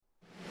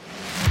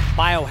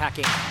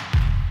biohacking,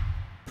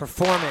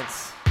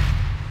 performance,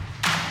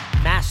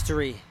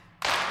 mastery,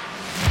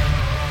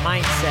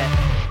 mindset.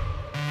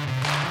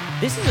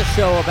 This is a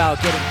show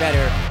about getting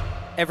better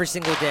every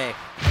single day.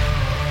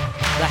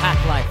 The Hack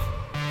Life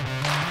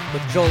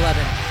with Joel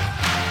Levin.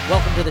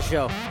 Welcome to the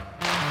show.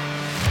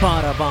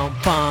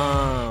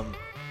 Ba-da-bum-bum.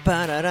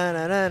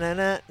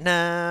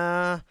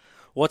 Ba-da-da-da-da-da-da.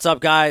 What's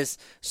up, guys?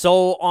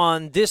 So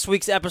on this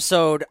week's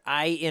episode,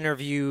 I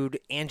interviewed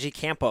Angi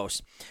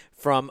Campos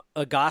from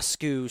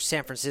Egoscue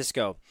San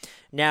Francisco.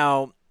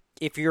 Now,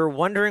 if you're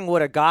wondering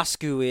what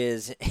Egoscue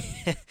is,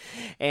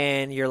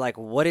 and you're like,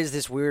 what is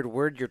this weird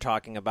word you're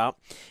talking about?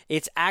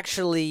 It's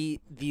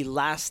actually the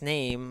last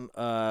name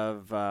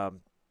of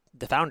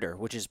the founder,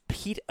 which is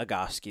Pete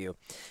Egoscue.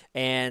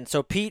 And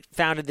so Pete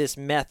founded this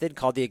method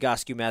called the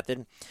Egoscue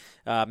Method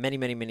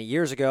many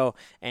years ago,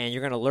 and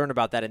you're going to learn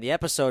about that in the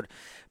episode.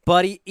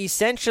 But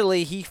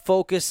essentially, he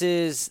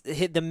focuses,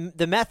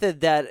 the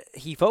method that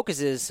he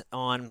focuses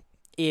on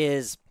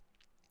is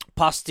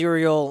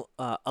postural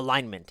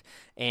alignment,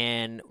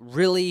 and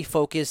really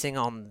focusing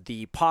on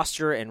the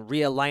posture and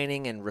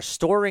realigning and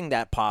restoring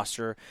that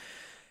posture.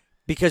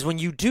 Because when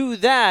you do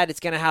that, it's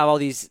going to have all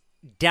these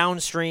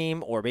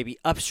downstream or maybe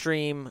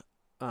upstream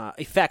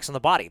effects on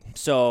the body.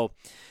 So,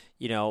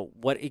 you know,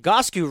 what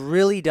Egoscue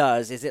really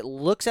does is it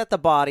looks at the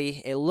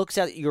body, it looks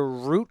at your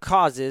root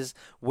causes,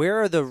 where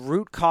are the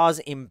root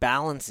cause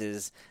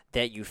imbalances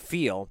that you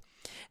feel,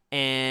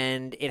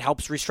 and it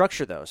helps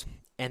restructure those.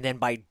 And then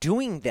by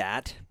doing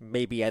that,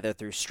 maybe either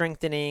through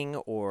strengthening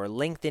or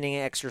lengthening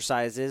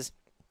exercises,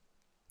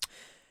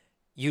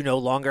 you no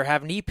longer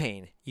have knee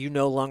pain. You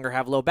no longer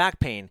have low back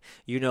pain.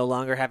 You no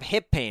longer have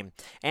hip pain.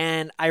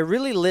 And I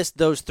really list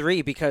those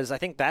three because I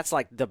think that's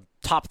like the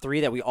top three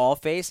that we all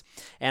face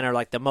and are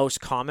like the most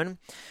common.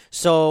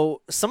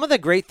 So some of the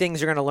great things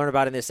you're going to learn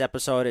about in this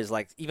episode is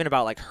like even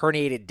about like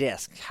herniated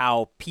disc,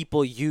 how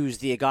people use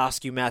the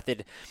Egoscue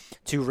method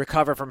to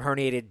recover from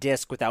herniated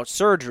disc without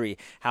surgery,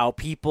 how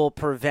people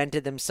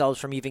prevented themselves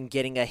from even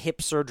getting a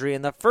hip surgery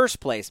in the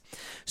first place.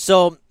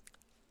 So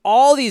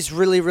all these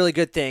really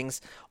good things.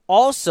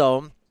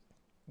 Also,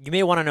 you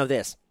may want to know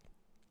this.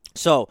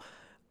 So,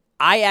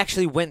 I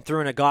actually went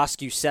through an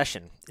Egoscue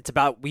session.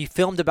 We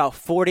filmed about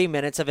 40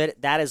 minutes of it.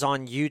 That is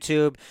on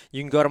YouTube.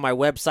 You can go to my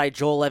website,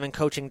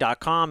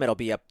 joellevincoaching.com. It'll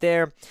be up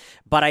there.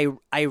 But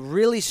I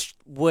really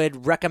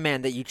would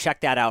recommend that you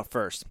check that out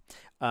first.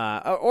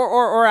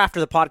 Or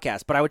after the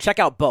podcast. But I would check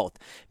out both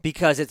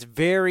because it's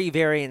very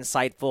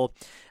insightful.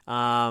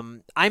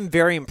 I'm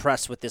very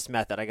impressed with this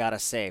method, I gotta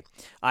say.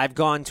 I've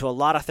gone to a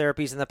lot of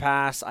therapies in the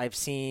past. I've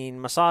seen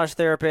massage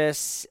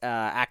therapists,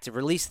 active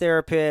release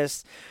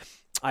therapists.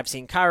 I've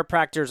seen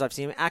chiropractors. I've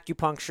seen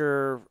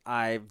acupuncture.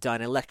 I've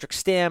done electric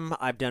stim.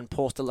 I've done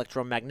pulsed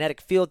electromagnetic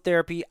field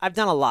therapy. I've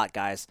done a lot,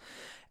 guys.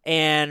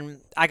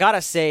 And I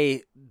gotta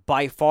say,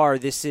 by far,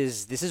 this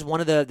is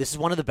one of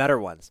the better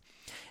ones.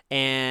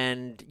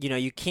 And, you know,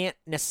 you can't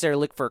necessarily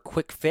look for a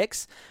quick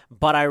fix,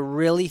 but I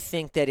really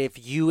think that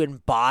if you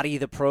embody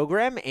the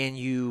program and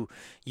you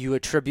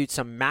attribute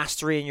some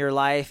mastery in your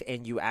life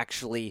and you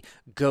actually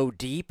go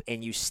deep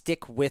and you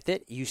stick with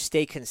it, you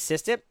stay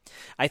consistent,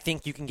 I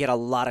think you can get a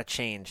lot of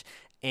change.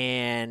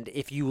 And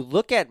if you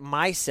look at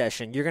my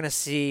session, you're going to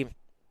see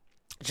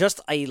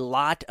just a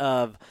lot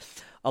of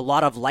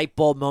light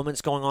bulb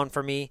moments going on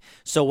for me.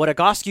 So what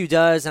Egoscue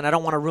does, and I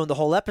don't want to ruin the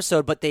whole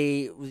episode, but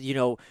they, you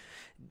know,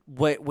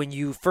 when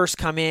you first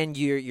come in,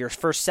 your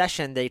first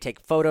session, they take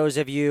photos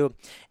of you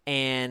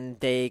and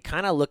they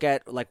kind of look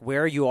at like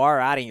where you are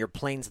at in your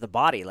planes of the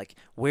body, like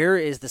where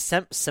is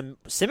the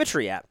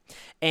symmetry at,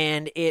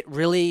 and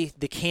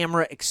the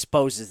camera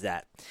exposes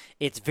that.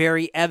 It's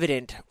very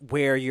evident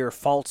where your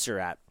faults are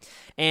at.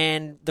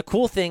 And the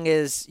cool thing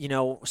is, you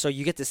know, so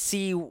you get to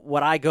see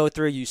what I go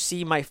through. You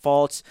see my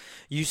faults.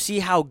 You see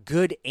how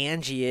good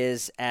Angi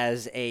is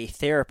as a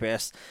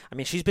therapist. I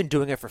mean, she's been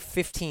doing it for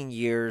 15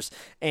 years.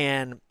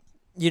 And,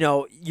 you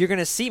know, you're going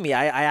to see me.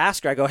 I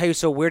asked her, I go, hey,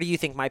 so where do you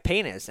think my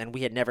pain is? And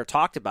we had never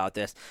talked about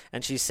this.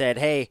 And she said,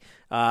 hey,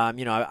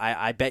 you know,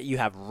 I bet you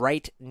have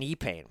right knee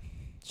pain.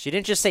 She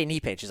didn't just say knee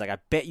pain. She's like, I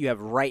bet you have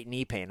right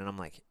knee pain. And I'm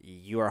like,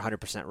 you are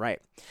 100%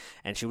 right.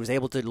 And she was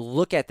able to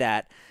look at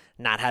that,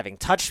 not having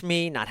touched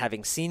me, not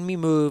having seen me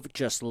move,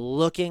 just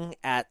looking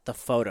at the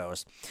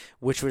photos,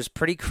 which was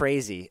pretty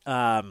crazy.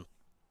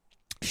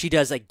 She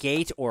does a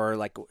gait, or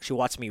like she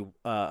watches me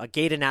a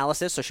gait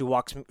analysis. So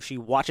she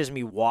watches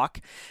me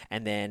walk,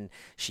 and then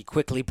she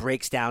quickly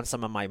breaks down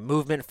some of my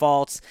movement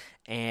faults,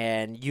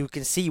 and you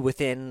can see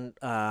within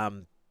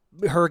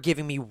her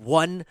giving me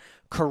one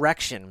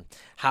correction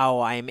how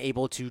I am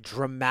able to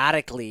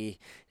dramatically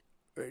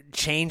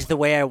change the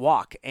way I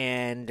walk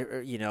and,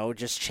 you know,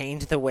 just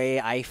change the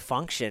way I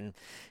function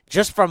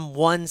just from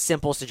one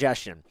simple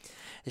suggestion.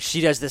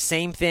 She does the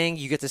same thing.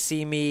 You get to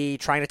see me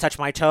trying to touch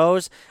my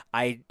toes.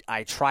 I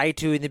try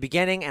to in the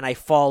beginning and I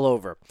fall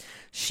over.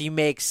 She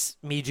makes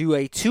me do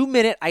a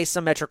 2-minute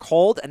isometric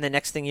hold, and the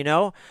next thing you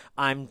know,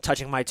 I'm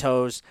touching my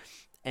toes.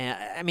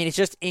 I mean, it's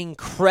just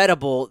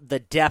incredible the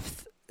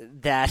depth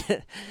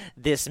that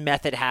this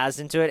method has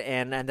into it,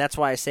 and that's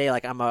why I say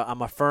like I'm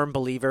a firm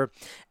believer,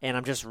 and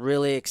I'm just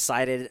really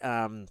excited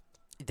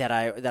that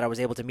I was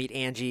able to meet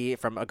Angi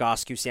from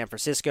Egoscue San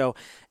Francisco,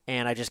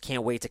 and I just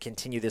can't wait to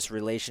continue this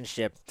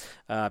relationship.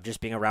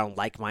 Just being around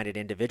like-minded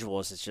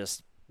individuals is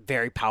just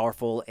very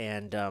powerful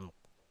and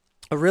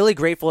a really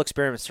grateful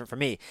experience for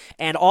me.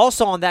 And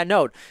also on that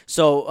note,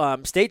 so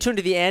stay tuned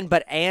to the end,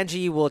 but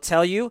Angi will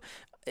tell you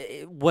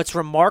what's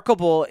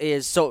remarkable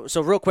is, so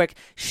real quick,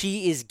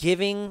 she is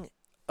giving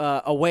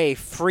away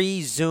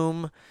free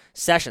Zoom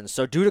sessions.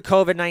 So due to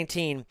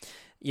COVID-19,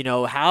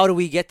 how do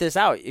we get this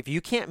out? If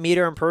you can't meet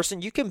her in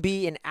person, you can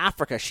be in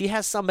Africa. She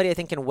has somebody, I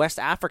think, in West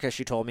Africa,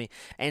 she told me,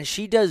 and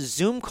she does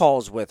Zoom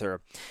calls with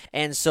her.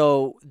 And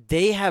so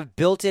they have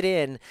built it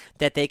in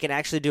that they can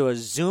actually do a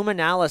Zoom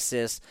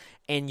analysis,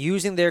 and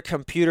using their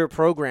computer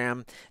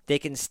program, they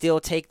can still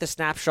take the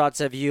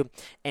snapshots of you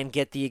and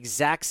get the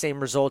exact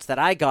same results that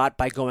I got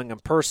by going in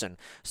person.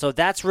 So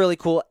that's really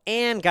cool.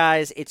 And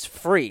guys, it's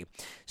free.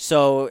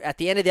 So at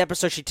the end of the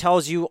episode, she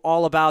tells you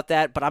all about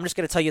that. But I'm just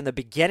going to tell you in the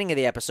beginning of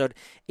the episode,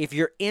 if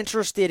you're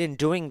interested in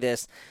doing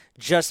this,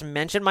 just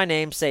mention my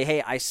name. Say,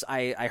 hey,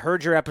 I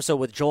heard your episode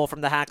with Joel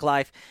from The Hack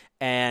Life,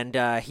 and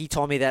he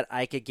told me that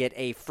I could get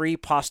a free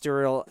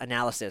postural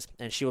analysis.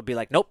 And she would be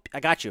like, nope,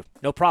 I got you.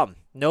 No problem.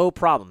 No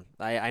problem.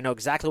 I know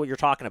exactly what you're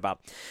talking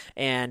about.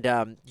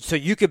 And so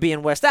you could be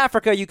in West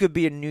Africa. You could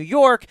be in New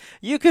York.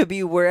 You could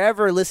be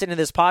wherever listening to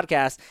this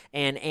podcast.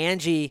 And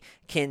Angi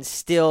can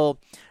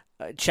still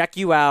check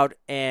you out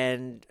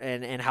and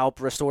help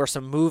restore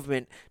some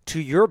movement to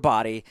your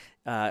body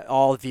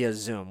all via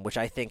Zoom, which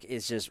I think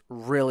is just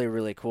really,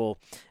 really cool.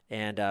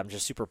 And I'm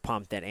just super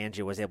pumped that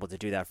Angi was able to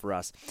do that for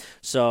us.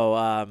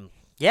 So,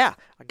 yeah,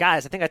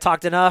 guys, I think I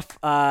talked enough.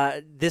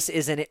 This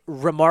is a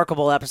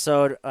remarkable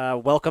episode.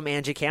 Welcome,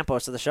 Angi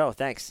Campos, to the show.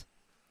 Thanks.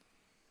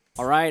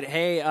 All right.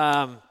 Hey,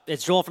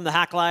 it's Joel from The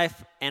Hack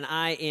Life, and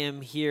I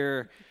am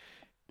here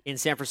in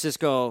San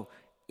Francisco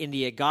in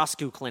the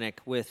Egoscue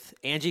Clinic with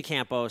Angi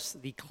Campos,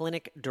 the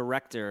clinic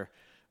director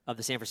of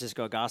the San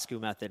Francisco Egoscue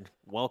Method.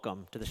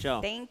 Welcome to the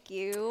show. Thank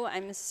you.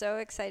 I'm so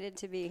excited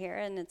to be here,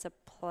 and it's a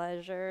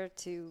pleasure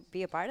to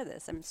be a part of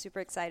this. I'm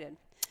super excited.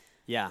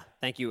 Yeah,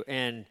 thank you.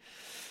 And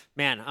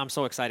man, I'm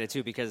so excited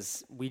too,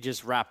 because we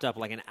just wrapped up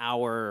like an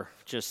hour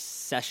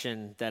just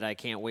session that I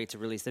can't wait to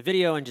release the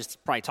video and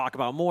just probably talk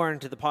about more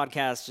into the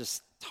podcast.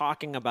 Just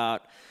talking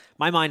about,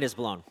 my mind is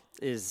blown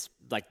is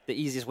like the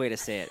easiest way to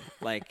say it.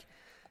 Like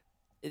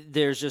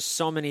there's just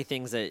so many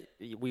things that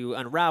we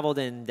unraveled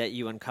and that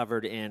you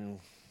uncovered in,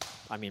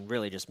 I mean,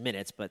 really just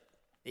minutes, but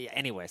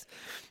anyways,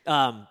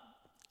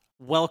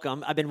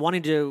 welcome. I've been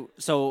wanting to,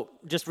 so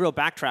just real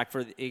backtrack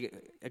for the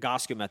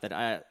Egoscue Method.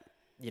 A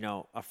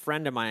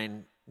friend of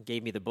mine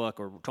gave me the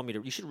book or told me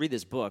you should read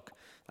this book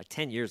like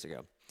 10 years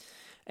ago.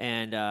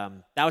 And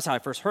that was how I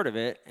first heard of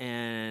it.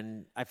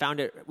 And I found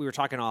it, we were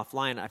talking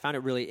offline, I found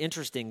it really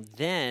interesting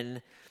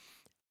then.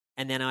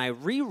 And then I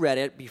reread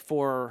it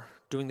before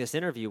doing this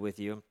interview with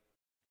you.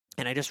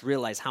 And I just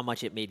realized how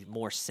much it made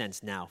more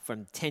sense now.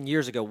 From 10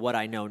 years ago, what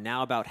I know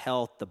now about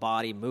health, the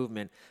body,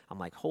 movement, I'm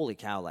like, holy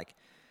cow, like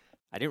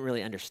I didn't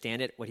really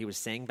understand it, what he was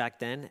saying back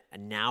then.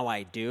 And now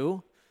I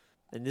do.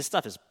 And this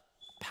stuff is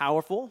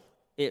powerful.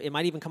 It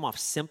might even come off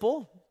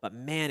simple, but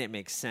man, it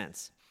makes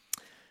sense.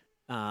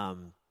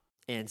 And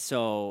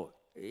so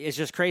it's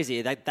just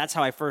crazy. That's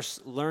how I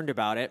first learned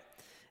about it.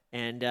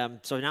 And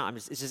so now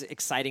it's just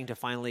exciting to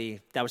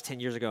finally, that was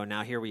 10 years ago, and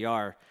now here we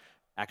are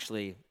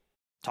actually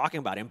talking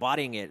about it,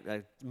 embodying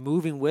it,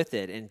 moving with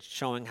it, and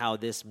showing how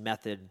this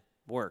method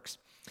works.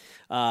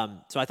 So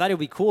I thought it would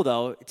be cool,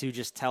 though, to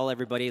just tell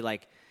everybody,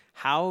 like,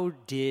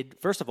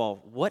 first of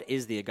all, what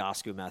is the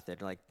Egoscue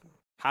Method? Like,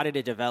 how did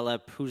it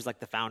develop? Who's like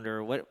the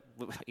founder? What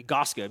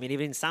Egoscue? I mean, it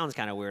even sounds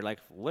kind of weird. Like,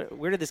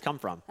 where did this come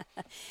from?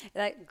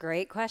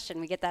 Great question.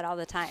 We get that all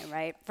the time,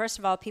 right? First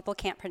of all, people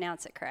can't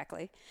pronounce it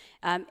correctly.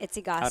 It's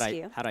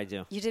Egoscue. How'd I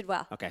do? You did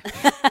well. Okay.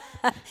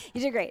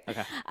 You did great.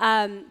 Okay.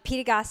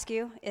 Pete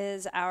Egoscue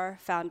is our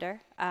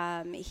founder.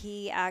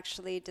 He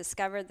actually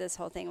discovered this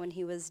whole thing when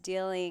he was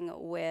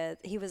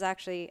he was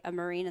actually a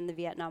Marine in the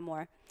Vietnam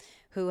War,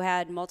 who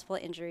had multiple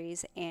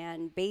injuries,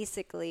 and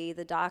basically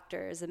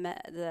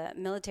the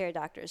military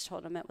doctors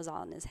told him it was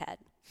all in his head,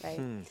 right?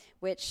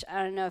 Which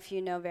I don't know if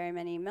you know very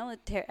many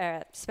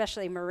military,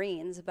 especially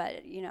Marines,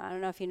 but I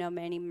don't know if you know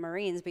many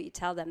Marines, but you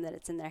tell them that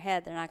it's in their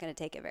head, they're not going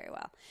to take it very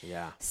well.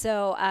 Yeah.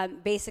 So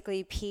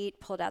basically,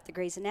 Pete pulled out the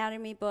Grey's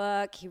Anatomy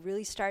book. He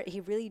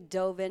really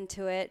dove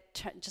into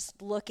it,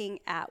 just looking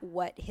at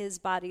what his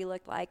body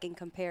looked like in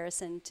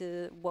comparison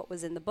to what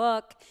was in the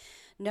book.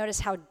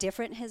 Notice how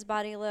different his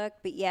body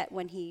looked, but yet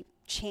when he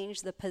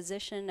changed the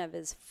position of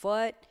his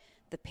foot,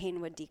 the pain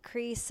would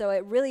decrease. So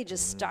it really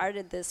just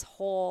started this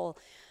whole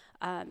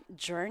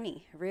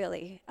journey,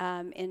 really,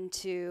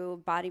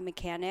 into body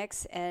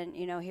mechanics. And,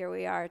 here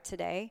we are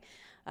today.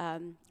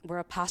 We're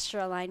a posture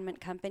alignment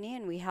company,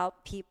 and we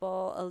help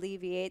people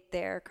alleviate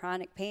their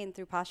chronic pain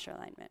through posture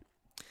alignment.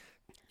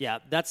 Yeah,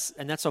 that's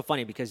so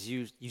funny because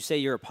you say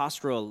you're a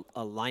postural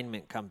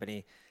alignment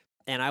company,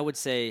 and I would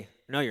say,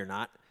 no, you're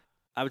not.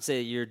 I would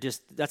say you're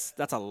just, that's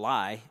a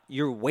lie.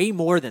 You're way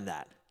more than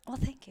that. Well,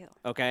 thank you.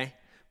 Okay.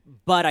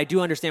 But I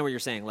do understand what you're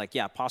saying. Like,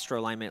 yeah, postural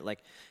alignment, like,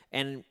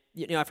 and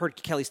I've heard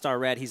Kelly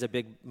Starrett, he's a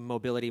big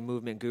mobility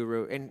movement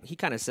guru, and he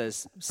kind of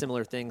says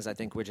similar things, I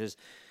think, which is,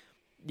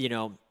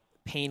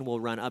 pain will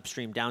run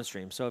upstream,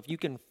 downstream. So if you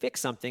can fix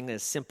something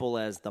as simple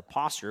as the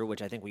posture,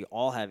 which I think we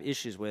all have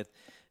issues with,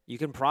 you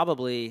can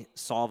probably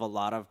solve a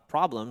lot of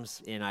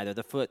problems in either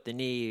the foot, the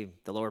knee,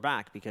 the lower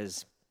back,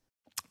 because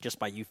just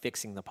by you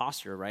fixing the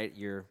posture, right,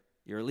 you're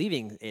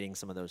alleviating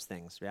some of those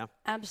things, yeah?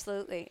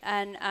 Absolutely.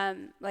 And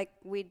like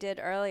we did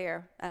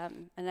earlier,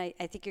 and I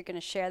think you're going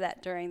to share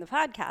that during the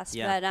podcast,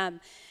 but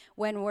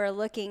when we're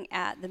looking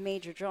at the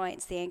major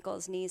joints, the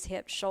ankles, knees,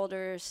 hips,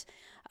 shoulders,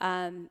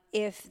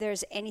 if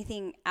there's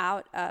anything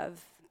out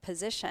of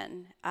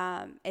position,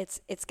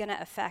 it's going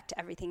to affect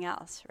everything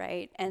else,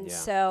 right? And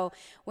so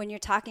when you're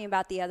talking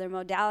about the other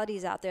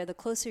modalities out there, the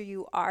closer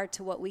you are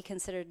to what we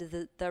consider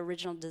the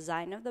original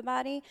design of the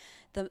body,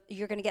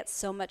 you're going to get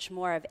so much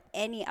more of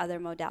any other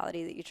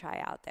modality that you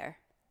try out there.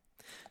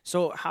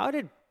 So how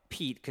did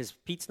Pete, because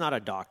Pete's not a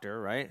doctor,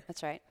 right?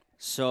 That's right.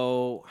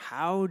 So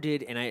how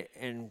did,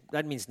 and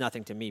that means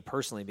nothing to me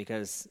personally,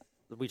 because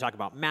we talk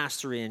about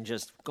mastery and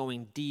just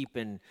going deep,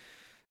 and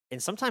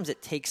sometimes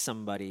it takes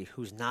somebody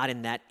who's not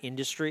in that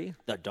industry,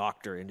 the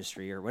doctor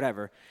industry or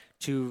whatever,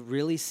 to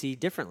really see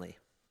differently,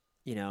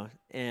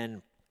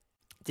 And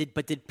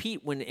did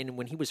Pete,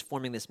 when he was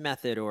forming this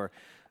method, or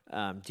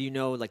do you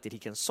know, like, did he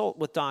consult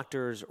with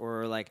doctors,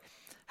 or like,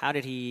 how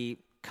did he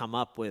come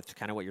up with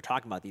kind of what you're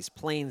talking about, these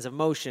planes of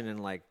motion,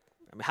 and like,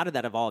 how did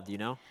that evolve? Do you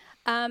know?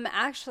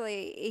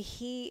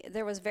 Actually,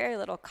 there was very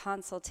little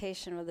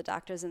consultation with the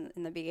doctors in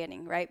the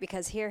beginning, right?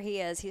 Because here he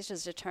is, he's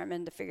just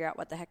determined to figure out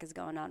what the heck is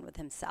going on with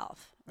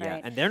himself, right?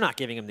 Yeah, and they're not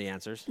giving him the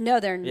answers. No,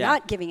 they're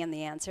not giving him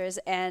the answers.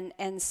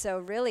 And so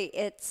really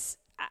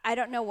I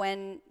don't know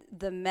when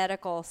the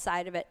medical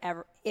side of it I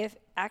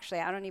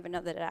don't even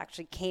know that it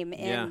actually came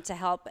in to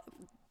help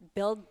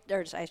build,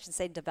 or I should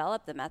say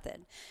develop the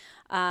method.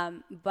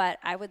 But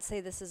I would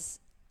say this is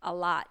a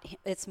lot.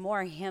 It's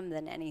more him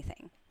than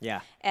anything.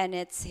 Yeah. And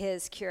it's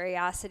his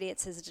curiosity,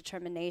 it's his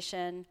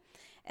determination,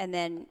 and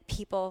then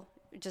people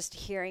just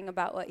hearing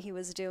about what he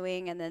was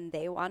doing, and then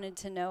they wanted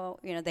to know,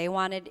 they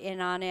wanted in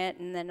on it,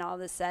 and then all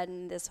of a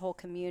sudden this whole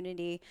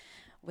community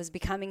was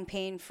becoming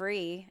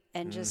pain-free,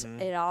 and just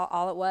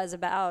all it was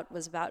about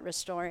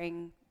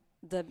restoring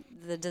the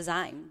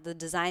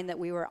design that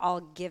we were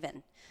all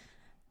given.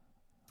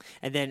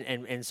 And then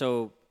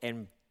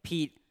and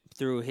Pete,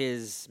 through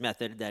his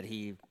method that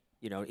he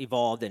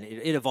evolved, and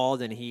it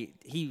evolved, and he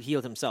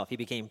healed himself. He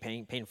became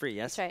pain-free,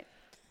 yes? That's right.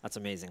 That's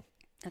amazing.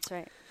 That's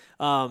right.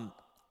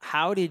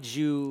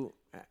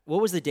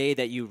 What was the day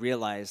that you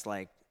realized,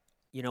 like,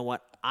 you know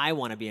what, I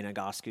want to be an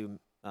Egoscue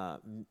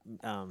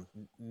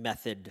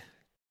method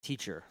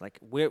teacher? Like,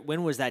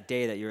 when was that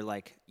day that you're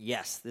like,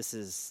 yes, this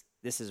is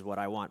what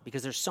I want?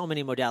 Because there's so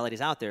many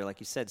modalities out there, like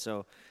you said,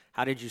 so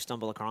how did you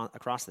stumble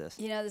across this?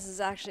 This is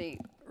actually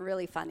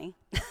really funny.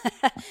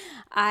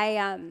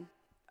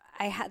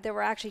 There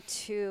were actually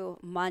two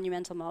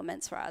monumental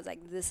moments where I was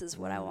like, this is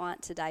what I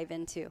want to dive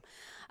into.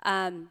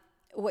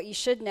 What you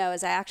should know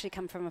is I actually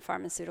come from a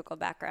pharmaceutical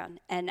background,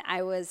 and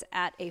I was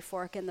at a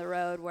fork in the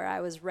road where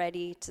I was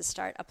ready to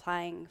start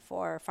applying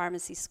for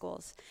pharmacy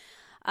schools.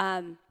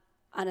 On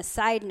a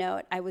side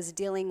note, I was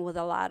dealing with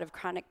a lot of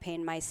chronic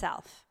pain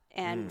myself,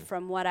 and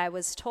from what I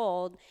was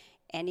told,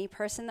 any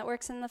person that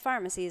works in the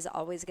pharmacy is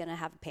always going to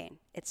have pain.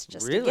 It's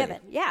just a given.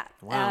 Yeah.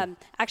 Wow.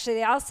 Actually,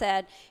 they all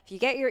said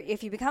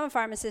if you become a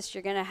pharmacist,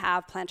 you're going to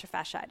have plantar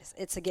fasciitis.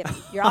 It's a given.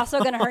 You're also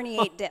going to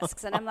herniate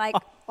discs. And I'm like,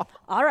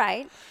 all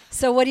right.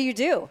 So what do you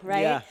do,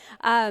 right?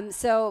 Yeah.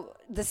 So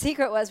the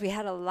secret was we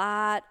had a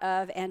lot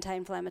of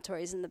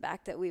anti-inflammatories in the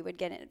back that we would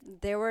get in.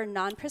 They were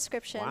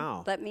non-prescription.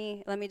 Wow. Let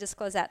me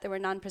disclose that. They were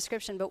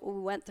non-prescription, but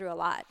we went through a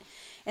lot.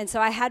 And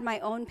so I had my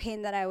own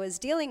pain that I was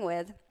dealing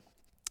with.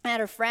 I had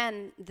a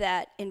friend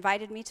that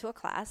invited me to a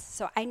class,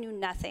 so I knew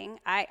nothing.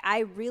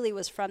 I really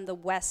was from the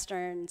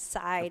Western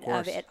side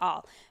of it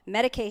all.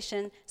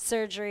 Medication,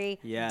 surgery,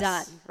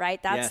 done, right?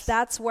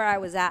 That's where I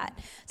was at.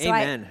 So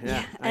Amen.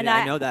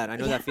 I know that. I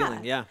know that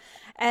feeling, yeah.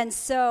 And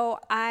so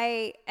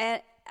I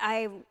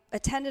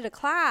attended a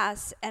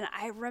class, and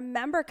I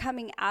remember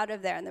coming out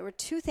of there, and there were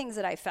two things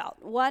that I felt.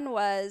 One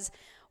was,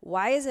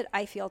 why is it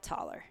I feel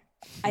taller?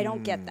 I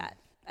don't get that.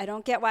 I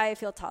don't get why I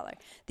feel taller.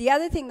 The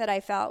other thing that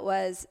I felt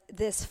was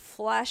this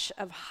flush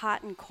of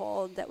hot and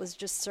cold that was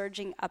just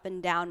surging up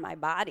and down my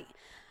body.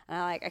 And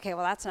I'm like, okay,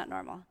 well, that's not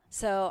normal.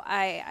 So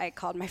I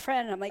called my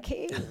friend, and I'm like,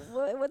 hey,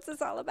 what's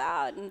this all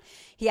about? And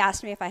he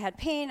asked me if I had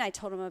pain. I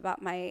told him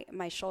about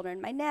my shoulder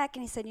and my neck.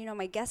 And he said,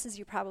 my guess is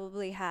you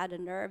probably had a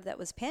nerve that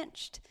was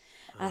pinched.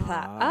 And I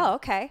thought, oh,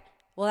 okay.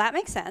 Well, that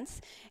makes sense.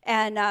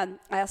 And I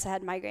also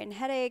had migraine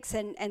headaches,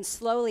 and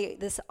slowly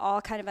this all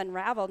kind of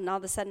unraveled, and all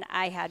of a sudden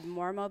I had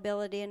more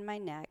mobility in my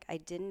neck. I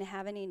didn't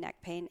have any neck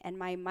pain, and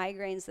my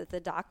migraines that the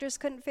doctors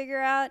couldn't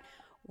figure out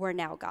were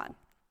now gone.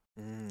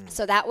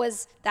 So that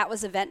was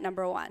event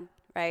number one,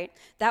 right?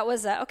 That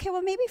was okay,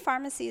 well, maybe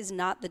pharmacy is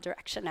not the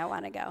direction I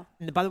want to go.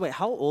 And by the way,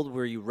 how old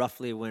were you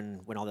roughly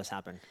when all this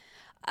happened?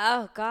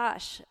 Oh,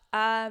 gosh.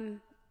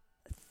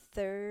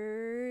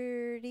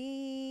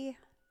 30.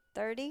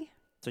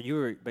 So you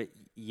were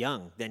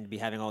young then to be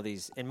having all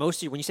these, and most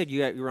of you, when you said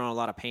you were on a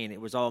lot of pain,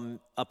 it was all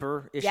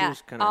upper issues? Yeah,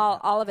 kind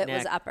all of it neck,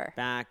 was upper.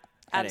 Back,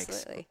 headaches,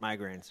 Absolutely.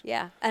 migraines.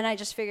 Yeah, and I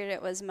just figured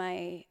it was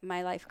my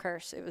life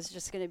curse. It was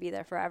just going to be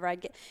there forever.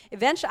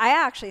 Eventually,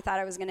 I actually thought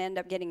I was going to end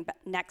up getting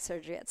neck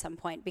surgery at some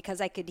point because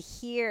I could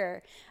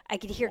hear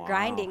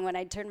grinding when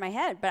I'd turn my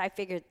head, but I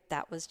figured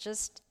that was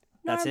just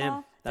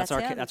normal. That's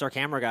him. Him. That's our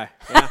camera guy.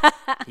 Yeah.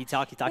 he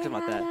talks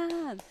about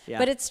that. Yeah.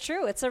 But it's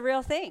true. It's a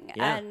real thing.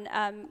 Yeah.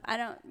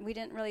 And we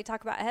didn't really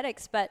talk about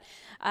headaches, but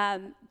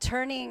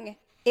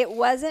it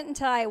wasn't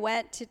until I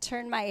went to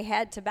turn my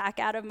head to back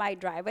out of my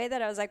driveway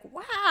that I was like,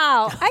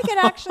 wow, I could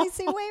actually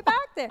see way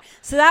back there.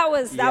 So that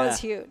was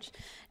huge.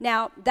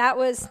 Now that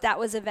was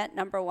event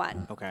number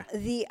one. Okay.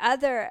 The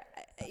other,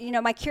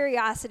 my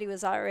curiosity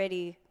was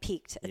already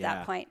piqued at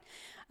that point.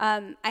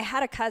 I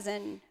had a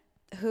cousin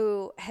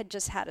who had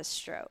just had a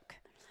stroke.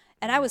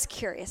 And I was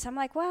curious. I'm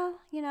like, well,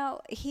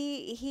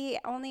 he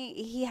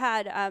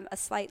had a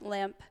slight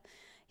limp.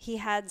 He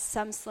had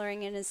some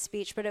slurring in his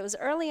speech, but it was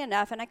early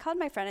enough. And I called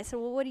my friend. I said,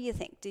 well, what do you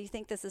think? Do you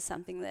think this is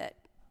something that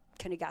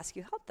can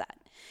Egoscue help that?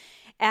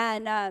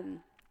 And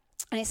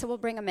he said, well,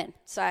 bring him in.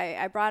 So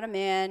I brought him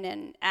in,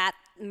 and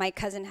my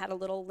cousin had a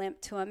little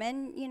limp to him.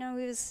 And,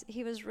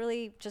 he was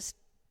really just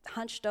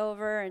hunched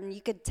over, and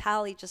you could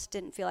tell he just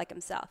didn't feel like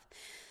himself.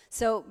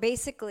 So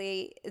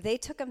basically, they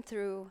took him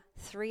through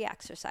 3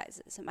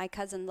 exercises. And my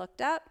cousin looked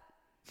up,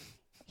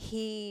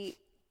 he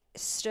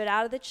stood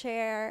out of the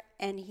chair,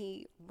 and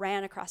he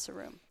ran across the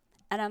room.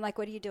 And I'm like,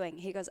 what are you doing?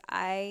 He goes,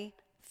 I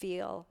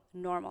feel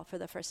normal for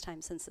the first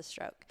time since the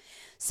stroke.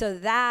 So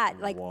that,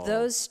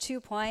 those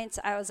 2 points,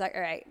 I was like,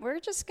 all right,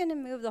 we're just going to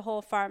move the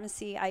whole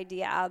pharmacy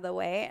idea out of the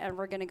way, and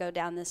we're going to go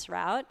down this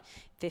route.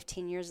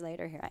 15 years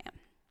later, here I am.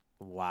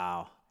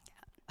 Wow.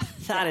 Yeah.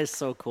 That is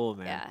so cool,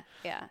 man.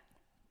 Yeah.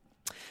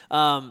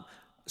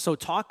 So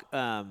talk.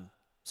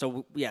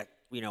 So yeah,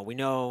 we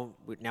know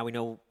Pete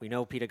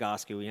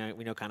Egoscue.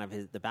 We know kind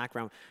of the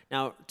background.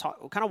 Now,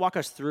 kind of walk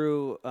us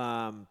through.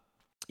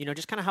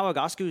 Just kind of how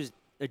Egoscue is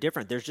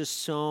different. There's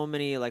just so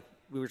many, like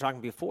we were talking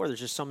before. There's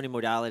just so many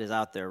modalities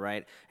out there,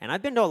 right? And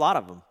I've been to a lot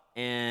of them,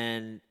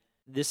 and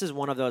this is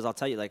one of those. I'll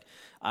tell you,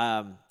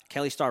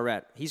 Kelly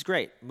Starrett, he's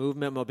great.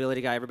 Movement,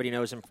 mobility guy. Everybody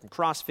knows him from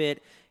CrossFit.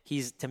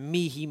 To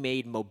me, he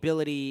made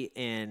mobility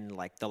and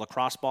like the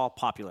lacrosse ball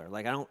popular.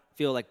 Like, I don't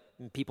feel like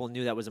people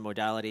knew that was a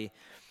modality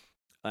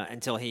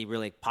until he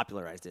really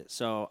popularized it.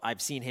 So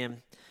I've seen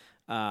him.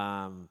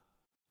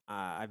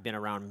 I've been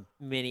around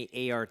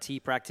many ART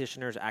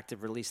practitioners,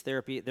 active release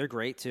therapy. They're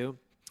great too.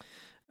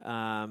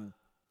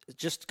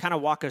 Just kind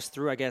of walk us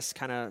through, I guess,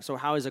 so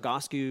how is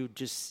Egoscue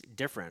just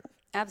different?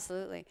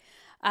 Absolutely.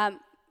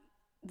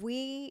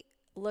 We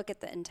look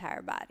at the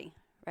entire body,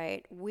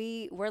 right?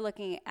 We're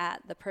looking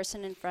at the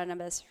person in front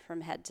of us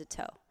from head to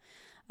toe,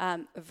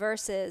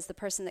 versus the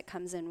person that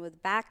comes in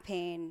with back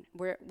pain,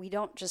 where we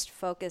don't just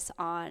focus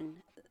on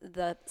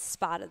the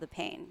spot of the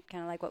pain,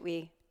 kind of like what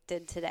we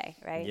did today,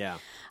 right? Yeah.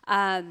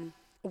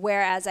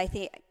 Whereas I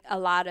think a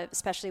lot of,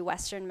 especially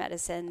Western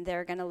medicine,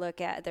 they're going to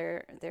look at,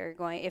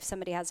 if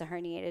somebody has a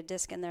herniated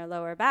disc in their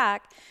lower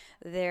back,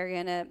 they're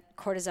going to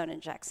cortisone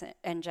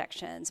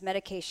injections,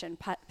 medication,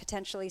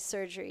 potentially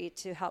surgery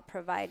to help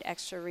provide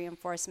extra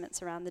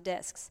reinforcements around the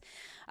discs.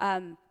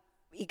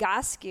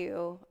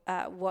 Egoscue,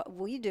 what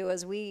we do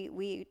is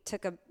we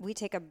take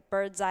a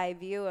bird's eye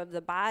view of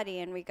the body,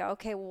 and we go,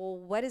 okay, well,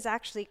 what is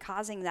actually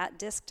causing that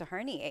disc to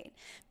herniate?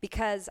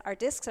 Because our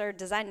discs are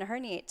designed to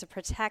herniate to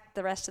protect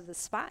the rest of the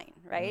spine,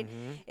 right?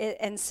 Mm-hmm.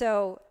 And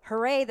so,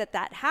 hooray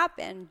that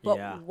happened,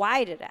 but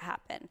why did it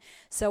happen?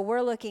 So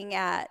we're looking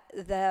at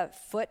the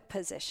foot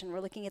position,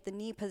 we're looking at the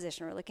knee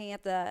position, we're looking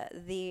at the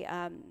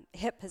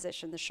hip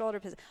position, the shoulder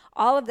position.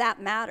 All of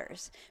that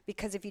matters,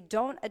 because if you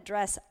don't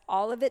address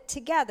all of it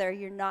together,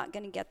 you're not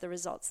going to get the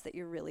results that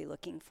you're really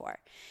looking for.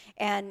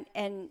 And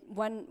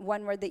one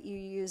word that you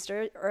used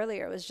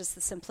earlier was just the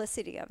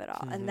simplicity of it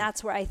all. Mm-hmm. And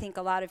that's where I think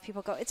a lot of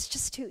people go, it's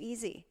just too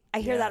easy. I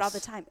hear that all the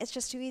time. It's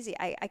just too easy.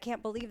 I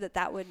can't believe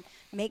that would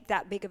make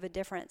that big of a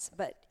difference,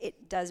 but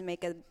it does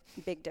make a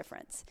big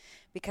difference,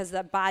 because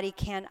the body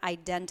can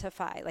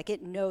identify, like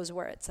it knows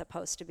where it's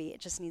supposed to be.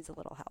 It just needs a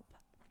little help.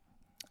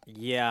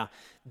 Yeah.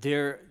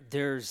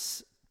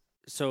 There's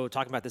so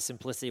talking about the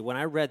simplicity, when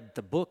I read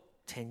the book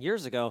 10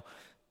 years ago,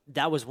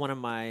 that was one of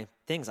my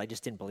things. I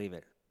just didn't believe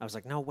it. I was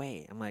like, no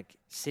way. I'm like,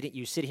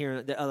 you sit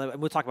here,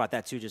 and we'll talk about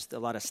that too, just a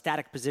lot of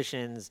static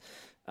positions,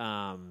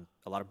 a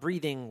lot of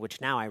breathing,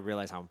 which now I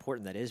realize how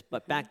important that is.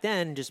 But back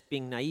then, just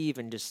being naive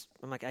and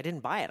I'm like, I didn't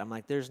buy it. I'm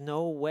like, there's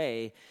no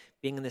way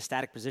being in this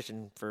static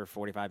position for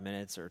 45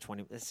 minutes or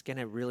 20, it's going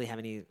to really have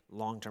any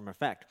long-term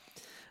effect.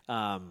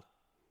 And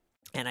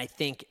I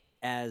think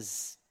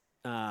as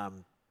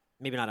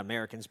maybe not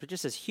Americans, but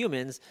just as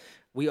humans,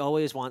 we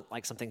always want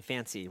like something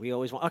fancy. We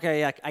always want, okay,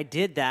 yeah, I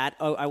did that.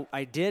 Oh,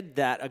 I did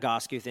that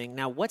Egoscue thing.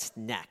 Now what's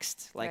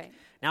next? Like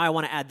now I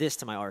want to add this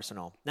to my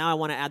arsenal. Now I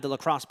want to add the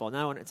lacrosse ball.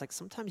 Now it's like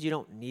sometimes you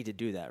don't need to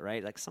do that,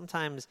 right? Like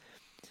sometimes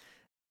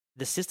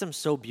the system's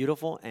so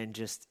beautiful and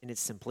just in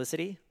its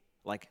simplicity,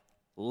 like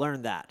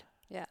learn that.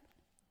 Yeah.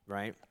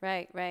 Right?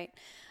 Right.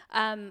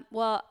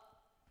 Well,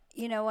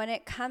 when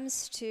it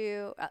comes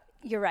to,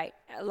 you're right,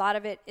 a lot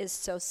of it is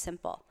so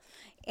simple.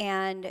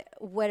 And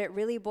what it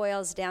really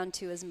boils down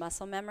to is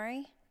muscle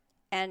memory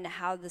and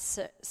how the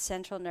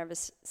central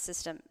nervous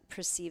system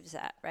perceives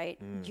that, right?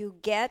 You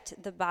get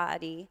the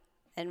body,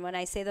 and when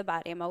I say the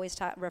body, I'm always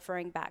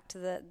referring back to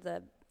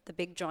the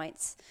big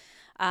joints.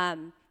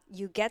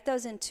 You get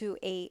those into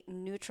a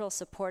neutral,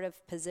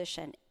 supportive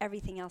position,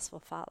 everything else will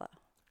follow.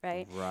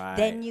 Right?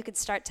 Then you could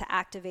start to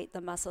activate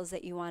the muscles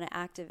that you want to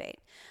activate.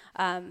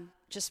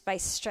 Just by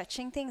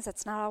stretching things,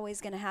 that's not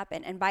always going to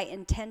happen. And by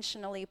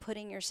intentionally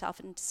putting yourself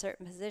into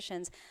certain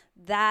positions,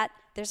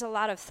 there's a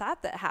lot of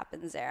thought that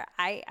happens there.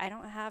 I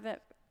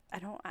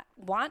don't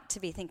want to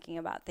be thinking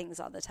about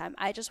things all the time.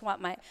 I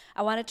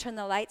want to turn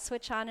the light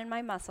switch on in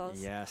my muscles.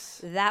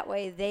 Yes. That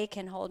way they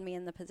can hold me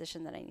in the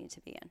position that I need to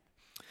be in.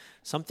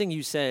 Something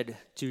you said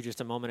too just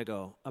a moment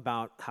ago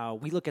about how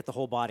we look at the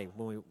whole body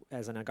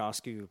as an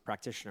Egoscue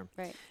practitioner.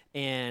 Right.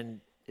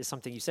 And is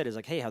something you said is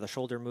like, hey, how the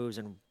shoulder moves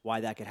and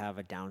why that could have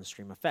a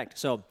downstream effect.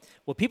 So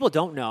what people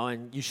don't know,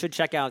 and you should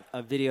check out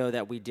a video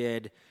that we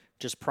did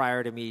just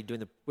prior to me doing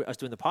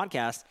the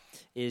podcast,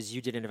 is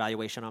you did an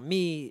evaluation on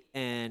me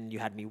and you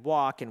had me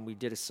walk and we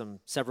did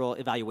several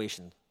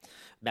evaluation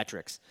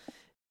metrics.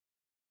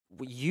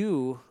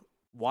 You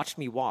watched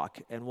me walk,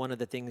 and one of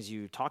the things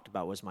you talked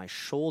about was my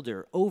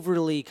shoulder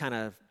overly kind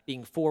of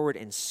being forward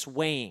and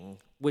swaying,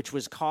 which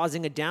was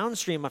causing a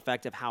downstream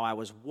effect of how I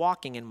was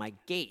walking in my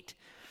gait.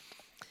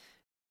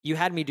 You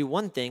had me do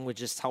one thing, which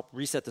just helped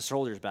reset the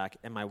shoulders back,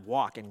 and my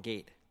walk and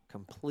gait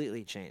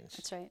completely changed.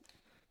 That's right.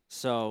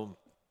 So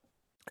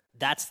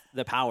that's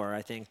the power,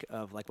 I think,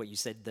 of like what you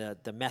said,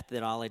 the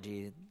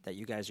methodology that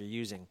you guys are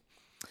using.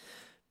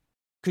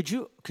 Could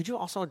you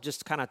also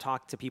just kind of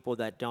talk to people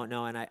that don't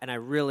know, and I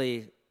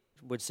really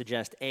would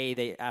suggest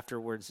they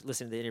afterwards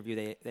listen to the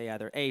interview, they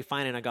either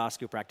find an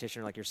Egoscue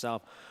practitioner like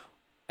yourself,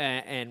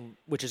 and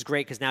which is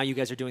great because now you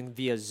guys are doing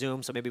via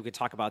Zoom, so maybe we could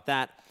talk about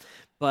that,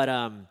 but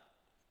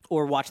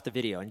or watch the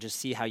video and just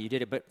see how you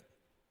did it. But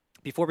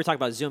before we talk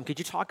about Zoom, could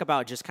you talk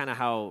about just kind of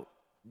how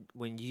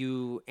when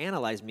you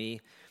analyze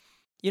me,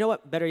 you know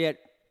what, better yet,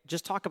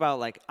 just talk about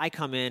like I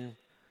come in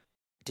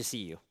to see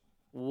you.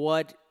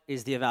 What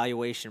is the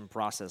evaluation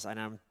process?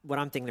 And what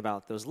I'm thinking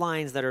about, those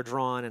lines that are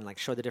drawn and like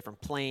show the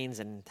different planes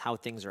and how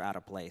things are out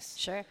of place.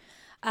 Sure.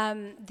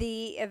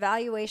 The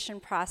evaluation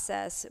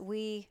process,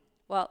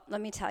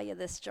 let me tell you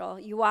this, Joel.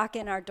 You walk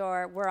in our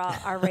door,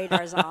 our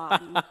radar's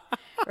on,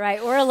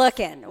 right? We're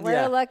looking,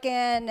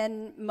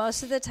 and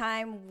most of the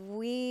time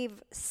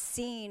we've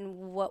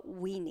seen what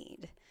we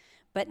need.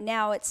 But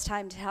now it's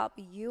time to help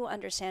you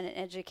understand and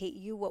educate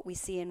you what we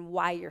see and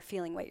why you're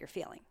feeling what you're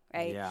feeling,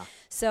 right? Yeah.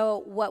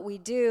 So what we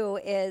do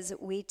is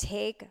we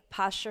take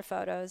posture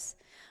photos.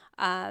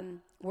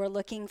 We're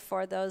looking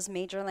for those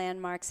major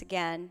landmarks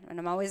again, and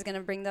I'm always going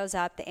to bring those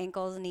up, the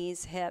ankles,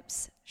 knees,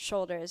 hips,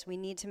 shoulders. We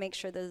need to make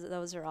sure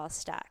those are all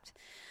stacked.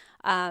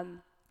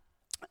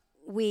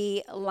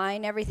 We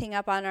line everything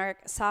up on our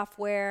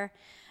software,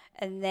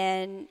 and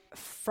then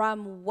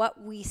from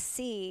what we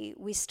see,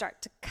 we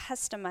start to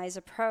customize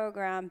a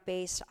program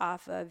based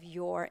off of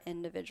your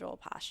individual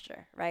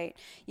posture, right?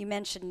 You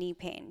mentioned knee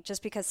pain.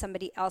 Just because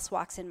somebody else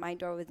walks in my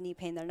door with knee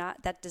pain,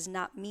 that does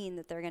not mean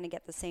that they're going to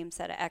get the same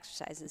set of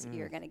exercises that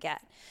you're going to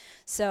get.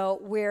 So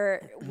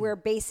we're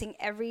basing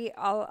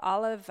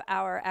all of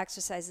our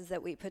exercises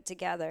that we put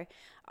together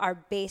are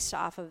based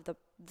off of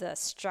the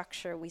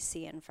structure we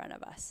see in front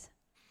of us.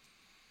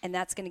 And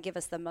that's going to give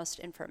us the most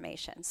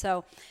information.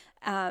 So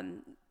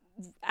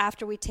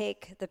after we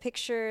take the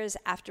pictures,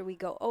 after we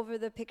go over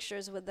the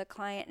pictures with the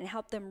client and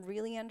help them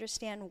really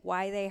understand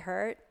why they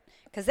hurt,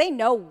 because they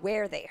know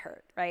where they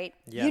hurt, right?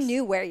 Yes. You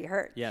knew where you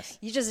hurt. Yes.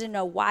 You just didn't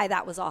know why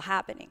that was all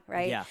happening,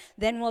 right? Yeah.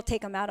 Then we'll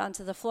take them out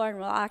onto the floor and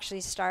we'll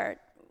actually start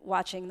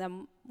watching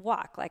them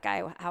walk, like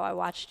how I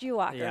watched you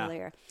walk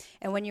earlier.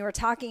 And when you were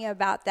talking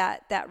about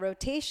that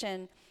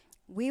rotation,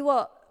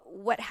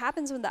 what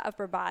happens with the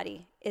upper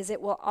body is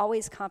it will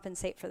always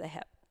compensate for the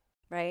hip,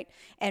 right?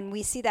 And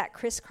we see that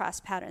crisscross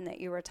pattern that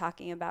you were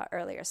talking about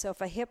earlier. So if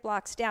a hip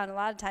locks down, a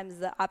lot of times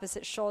the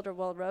opposite shoulder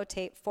will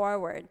rotate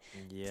forward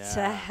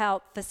to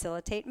help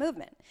facilitate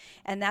movement.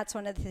 And that's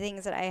one of the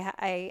things that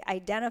I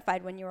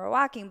identified when you were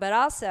walking. But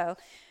also,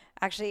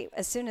 actually,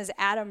 as soon as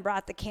Adam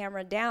brought the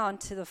camera down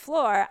to the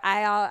floor,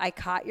 I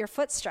caught your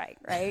foot strike,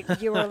 right?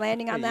 You were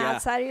landing on the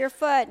outside of your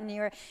foot,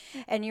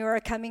 and you were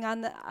coming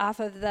off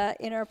of the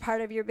inner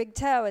part of your big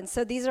toe. And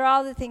so these are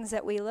all the things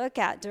that we look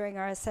at during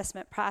our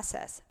assessment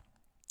process.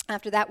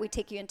 After that, we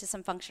take you into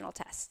some functional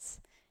tests.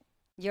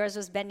 Yours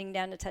was bending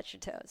down to touch your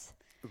toes.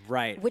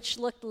 Right. which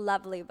looked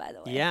lovely, by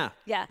the way. Yeah.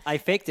 Yeah. I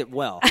faked it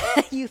well.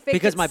 You faked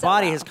because it my so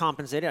body well. has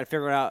compensated. I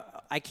figured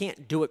out I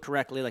can't do it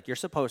correctly like you're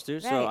supposed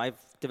to. So Right.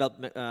 I've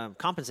developed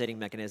compensating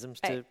mechanisms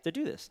Right. to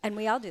do this. And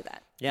we all do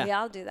that. Yeah. We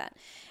all do that.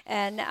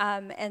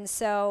 And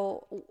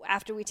so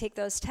after we take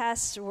those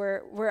tests,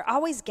 we're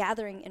always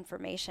gathering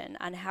information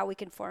on how we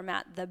can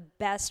format the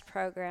best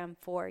program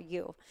for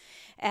you.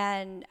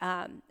 And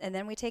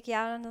then we take you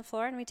out on the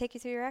floor and we take you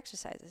through your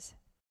exercises.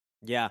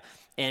 Yeah.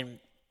 And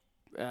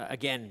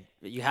again,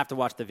 you have to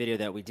watch the video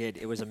that we did.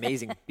 It was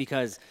amazing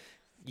because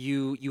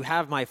you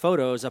have my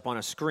photos up on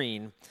a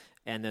screen,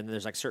 and then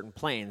there's like certain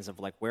planes of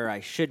like where I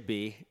should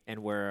be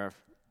and where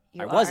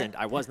I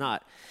was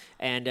not.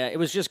 And it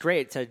was just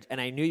great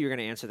and I knew you were going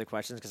to answer the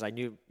questions because I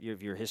knew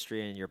your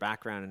history and your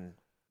background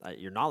and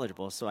you're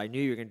knowledgeable. So I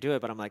knew you were going to do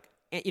it, but I'm like,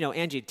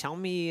 Angie, tell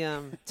me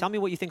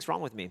what you think's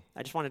wrong with me.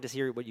 I just wanted to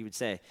hear what you would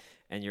say.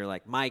 And you're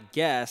like, my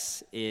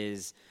guess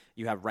is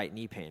you have right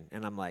knee pain.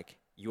 And I'm like,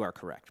 you are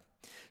correct.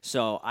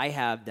 So I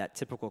have that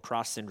typical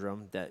cross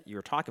syndrome that you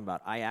were talking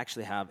about. I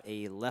actually have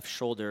a left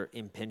shoulder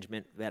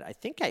impingement that I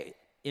think I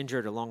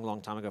injured a long,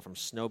 long time ago from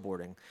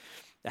snowboarding.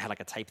 That had like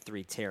a type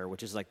 3 tear,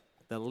 which is like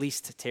the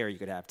least tear you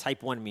could have.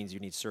 Type 1 means you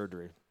need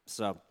surgery.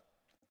 So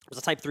it was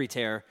a type 3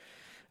 tear.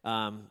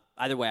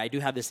 Either way, I do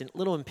have this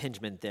little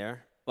impingement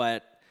there,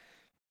 but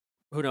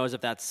who knows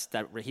if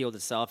that healed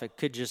itself. It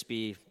could just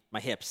be my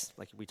hips,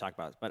 like we talked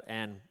about.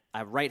 And I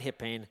have right hip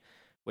pain,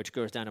 which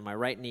goes down to my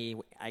right knee.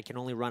 I can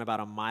only run about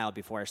a mile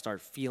before I start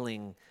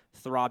feeling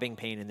throbbing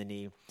pain in the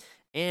knee.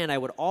 And I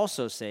would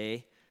also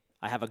say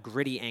I have a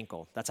gritty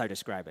ankle. That's how I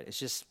describe it. It's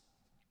just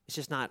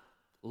not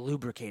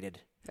lubricated.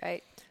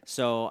 Right.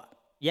 So,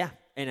 yeah.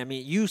 And I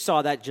mean, you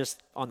saw that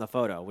just on the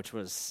photo, which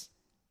was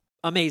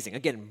amazing.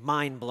 Again,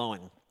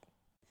 mind-blowing.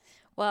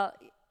 Well,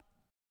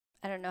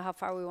 I don't know how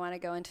far we want to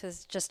go into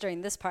this just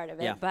during this part of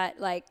it, but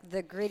like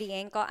the gritty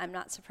ankle, I'm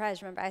not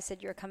surprised. Remember, I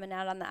said you were coming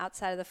out on the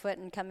outside of the foot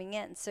and coming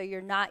in. So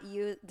you're not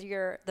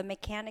the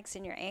mechanics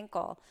in your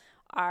ankle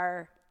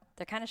they're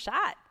kind of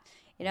shot,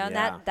 and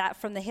that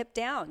from the hip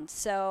down.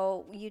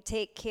 So you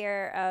take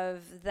care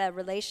of the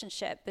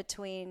relationship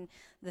between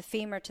the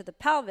femur to the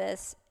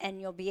pelvis, and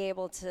you'll be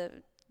able to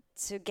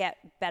get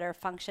better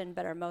function,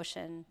 better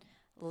motion,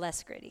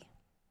 less gritty.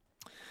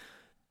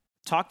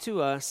 Talk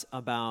to us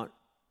about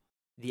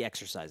the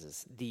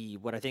exercises,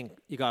 what I think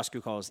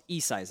Egoscue calls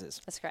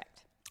E-cises. That's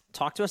correct.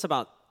 Talk to us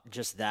about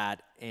just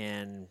that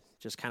and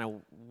just kind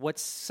of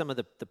what's some of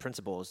the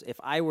principles. If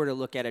I were to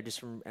look at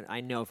it and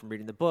I know from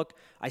reading the book,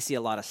 I see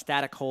a lot of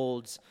static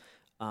holds,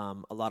 a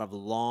lot of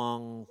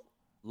long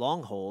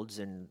holds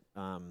and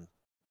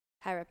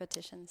high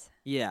repetitions.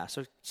 Yeah.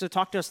 So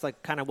talk to us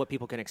like kind of what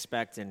people can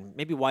expect and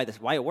maybe why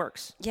it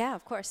works. Yeah,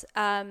 of course.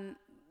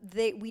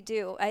 We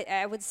do.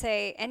 I would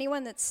say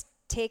anyone that's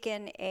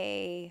taken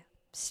a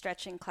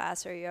stretching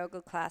class or yoga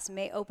class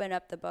may open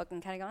up the book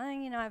and kind of go,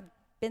 I've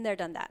been there,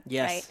 done that.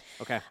 Yes. Right?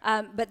 Okay.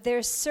 But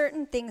there's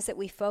certain things that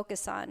we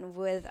focus on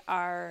with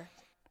our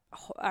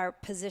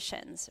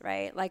positions,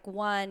 right? Like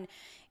one,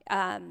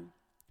 downward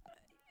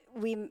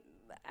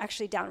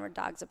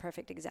dog's a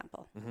perfect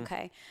example. Mm-hmm.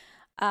 Okay.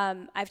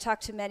 I've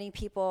talked to many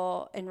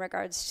people in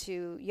regards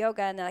to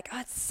yoga, and they're like,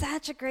 oh, it's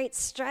such a great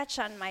stretch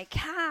on my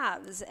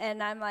calves.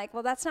 And I'm like,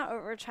 well, that's not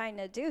what we're trying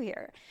to do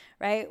here,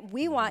 right?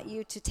 We want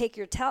you to take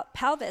your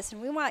pelvis,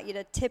 and we want you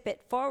to tip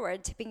it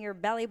forward, tipping your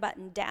belly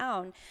button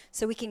down,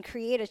 so we can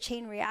create a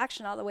chain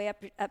reaction all the way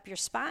up your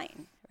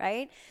spine,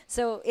 right?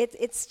 So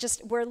it's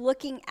just, we're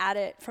looking at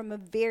it from a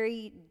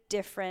very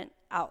different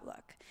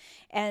outlook.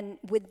 And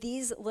with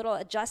these little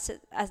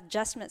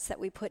adjustments that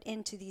we put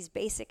into these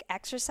basic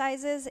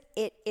exercises,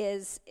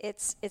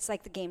 it's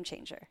like the game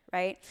changer,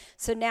 right?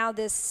 So now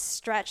this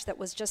stretch that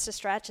was just a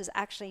stretch is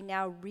actually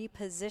now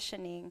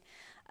repositioning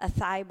a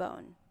thigh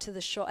bone to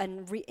the shoulder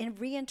and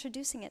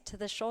reintroducing it to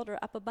the shoulder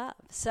up above.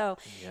 So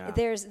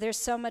there's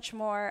so much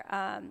more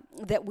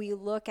that we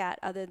look at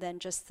other than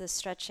just the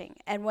stretching.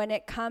 And when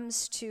it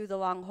comes to the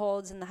long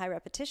holds and the high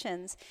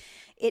repetitions,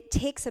 it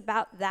takes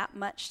about that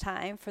much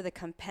time for the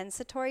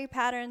compensatory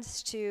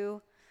patterns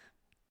to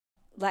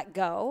let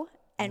go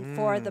and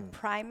for the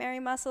primary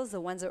muscles, the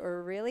ones that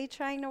we're really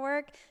trying to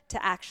work,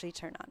 to actually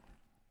turn on.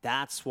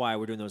 That's why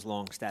we're doing those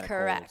long static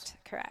holds.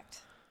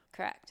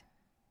 Correct.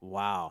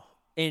 Wow.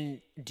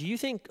 And do you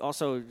think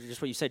also,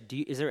 just what you said,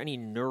 is there any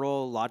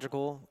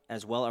neurological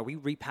as well? Are we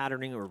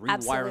repatterning or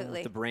rewiring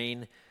with the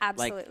brain?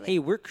 Absolutely. Like, hey,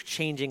 we're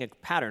changing a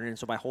pattern, and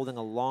so by holding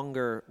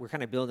we're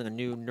kind of building a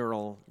new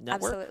neural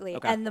network? Absolutely.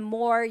 Okay. And the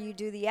more you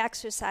do the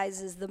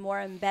exercises, the more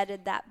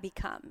embedded that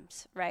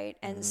becomes, right?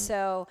 And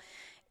so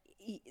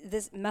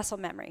this muscle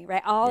memory,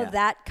 right? All of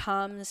that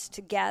comes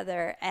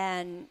together,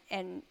 and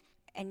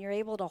you're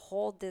able to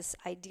hold this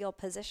ideal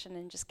position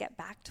and just get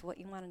back to what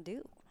you want to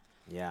do.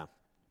 Yeah.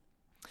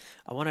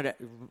 I wanted to,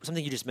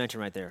 something you just mentioned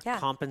right there,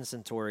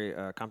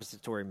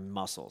 compensatory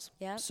muscles.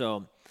 Yeah.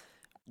 So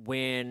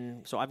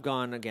I've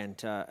gone again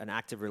to an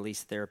active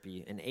release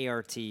therapy, an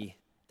ART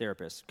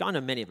therapist, gone to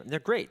many of them. They're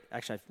great.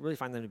 Actually, I really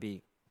find them to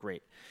be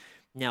great.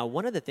 Now,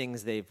 one of the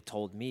things they've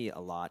told me a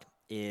lot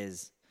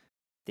is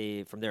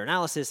from their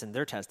analysis and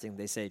their testing,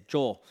 they say,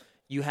 Joel,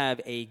 you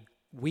have a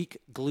weak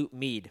glute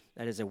med.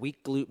 That is a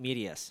weak glute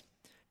medius.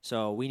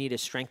 So we need to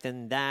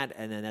strengthen that,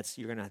 and then that's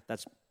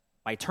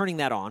by turning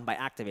that on, by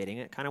activating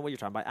it, kind of what you're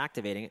talking about,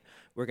 activating it,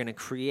 we're going to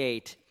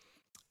create,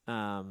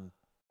 by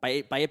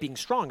it being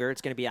stronger,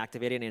 it's going to be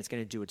activated and it's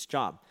going to do its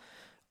job.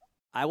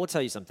 I will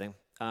tell you something.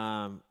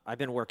 I've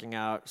been working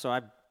out,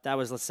 that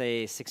was, let's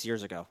say, 6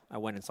 years ago. I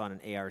went and saw an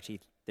ART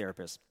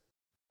therapist.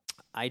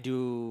 I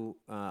do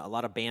a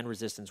lot of band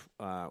resistance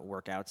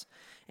workouts,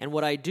 and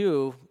what I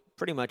do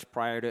pretty much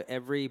prior to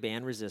every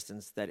band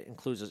resistance that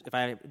includes, if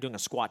I'm doing a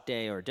squat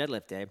day or a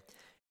deadlift day,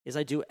 is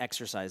I do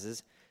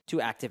exercises to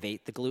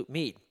activate the glute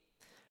med.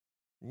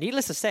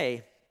 Needless to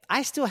say,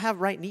 I still have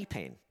right knee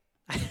pain.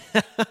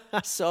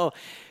 So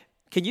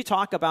can you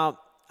talk about,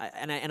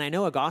 and I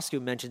know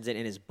Egoscue mentions it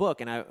in his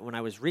book, and when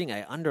I was reading,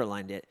 I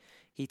underlined it.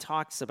 He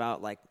talks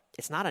about, like,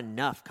 it's not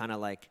enough, kind of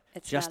like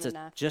just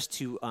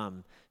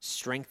to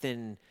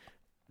strengthen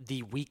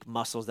the weak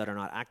muscles that are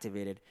not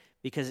activated,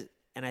 because,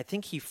 and I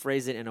think he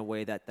phrased it in a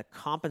way that the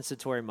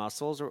compensatory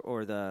muscles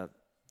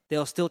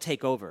they'll still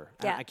take over.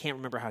 Yeah. I can't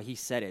remember how he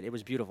said it. It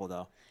was beautiful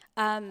though.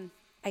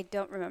 I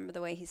don't remember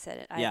the way he said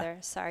it either. Yeah.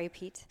 Sorry,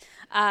 Pete.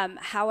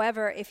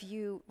 However, if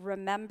you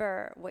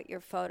remember what your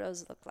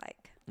photos look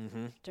like,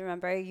 do you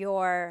remember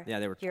your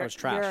I was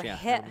trash. Yeah,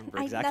 hip? I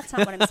remember exactly. That's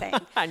not what I'm saying.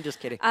 I'm just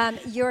kidding.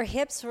 Your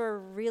hips were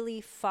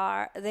really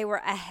far. They were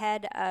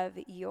ahead of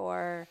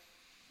your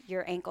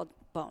ankle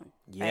bone.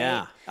 Yeah,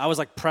 right? I was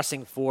like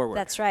pressing forward.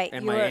 That's right.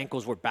 And my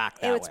ankles were back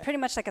that way. It's pretty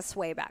much like a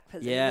sway back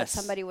position, Yes.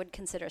 what somebody would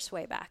consider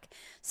sway back.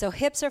 So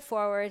hips are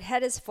forward,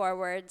 head is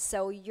forward.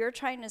 So you're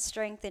trying to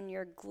strengthen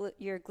your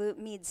glute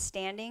med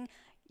standing.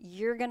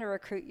 You're going to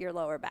recruit your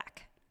lower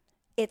back.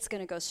 It's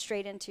going to go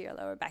straight into your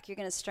lower back. You're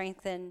going to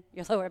strengthen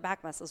your lower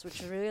back muscles,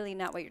 which is really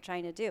not what you're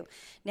trying to do.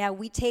 Now,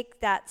 we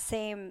take that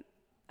same,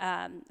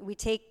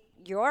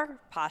 your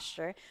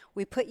posture,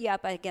 we put you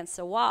up against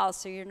the wall,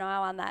 so you're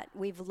now on that.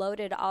 We've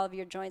loaded all of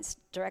your joints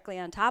directly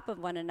on top of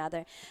one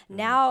another.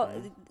 Now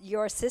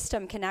your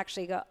system can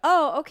actually go,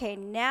 oh, okay,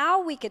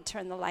 now we could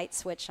turn the light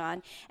switch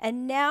on,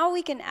 and now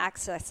we can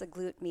access the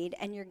glute med,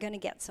 and you're going to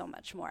get so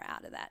much more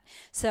out of that.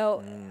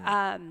 So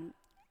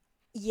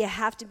you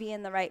have to be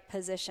in the right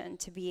position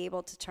to be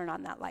able to turn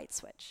on that light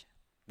switch.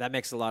 That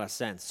makes a lot of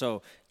sense.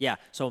 So yeah,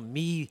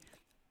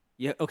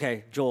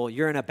 okay, Joel,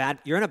 you're in a bad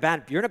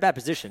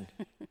position,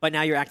 but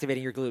now you're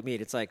activating your glute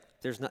med. It's like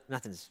there's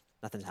nothing's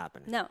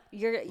happening. No,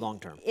 you're long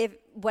term. If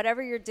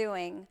whatever you're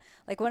doing,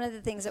 like one of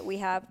the things that we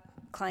have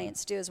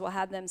clients do is we'll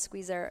have them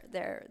squeeze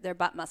their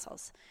butt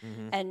muscles,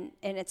 and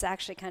it's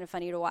actually kind of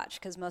funny to watch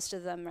because most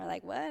of them are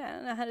like, "What? I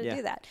don't know how to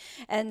do that."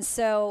 And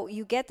so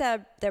you get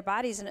their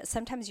bodies, and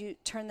sometimes you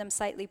turn them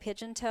slightly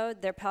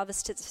pigeon-toed, their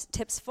pelvis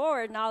tips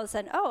forward, and all of a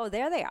sudden, oh,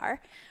 there they are,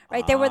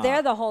 right? They were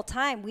there the whole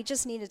time. We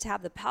just needed to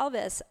have the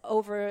pelvis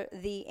over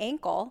the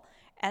ankle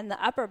and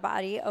the upper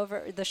body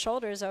over the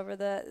shoulders, over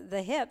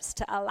the hips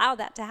to allow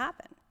that to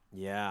happen.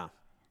 Yeah.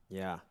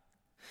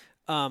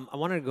 I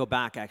wanted to go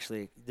back,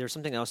 actually. There's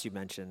something else you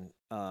mentioned,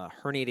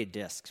 herniated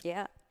discs.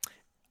 Yeah.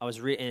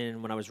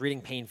 When I was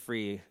reading Pain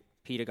Free,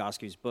 Pete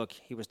Egoscue's book,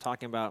 he was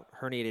talking about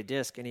herniated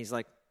disc, and he's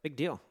like, big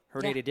deal,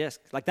 herniated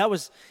disc. Like that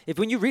was,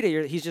 when you read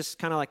it, he's just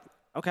kind of like,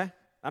 okay,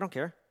 I don't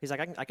care. He's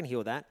like, I can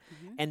heal that.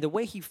 And the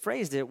way he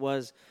phrased it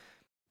was,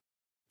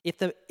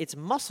 it's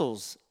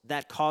muscles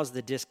that cause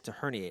the disc to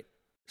herniate.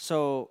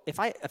 So if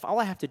all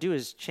I have to do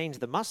is change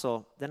the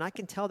muscle, then I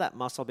can tell that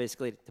muscle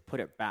basically to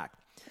put it back.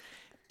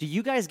 Do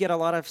you guys get a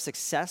lot of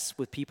success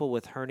with people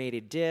with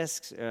herniated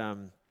discs?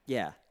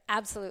 Yeah.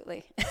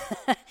 Absolutely.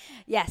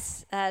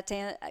 Yes.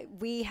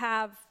 We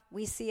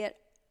see it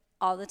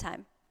all the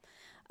time.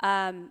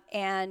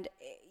 And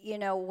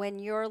when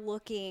you're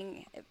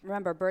looking,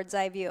 remember bird's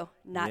eye view,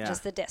 not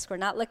just the disc. We're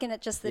not looking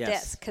at just the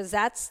disc because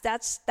that's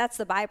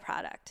the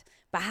byproduct.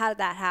 But how did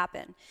that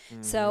happen?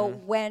 So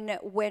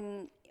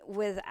when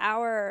with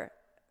our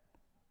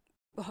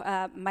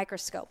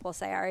microscope, we'll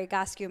say our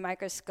Egoscue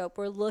microscope,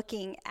 we're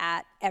looking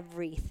at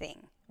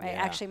everything, right?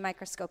 Yeah. Actually,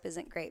 microscope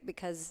isn't great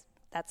because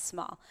that's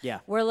small. Yeah.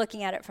 We're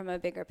looking at it from a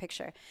bigger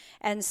picture.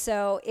 And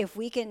so if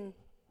we can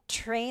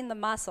train the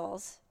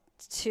muscles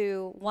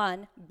to,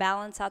 one,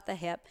 balance out the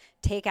hip,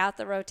 take out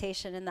the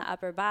rotation in the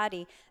upper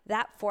body,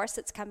 that force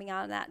that's coming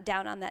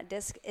down on that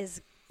disc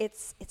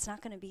it's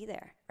not going to be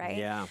there, right?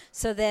 Yeah.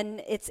 So then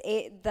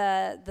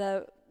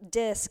the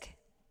disc,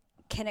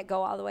 can it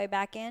go all the way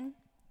back in?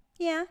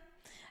 Yeah.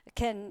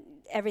 Can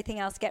everything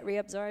else get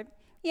reabsorbed?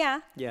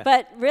 Yeah.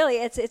 But really,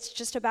 it's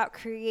just about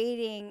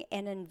creating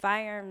an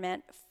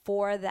environment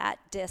for that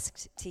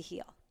disc to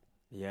heal.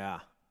 Yeah.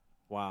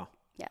 Wow.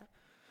 Yeah.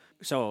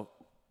 So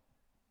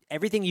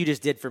everything you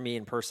just did for me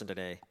in person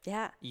today.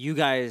 Yeah. You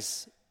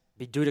guys,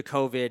 due to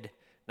COVID-19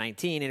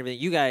 and everything,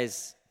 you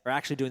guys are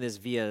actually doing this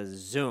via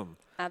Zoom.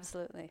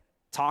 Absolutely.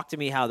 Talk to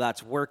me how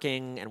that's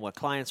working and what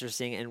clients are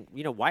seeing and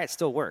why it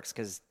still works,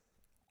 because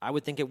I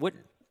would think it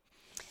wouldn't.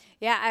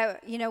 Yeah,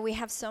 we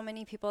have so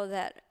many people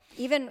that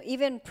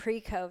even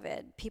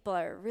pre-COVID, people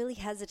are really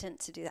hesitant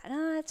to do that.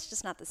 No, it's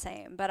just not the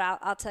same. But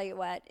I'll tell you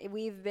what,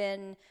 we've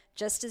been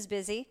just as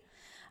busy.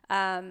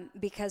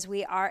 Because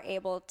we are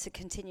able to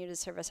continue to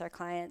service our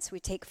clients. We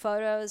take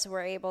photos.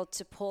 We're able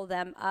to pull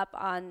them up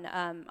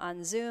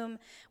on Zoom.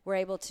 We're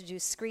able to do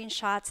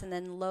screenshots and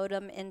then load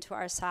them into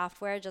our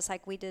software, just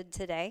like we did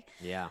today.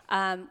 Yeah.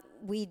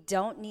 We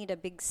don't need a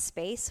big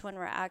space when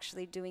we're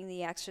actually doing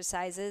the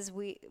exercises.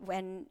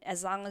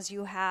 As long as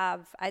you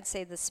have, I'd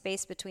say the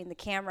space between the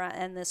camera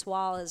and this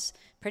wall is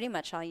pretty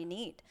much all you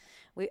need.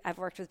 I've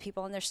worked with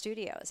people in their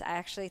studios. I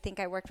actually think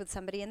I worked with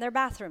somebody in their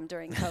bathroom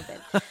during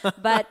COVID.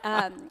 But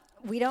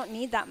we don't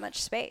need that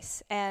much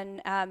space.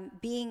 And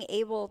being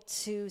able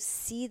to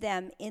see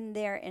them in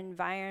their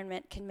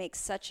environment can make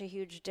such a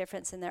huge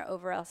difference in their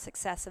overall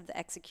success of the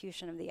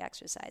execution of the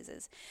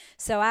exercises.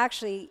 So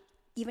actually,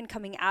 even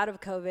coming out of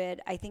COVID,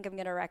 I think I'm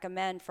going to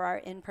recommend for our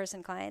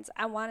in-person clients,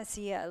 I want to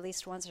see you at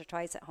least once or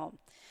twice at home,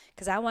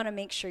 because I want to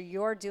make sure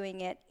you're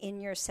doing it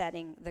in your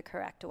setting the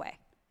correct way.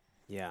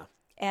 Yeah.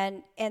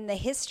 And the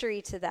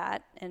history to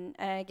that, and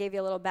I gave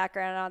you a little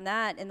background on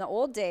that. In the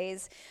old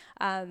days,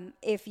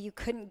 if you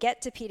couldn't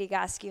get to Pete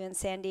Egoscue in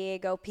San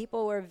Diego,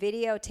 people were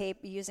videotape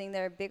using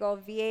their big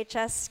old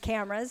VHS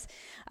cameras,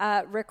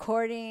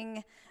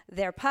 recording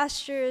their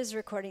postures,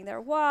 recording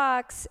their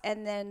walks,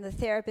 and then the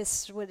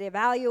therapists would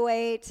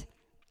evaluate.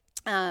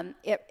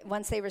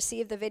 Once they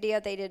received the video,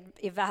 they did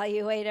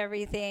evaluate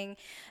everything,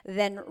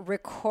 then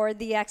record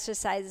the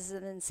exercises,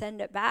 and then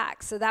send it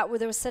back. So there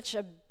was such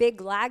a big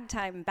lag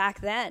time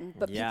back then,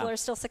 but people are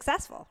still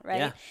successful, right?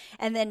 Yeah.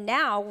 And then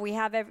now we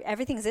have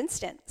everything's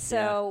instant.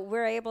 So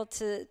we're able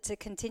to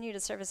continue to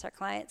service our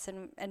clients,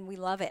 and we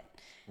love it.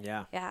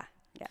 Yeah. Yeah.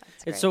 Yeah.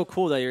 It's so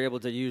cool that you're able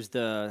to use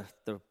the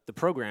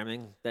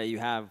programming that you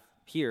have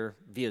here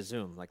via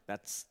Zoom. Like,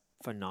 that's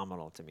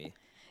phenomenal to me.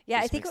 Yeah,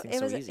 I Just think makes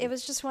things so easy. it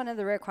was just one of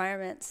the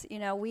requirements.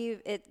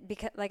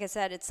 Because like I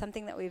said, it's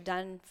something that we've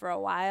done for a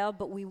while,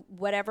 but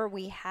whatever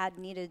we had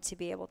needed to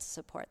be able to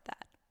support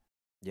that.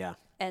 Yeah.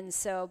 And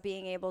so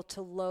being able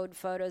to load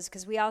photos,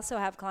 because we also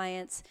have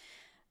clients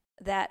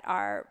that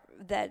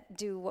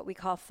do what we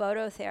call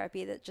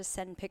phototherapy, that just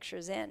send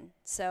pictures in.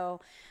 So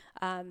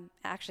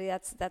actually,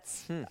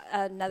 that's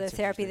another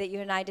therapy that you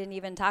and I didn't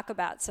even talk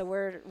about. So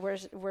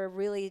we're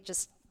really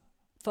just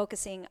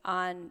focusing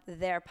on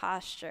their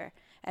posture.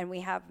 And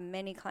we have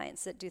many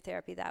clients that do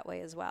therapy that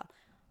way as well.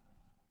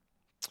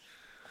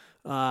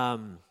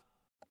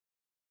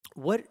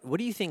 What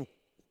do you think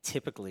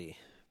typically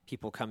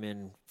people come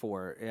in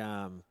for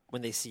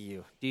when they see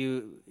you?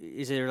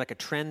 Is there like a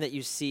trend that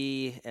you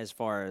see as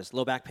far as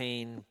low back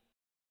pain,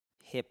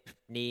 hip,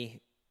 knee,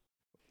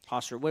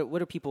 posture?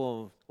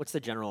 What's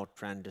the general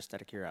trend, just out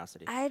of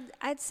curiosity?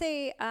 I'd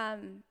say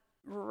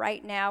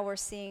right now we're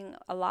seeing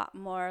a lot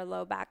more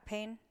low back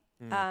pain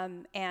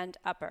and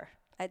upper.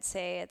 I'd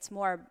say it's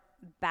more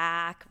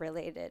back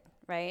related,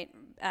 right?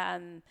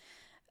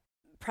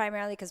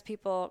 Primarily because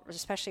people,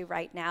 especially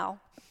right now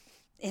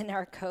in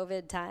our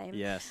COVID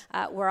time,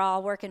 we're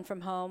all working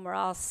from home. We're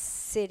all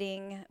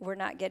sitting. We're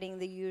not getting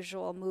the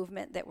usual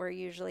movement that we're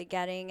usually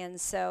getting. And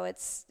so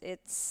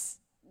it's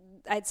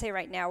I'd say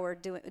right now we're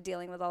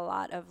dealing with a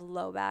lot of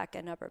low back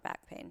and upper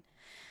back pain.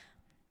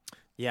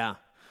 Yeah.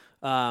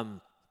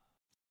 And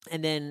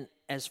then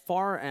as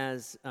far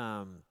as...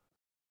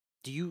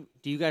 Do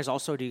you guys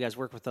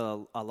work with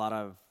a lot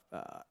of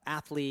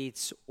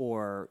athletes,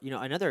 or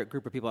another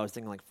group of people? I was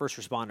thinking like first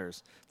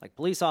responders, like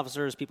police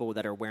officers, people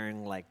that are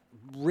wearing like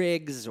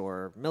rigs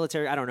or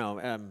military. I don't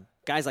know,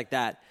 guys like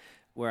that.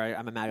 Where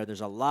I'm imagining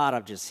there's a lot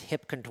of just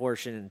hip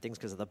contortion and things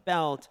because of the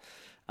belt.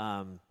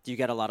 Do you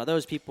get a lot of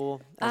those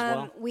people as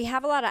well? We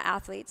have a lot of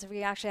athletes.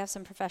 We actually have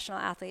some professional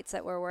athletes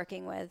that we're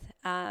working with,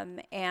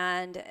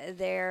 and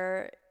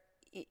they're.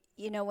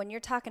 When you're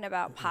talking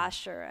about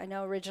posture, I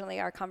know originally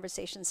our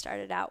conversation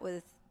started out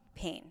with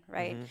pain,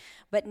 right? Mm-hmm.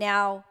 But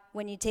now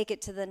when you take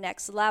it to the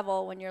next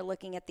level, when you're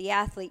looking at the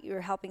athlete,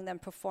 you're helping them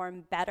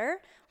perform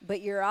better,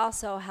 but you're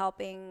also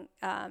helping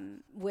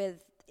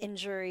with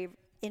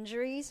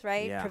injuries,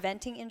 right? Yeah.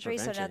 Preventing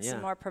injuries, so that's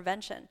some more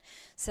prevention.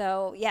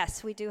 So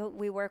yes,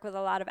 we work with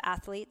a lot of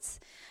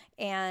athletes,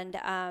 and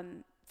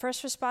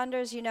first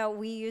responders,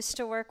 we used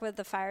to work with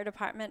the fire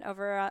department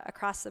over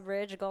across the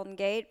bridge, Golden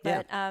Gate,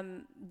 but I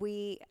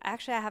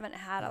haven't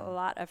had a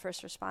lot of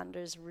first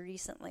responders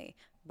recently,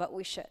 but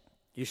we should.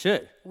 You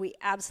should. We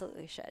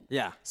absolutely should.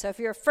 Yeah. So if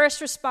you're a first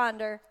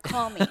responder,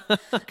 call me.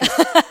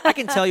 I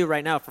can tell you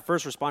right now, for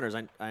first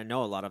responders, I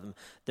know a lot of them,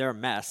 they're a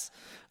mess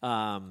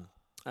and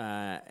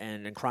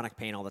in chronic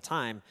pain all the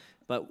time,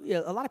 but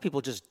a lot of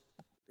people just,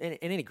 in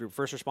any group,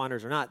 first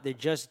responders or not, they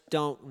just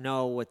don't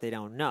know what they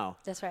don't know.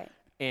 That's right.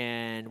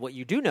 And what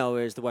you do know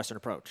is the Western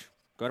approach.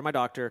 Go to my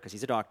doctor because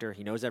he's a doctor.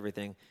 He knows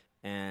everything.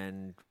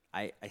 And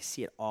I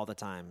see it all the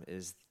time.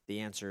 The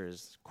answer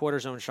is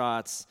cortisone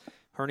shots,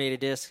 herniated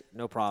disc,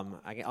 no problem.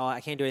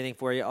 I can't do anything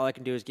for you. All I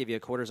can do is give you a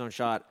cortisone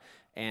shot,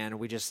 and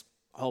we just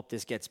hope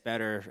this gets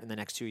better. In the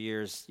next 2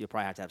 years, you'll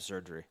probably have to have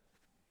surgery.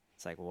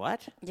 It's like,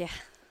 what? Yeah.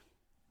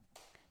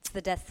 It's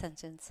the death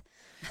sentence.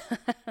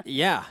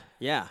 Yeah.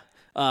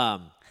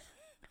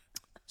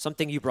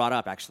 Something you brought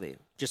up, actually,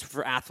 just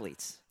for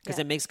athletes, because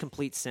it makes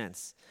complete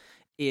sense,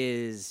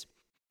 is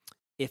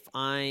if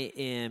I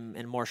am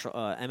in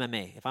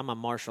MMA, if I'm a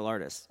martial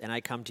artist and I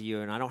come to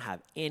you and I don't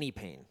have any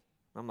pain,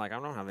 I'm like, I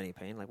don't have any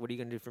pain. Like, what are you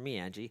going to do for me,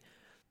 Angie?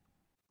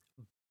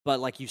 But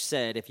like you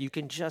said, if you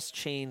can just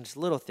change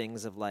little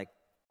things of like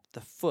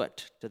the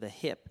foot to the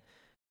hip,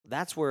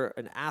 that's where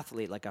an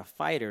athlete, like a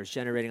fighter, is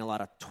generating a lot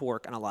of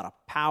torque and a lot of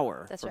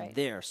power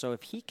there. So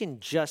if he can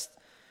just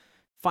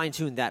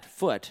fine-tune that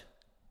foot,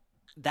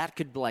 that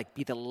could like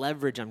be the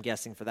leverage, I'm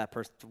guessing, for that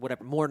person,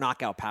 whatever, more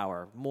knockout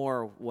power,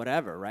 more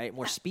whatever, right?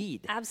 More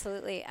speed.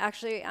 Absolutely.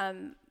 Actually,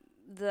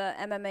 the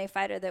MMA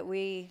fighter that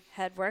we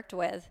had worked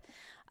with,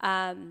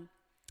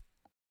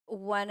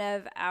 one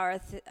of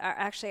our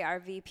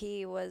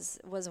VP was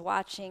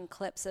watching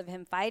clips of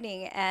him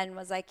fighting and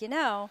was like,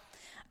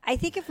 I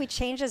think if we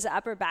change his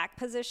upper back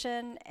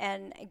position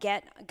and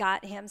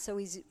got him so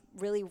he's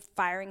really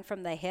firing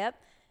from the hip,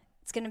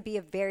 it's going to be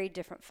a very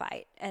different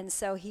fight. And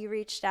so he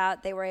reached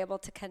out, they were able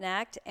to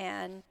connect,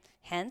 and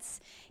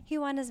hence he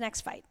won his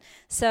next fight.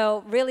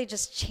 So really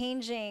just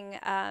changing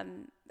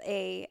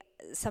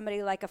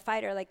somebody like a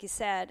fighter, like you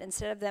said,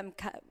 instead of them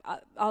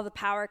all the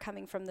power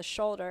coming from the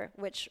shoulder,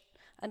 which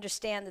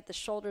understand that the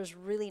shoulder is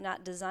really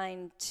not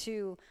designed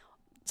to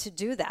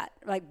do that,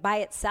 like by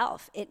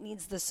itself. It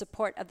needs the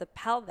support of the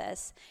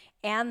pelvis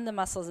and the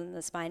muscles in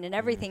the spine and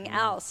everything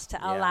else to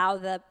allow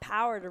the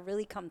power to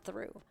really come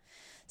through.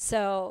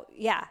 So,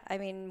 yeah, I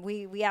mean,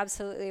 we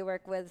absolutely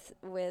work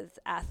with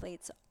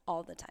athletes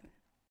all the time.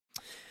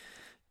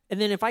 And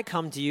then if I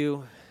come to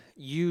you,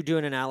 you do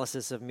an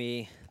analysis of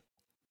me.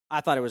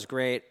 I thought it was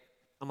great.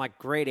 I'm like,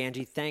 great,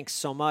 Angie, thanks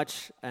so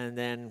much. And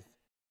then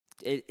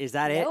is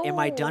that it? Am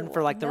I done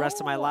for like the rest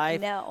of my life?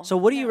 No. So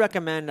what do you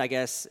recommend, I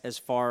guess, as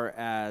far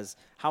as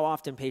how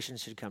often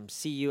patients should come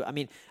see you? I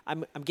mean,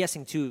 I'm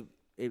guessing, too,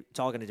 it's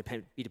all going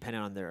to be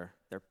dependent on their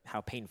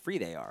how pain-free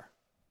they are.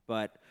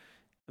 But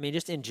I mean,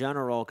 just in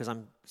general, because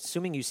I'm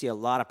assuming you see a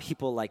lot of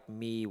people like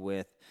me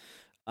with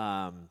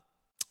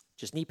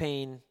just knee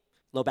pain,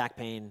 low back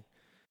pain.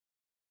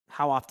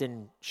 How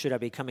often should I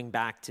be coming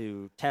back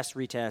to test,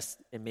 retest,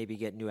 and maybe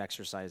get new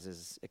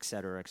exercises, et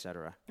cetera, et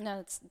cetera?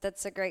 No,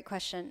 that's a great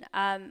question.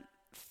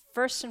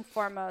 First and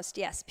foremost,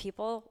 yes,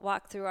 people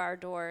walk through our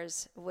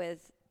doors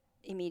with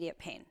immediate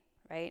pain,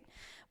 right?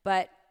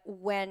 But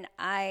when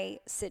I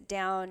sit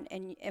down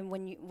and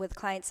with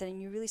clients and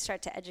you really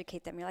start to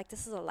educate them, you're like,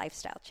 this is a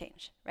lifestyle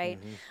change, right?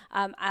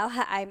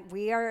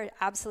 We are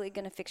absolutely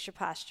going to fix your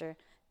posture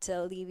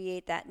to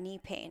alleviate that knee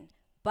pain.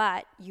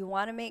 But you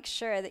want to make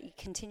sure that you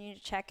continue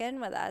to check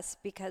in with us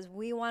because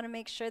we want to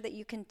make sure that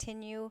you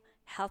continue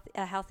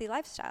a healthy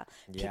lifestyle.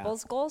 Yeah.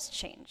 People's goals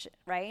change,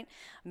 right?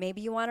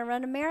 Maybe you want to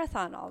run a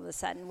marathon all of a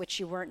sudden, which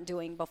you weren't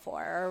doing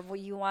before, or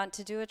you want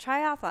to do a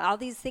triathlon. All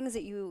these things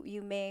that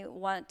you may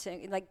want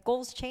to, like,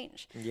 goals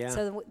change. Yeah.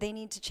 So they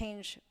need to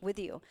change with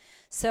you.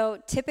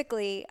 So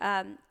typically,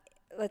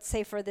 let's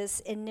say for this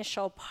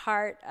initial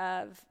part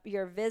of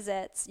your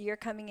visits, you're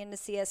coming in to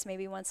see us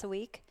maybe once a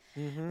week.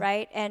 Mm-hmm.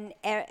 Right, and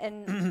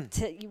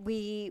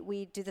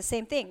we do the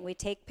same thing. We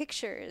take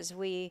pictures.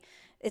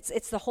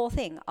 It's the whole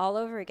thing all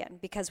over again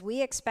because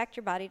we expect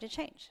your body to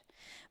change,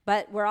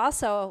 but we're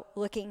also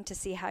looking to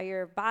see how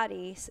your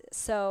body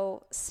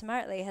so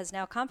smartly has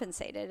now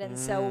compensated, and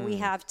so we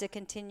have to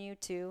continue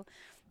to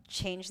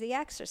change the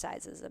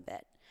exercises a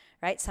bit.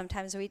 Right,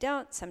 sometimes we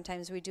don't.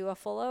 Sometimes we do a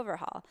full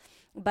overhaul,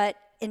 but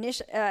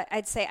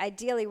I'd say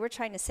ideally we're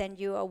trying to send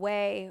you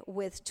away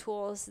with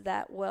tools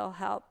that will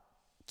help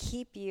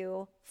keep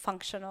you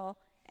functional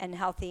and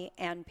healthy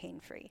and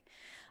pain-free.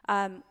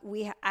 I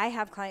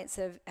have clients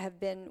have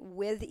been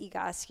with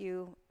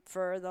Egoscue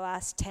for the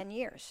last 10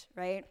 years,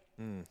 right?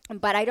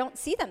 But I don't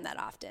see them that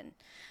often.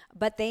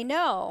 But they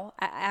know.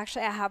 I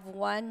have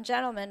one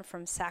gentleman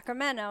from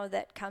Sacramento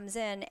that comes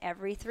in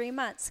every 3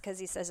 months because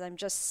he says, I'm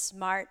just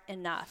smart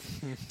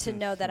enough to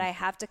know that I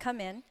have to come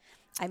in.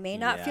 I may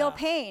not feel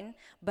pain,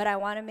 but I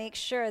want to make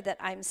sure that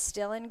I'm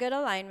still in good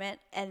alignment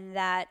and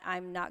that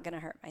I'm not going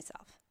to hurt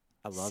myself.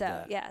 I love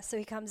that. Yeah, so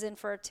he comes in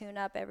for a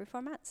tune-up every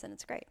 4 months, and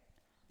it's great.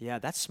 Yeah,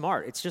 that's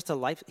smart. It's just a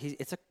life.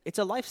 It's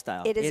a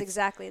lifestyle. It's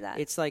exactly that.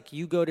 It's like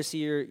you go to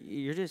see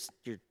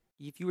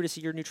if you were to see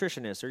your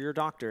nutritionist or your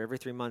doctor every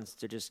 3 months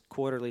to just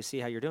quarterly see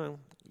how you're doing.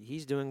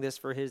 He's doing this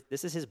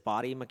this is his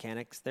body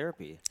mechanics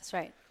therapy. That's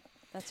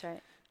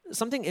right.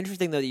 Something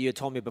interesting though that you had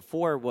told me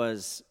before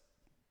was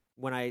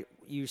when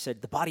you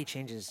said the body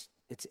changes.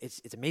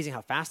 It's amazing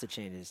how fast it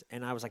changes,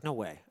 and I was like, no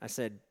way. I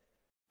said,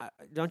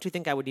 don't you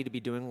think I would need to be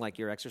doing like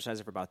your exercise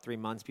for about 3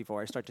 months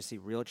before I start to see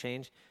real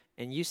change?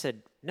 And you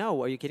said,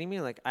 no, are you kidding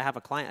me? Like I have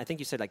a client, I think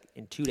you said like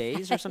in 2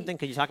 days or something.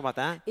 Could you talk about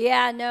that?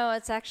 Yeah, no,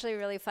 it's actually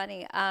really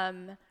funny.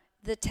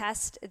 The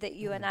test that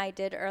you and I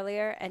did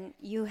earlier, and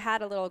you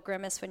had a little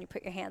grimace when you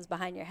put your hands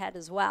behind your head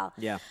as well.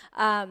 Yeah.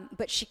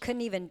 But she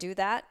couldn't even do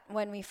that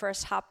when we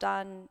first hopped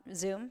on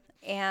Zoom.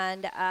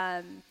 And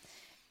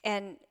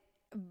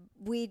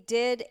we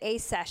did a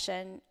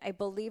session. I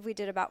believe we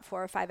did about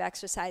 4 or 5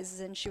 exercises,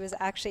 and she was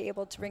actually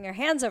able to bring her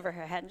hands over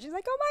her head. And she's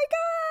like, oh my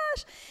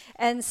gosh.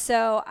 And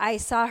so I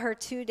saw her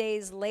 2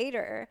 days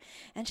later,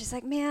 and she's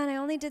like, man, I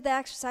only did the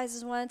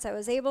exercises once. I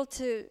was able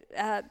to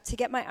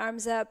get my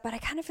arms up, but I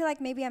kind of feel like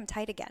maybe I'm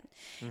tight again.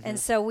 And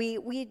so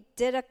we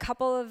did a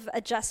couple of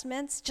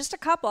adjustments, just a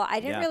couple.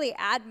 I didn't really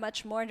add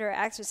much more to her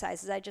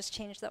exercises. I just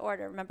changed the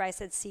order. Remember, I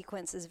said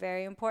sequence is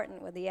very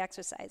important with the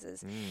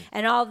exercises.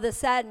 And all of a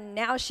sudden,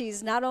 now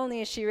she's not only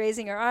is she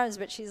raising her arms,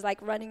 but she's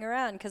like running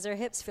around because her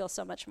hips feel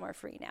so much more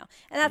free now.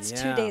 And that's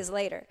 2 days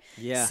later.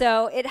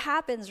 So it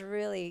happens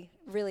really,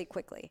 really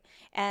quickly.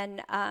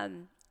 And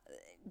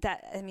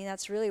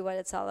that's really what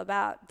it's all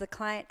about. The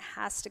client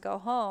has to go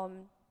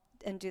home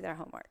and do their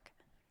homework.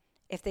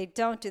 If they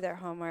don't do their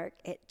homework,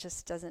 it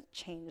just doesn't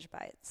change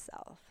by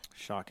itself.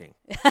 Shocking.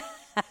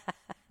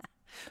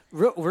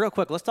 Real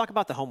quick, let's talk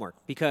about the homework,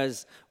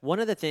 because one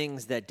of the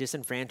things that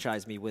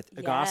disenfranchised me with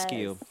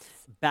Egoscue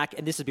back,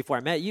 and this is before I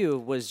met you,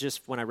 was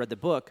just when I read the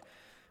book,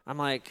 I'm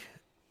like,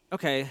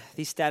 okay,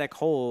 these static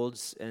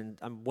holds, and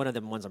one of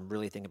the ones I'm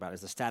really thinking about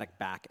is the static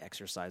back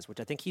exercise, which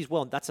I think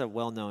that's a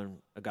well-known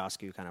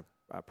Egoscue kind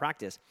of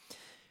practice.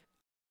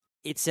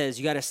 It says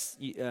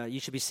you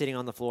should be sitting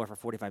on the floor for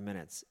 45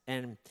 minutes.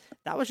 And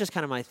that was just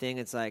kind of my thing.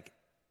 It's like,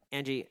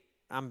 Angie,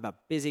 I'm a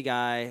busy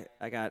guy.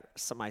 I got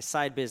my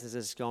side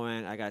businesses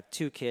going. I got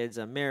 2 kids.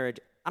 I'm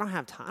married. I don't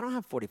have time. I don't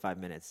have 45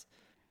 minutes.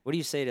 What do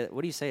you say to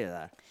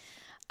that?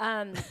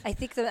 I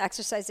think the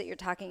exercise that you're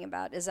talking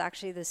about is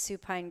actually the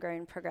supine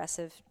groin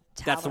progressive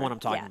tower. That's the one I'm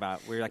talking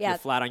about, where you're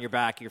flat on your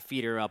back, your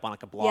feet are up on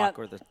like a block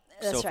or the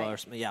sofa or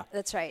something. Yeah,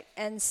 that's right.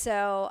 And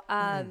so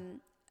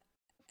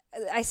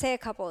I say a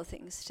couple of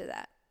things to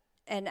that.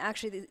 And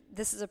actually,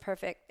 this is a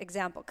perfect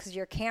example because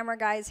your camera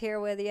guy's here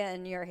with you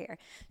and you're here.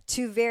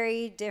 2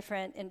 very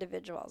different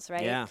individuals,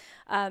 right? Yeah.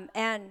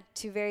 And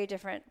 2 very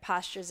different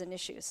postures and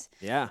issues.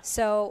 Yeah.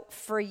 So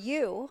for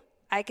you,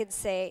 I could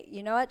say,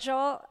 you know what,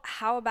 Joel,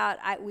 how about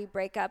we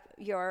break up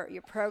your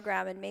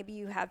program and maybe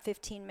you have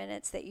 15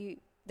 minutes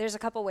there's a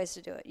couple ways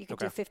to do it. You could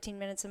do 15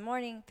 minutes in the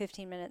morning,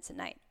 15 minutes at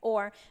night.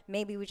 Or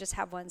maybe we just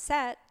have one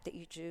set that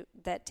you do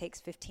that takes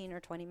 15 or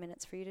 20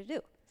 minutes for you to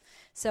do.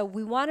 So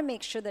we want to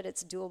make sure that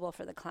it's doable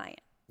for the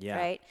client,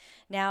 right?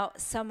 Now,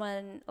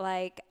 someone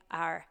like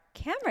our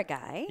camera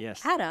guy,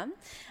 Adam,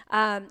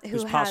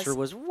 whose posture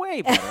was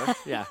way better.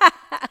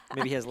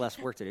 Maybe he has less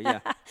work to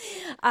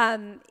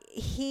do.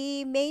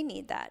 He may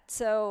need that.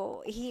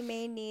 So he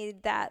may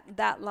need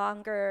that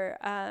longer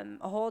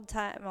hold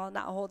time. Well,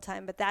 not hold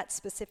time, but that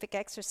specific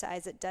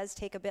exercise. It does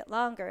take a bit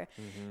longer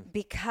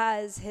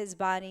because his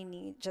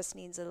body just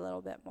needs a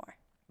little bit more.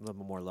 A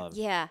little bit more love.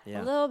 Yeah,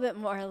 a little bit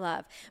more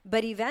love.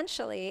 But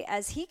eventually,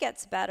 as he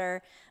gets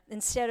better,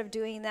 instead of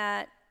doing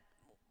that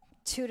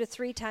 2 to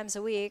 3 times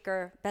a week,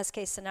 or best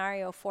case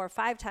scenario 4 or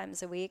 5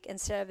 times a week,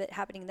 instead of it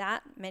happening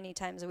that many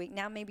times a week,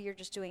 now maybe you're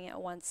just doing it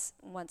once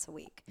a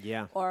week,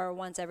 or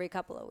once every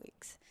couple of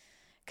weeks.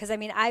 Because I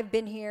mean, I've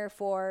been here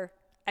for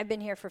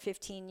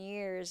 15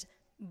 years,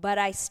 but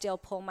I still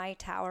pull my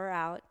tower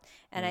out,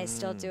 and I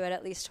still do it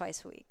at least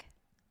twice a week.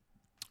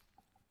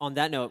 On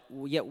that note,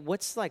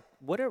 what's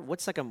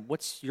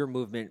your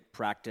movement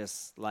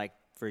practice like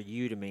for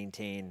you to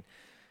maintain?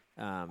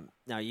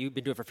 Now you've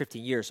been doing it for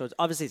 15 years, so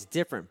it's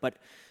different, but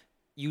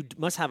you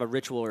must have a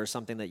ritual or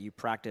something that you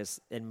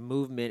practice in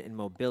movement and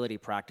mobility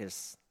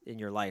practice in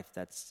your life.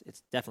 It's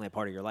definitely a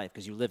part of your life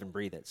because you live and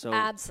breathe it. So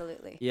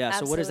absolutely. Yeah.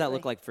 Absolutely. So what does that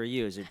look like for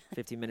you? Is it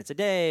 15 minutes a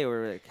day,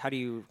 or how do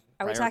you?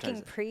 Are we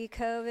talking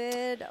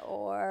pre-COVID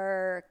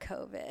or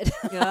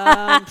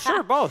COVID?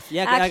 Sure, both.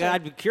 Yeah, actually,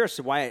 I'd be curious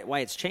why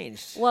it's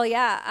changed. Well,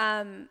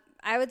 yeah.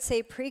 I would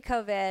say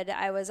pre-COVID,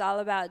 I was all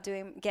about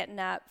getting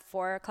up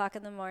 4 o'clock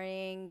in the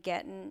morning,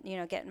 getting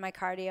my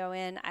cardio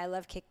in. I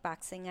love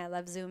kickboxing. I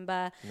love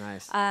Zumba.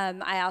 Nice.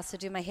 I also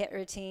do my HIIT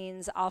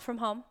routines all from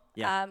home.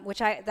 Yeah.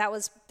 That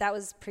was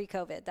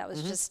pre-COVID. That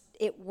was just,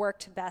 it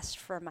worked best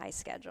for my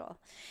schedule.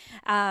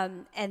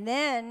 And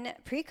then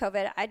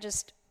pre-COVID, I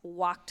just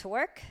walk to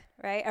work,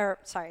 right?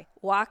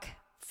 Walk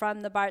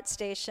from the BART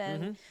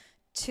station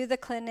to the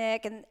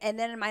clinic, and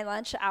then in my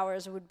lunch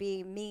hours would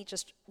be me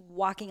just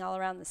walking all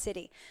around the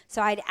city.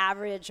 So I'd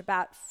average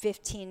about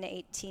 15 to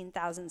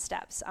 18,000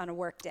 steps on a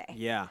work day.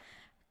 Yeah.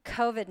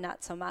 COVID,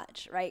 not so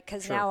much, right?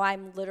 Because now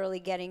I'm literally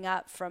getting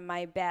up from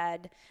my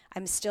bed.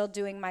 I'm still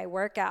doing my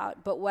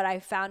workout, but what I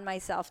found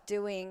myself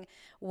doing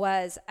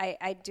was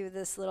I do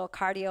this little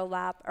cardio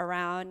lap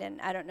around,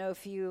 and I don't know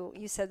if you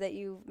said that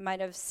you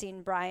might have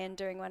seen Brian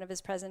during one of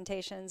his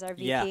presentations, our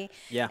VP,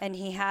 and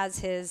he has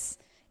his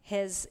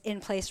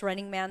in-place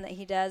running man that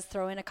he does,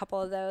 throw in a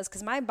couple of those,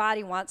 because my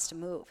body wants to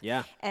move.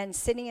 Yeah. And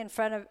sitting in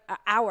front of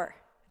our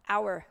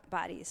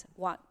bodies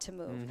want to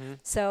move.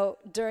 So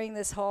during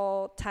this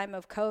whole time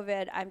of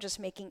COVID, I'm just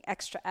making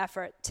extra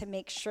effort to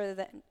make sure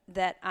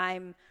that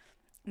I'm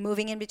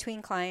moving in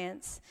between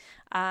clients,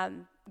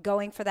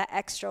 going for that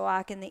extra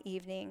walk in the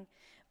evening.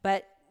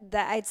 But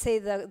I'd say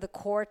the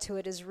core to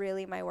it is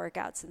really my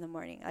workouts in the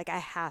morning. Like I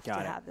have to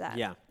have that.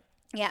 Yeah.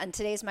 Yeah, and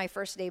today's my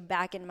first day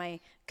back in my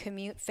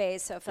commute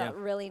phase, so it felt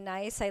really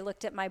nice. I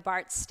looked at my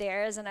BART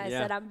stairs and I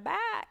said, I'm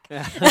back.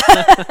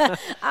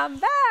 I'm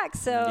back.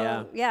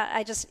 So,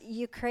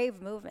 you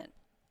crave movement.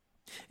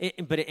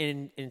 But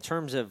in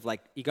terms of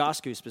like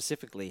Egoscue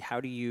specifically, how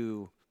do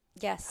you...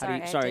 Yes, how do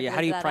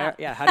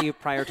you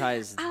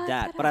prioritize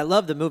that? But I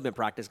love the movement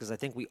practice because I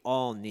think we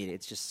all need it.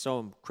 It's just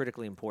so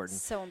critically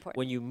important. So important.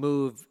 When you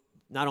move,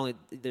 not only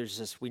there's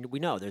just we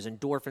know there's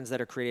endorphins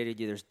that are created.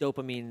 There's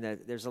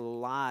dopamine. There's a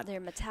lot. Their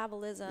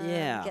metabolism.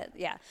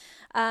 Yeah.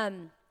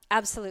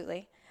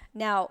 Absolutely.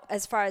 Now,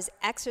 as far as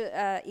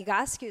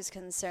Egoscue is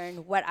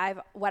concerned, what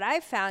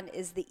I've found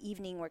is the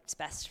evening works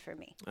best for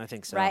me. I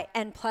think so. Right,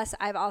 and plus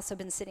I've also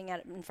been sitting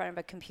in front of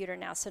a computer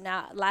now. So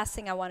now, last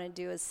thing I want to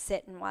do is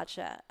sit and watch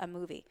a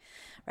movie,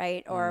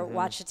 right, or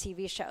watch a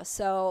TV show.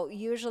 So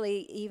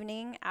usually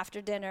evening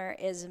after dinner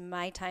is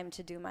my time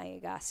to do my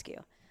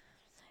Egoscue,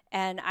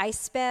 and I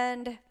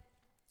spend,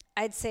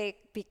 I'd say,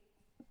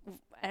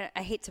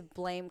 I hate to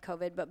blame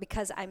COVID, but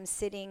because I'm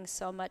sitting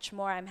so much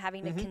more, I'm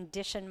having to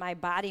condition my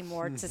body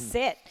more to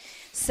sit.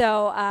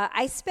 So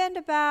I spend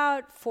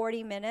about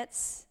 40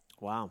 minutes.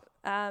 Wow.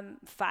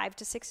 5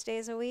 to 6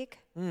 days a week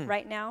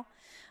right now.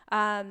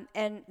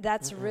 And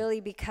that's really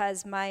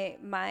because my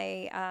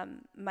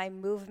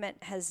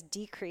movement has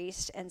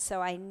decreased. And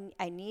so I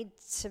need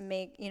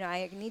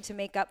to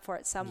make up for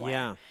it somewhere.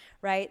 Yeah.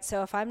 Right.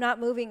 So if I'm not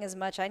moving as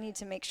much, I need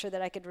to make sure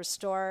that I could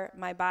restore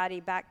my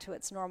body back to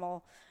its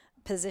normal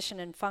position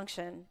and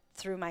function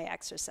through my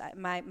exercise,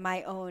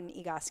 my own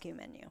Egoscue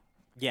menu.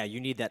 Yeah, you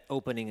need that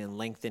opening and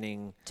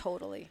lengthening.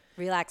 Totally.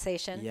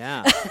 Relaxation.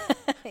 Yeah.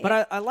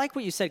 But I like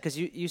what you said, because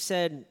you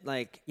said,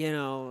 like, you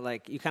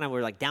kind of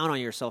were like down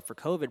on yourself for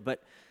COVID,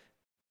 but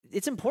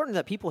it's important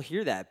that people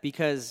hear that,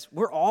 because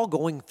we're all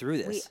going through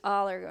this. We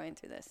all are going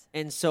through this.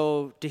 And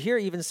so to hear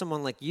even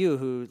someone like you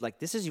who, like,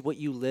 this is what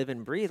you live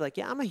and breathe, like,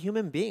 yeah, I'm a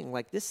human being.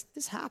 Like, this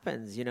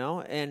happens,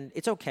 and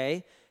it's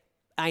okay.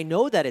 I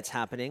know that it's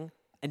happening.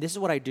 And this is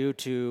what I do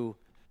to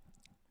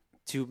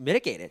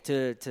mitigate it,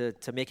 to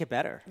make it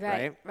better,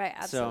 right? Right,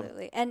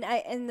 absolutely. So,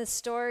 and the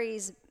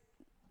stories,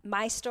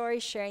 my story,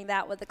 sharing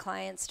that with the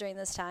clients during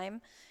this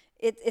time,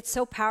 it's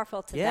so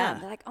powerful to them.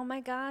 They're like, oh my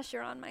gosh,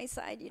 you're on my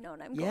side, you know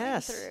what I'm going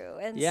through.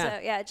 And so,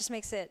 it just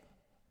makes it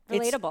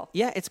relatable.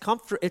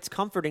 It's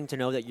comforting to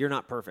know that you're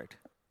not perfect.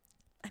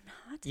 I'm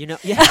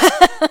not.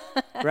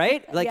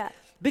 Right? Like,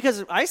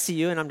 because I see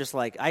you and I'm just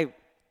like,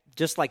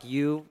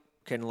 you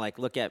can like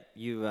look at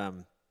you,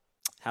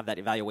 have that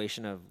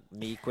evaluation of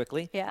me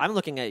quickly. Yeah. I'm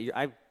looking at you.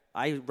 I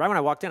right when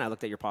I walked in, I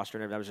looked at your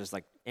posture and I was just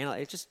like,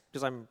 it's just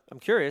because I'm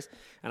curious,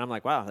 and I'm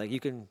like, wow, like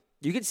you can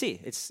see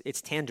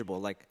it's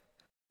tangible. Like,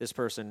 this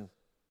person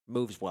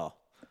moves well,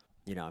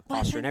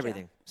 posture and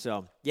everything.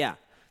 So yeah,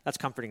 that's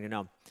comforting to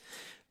know.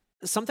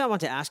 Something I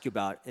want to ask you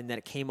about, and that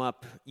it came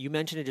up. You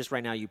mentioned it just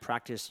right now. You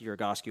practice your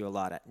Egoscue a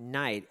lot at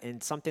night,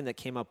 and something that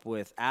came up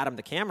with Adam,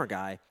 the camera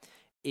guy,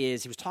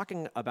 is he was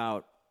talking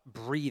about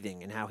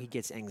breathing and how he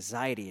gets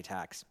anxiety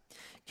attacks.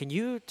 Can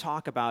you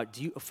talk about,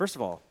 first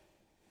of all,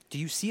 do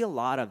you see a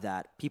lot of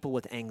that, people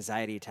with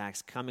anxiety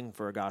attacks coming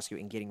for Egoscue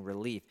and getting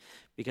relief?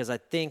 Because I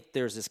think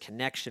there's this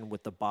connection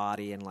with the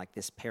body and like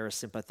this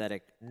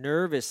parasympathetic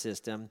nervous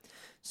system,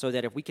 so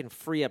that if we can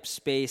free up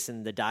space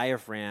in the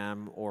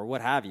diaphragm or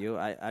what have you,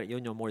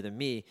 you'll know more than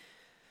me,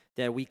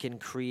 that we can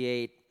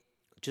create,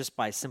 just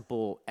by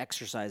simple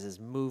exercises,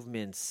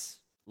 movements,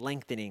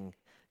 lengthening,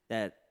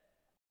 that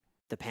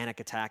the panic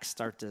attacks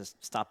start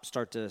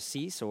to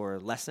cease or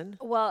lessen?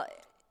 Well,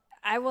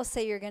 I will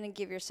say you're going to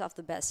give yourself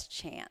the best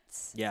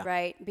chance,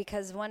 right?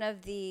 Because one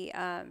of the,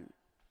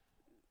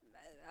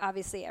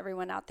 obviously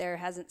everyone out there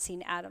hasn't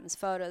seen Adam's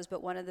photos,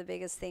 but one of the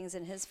biggest things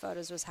in his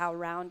photos was how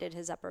rounded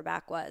his upper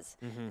back was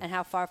and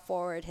how far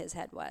forward his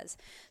head was.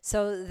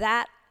 So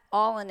that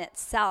all in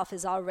itself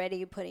is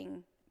already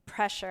putting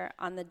pressure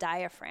on the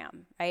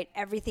diaphragm, right?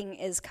 Everything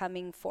is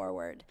coming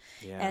forward.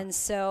 Yeah. And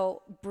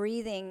so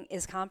breathing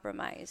is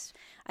compromised.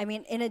 I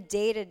mean, in a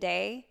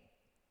day-to-day,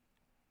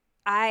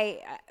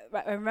 I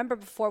remember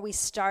before we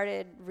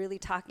started really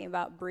talking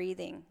about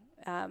breathing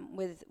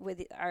with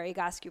our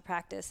Egoscue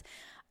practice,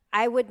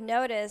 I would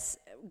notice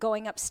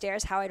going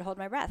upstairs how I'd hold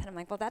my breath. And I'm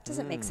like, well, that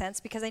doesn't make sense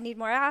because I need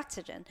more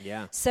oxygen.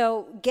 Yeah.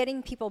 So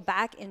getting people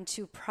back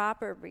into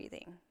proper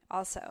breathing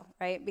also,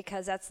 right?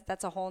 Because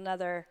that's a whole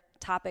nother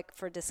topic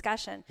for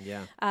discussion.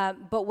 Yeah.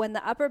 But when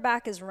the upper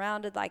back is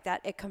rounded like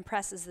that, it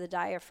compresses the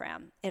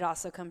diaphragm. It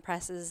also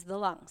compresses the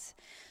lungs.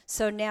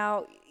 So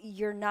now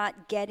you're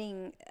not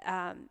getting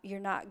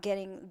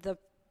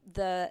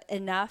the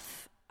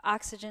enough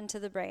oxygen to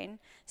the brain.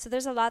 So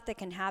there's a lot that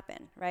can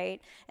happen, right?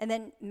 And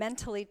then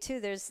mentally too,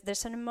 there's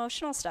some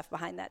emotional stuff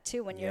behind that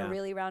too when you're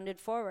really rounded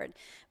forward.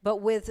 But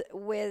with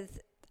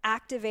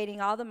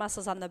activating all the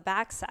muscles on the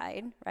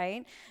backside,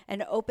 right?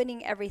 And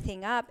opening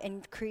everything up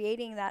and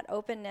creating that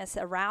openness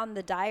around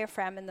the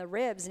diaphragm and the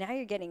ribs. Now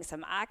you're getting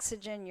some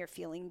oxygen, you're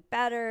feeling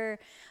better.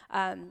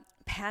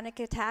 Panic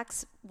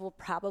attacks will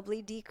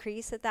probably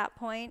decrease at that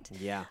point.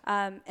 Yeah.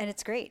 And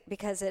it's great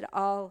because it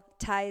all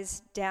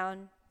ties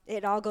down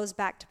it all goes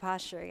back to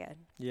posture again.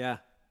 Yeah.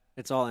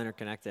 It's all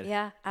interconnected.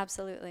 Yeah,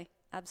 absolutely.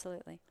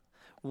 Absolutely.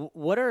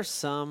 What are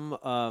some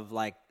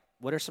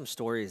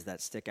stories that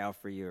stick out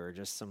for you, or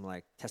just some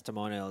like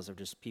testimonials of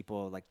just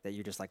people like that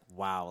you're just like,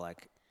 wow,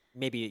 like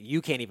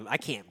maybe I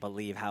can't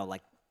believe how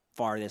like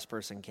far this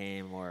person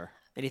came, or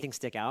anything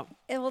stick out?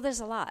 Well,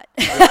 there's a lot.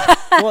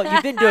 Well,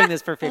 you've been doing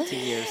this for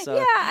 15 years, so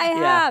yeah, I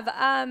have.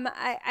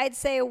 I'd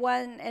say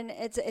one, and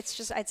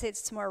I'd say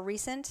it's more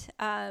recent.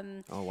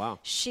 Oh wow.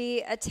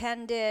 She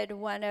attended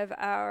one of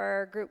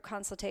our group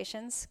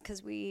consultations,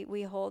 because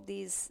we hold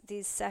these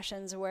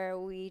sessions where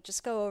we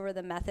just go over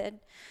the method.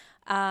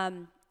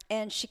 And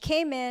she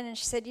came in and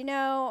she said,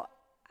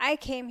 I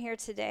came here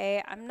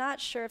today. I'm not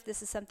sure if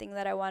this is something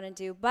that I want to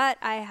do, but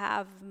I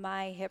have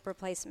my hip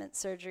replacement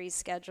surgery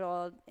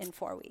scheduled in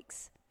 4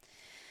 weeks.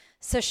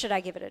 So should I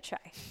give it a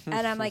try?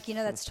 And I'm like,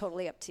 that's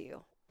totally up to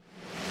you.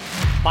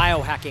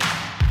 Biohacking,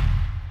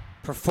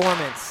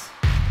 performance,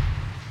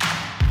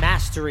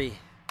 mastery,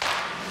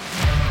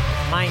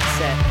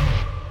 mindset.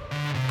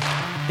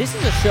 This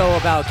is a show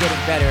about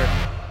getting better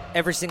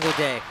every single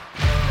day.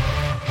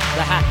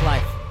 The Hack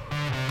Life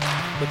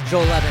with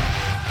Joel Levin.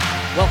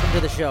 Welcome to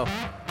the show.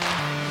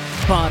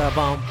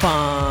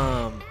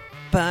 Ba-da-bum-bum.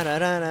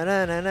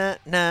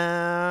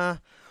 Ba-da-da-da-da-da-da.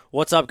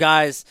 What's up,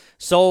 guys?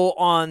 So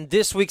on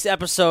this week's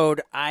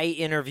episode, I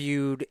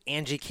interviewed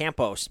Angi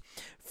Campos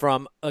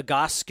from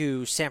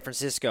Egoscue San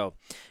Francisco.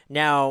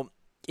 Now,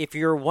 if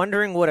you're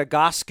wondering what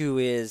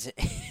Egoscue is,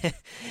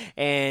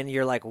 and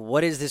you're like,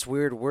 what is this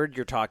weird word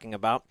you're talking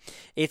about?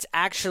 It's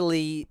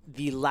actually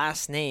the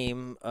last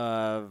name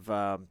of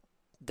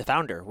the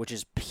founder, which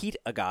is Pete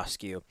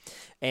Egoscue.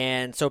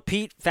 And so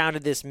Pete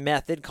founded this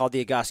method called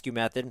the Egoscue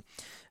Method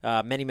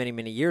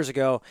many years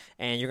ago,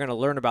 and you're going to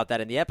learn about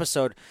that in the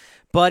episode.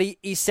 But he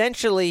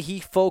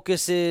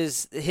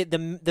focuses,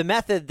 the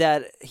method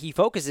that he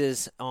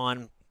focuses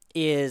on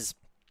is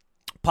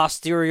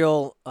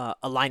postural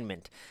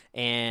alignment,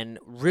 and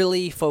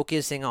really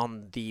focusing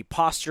on the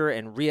posture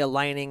and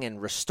realigning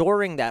and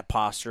restoring that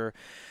posture.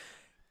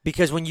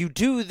 Because when you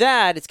do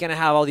that, it's going to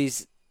have all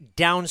these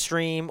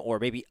downstream or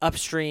maybe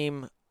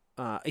upstream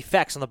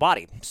effects on the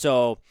body.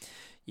 So,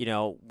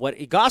 what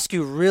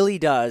Egoscue really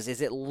does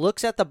is it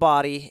looks at the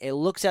body, it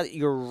looks at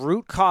your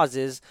root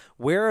causes,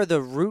 where are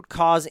the root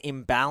cause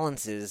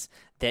imbalances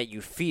that you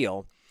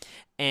feel,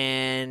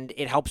 and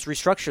it helps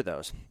restructure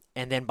those.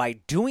 And then by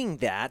doing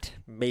that,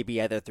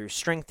 maybe either through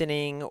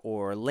strengthening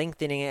or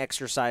lengthening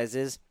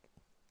exercises,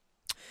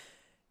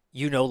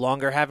 you no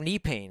longer have knee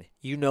pain.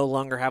 You no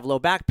longer have low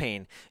back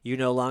pain. You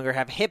no longer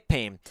have hip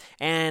pain.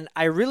 And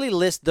I really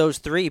list those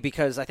three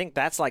because I think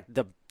that's like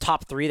the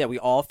top three that we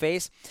all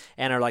face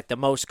and are like the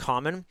most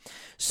common.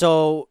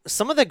 So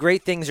some of the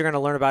great things you're going to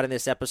learn about in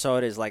this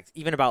episode is like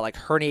even about like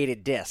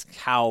herniated disc,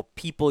 how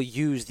people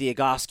use the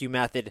Egoscue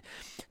method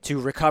to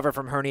recover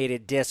from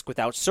herniated disc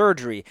without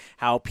surgery,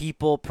 how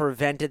people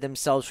prevented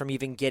themselves from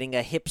even getting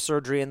a hip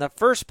surgery in the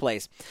first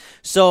place.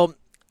 So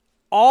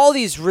all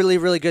these really,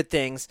 really good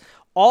things.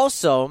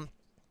 Also,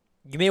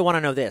 you may want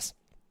to know this.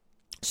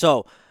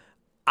 So,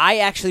 I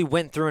actually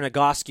went through an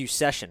Egoscue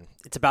session.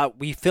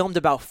 We filmed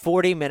about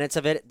 40 minutes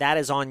of it. That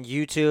is on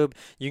YouTube.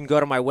 You can go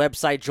to my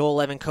website,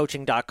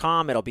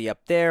 joellevincoaching.com. It'll be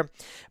up there.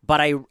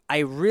 But I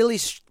really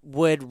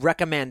would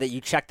recommend that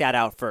you check that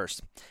out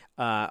first.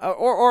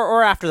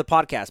 Or after the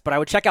podcast. But I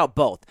would check out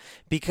both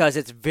because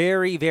it's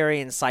very,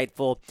 very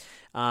insightful.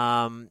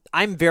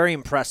 I'm very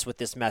impressed with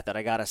this method,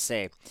 I gotta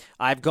say.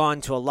 I've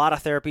gone to a lot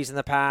of therapies in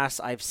the past.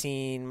 I've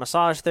seen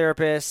massage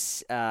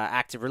therapists,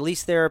 active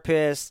release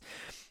therapists.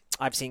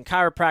 I've seen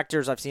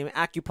chiropractors. I've seen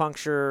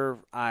acupuncture.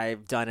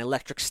 I've done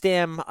electric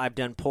stim. I've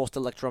done pulsed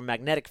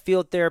electromagnetic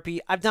field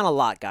therapy. I've done a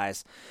lot,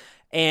 guys.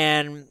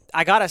 And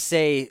I gotta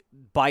say,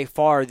 by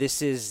far,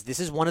 this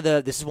is one of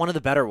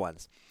the better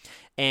ones.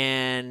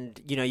 And,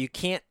 you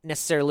can't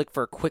necessarily look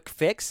for a quick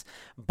fix,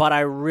 but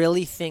I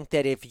really think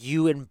that if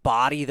you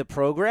embody the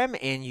program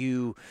and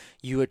you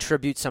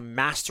attribute some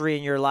mastery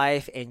in your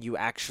life and you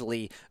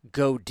actually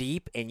go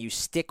deep and you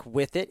stick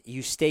with it,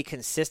 you stay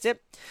consistent,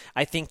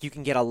 I think you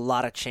can get a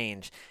lot of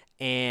change.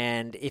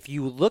 And if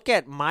you look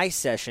at my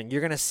session, you're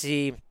going to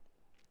see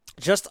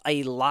just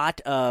a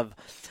lot of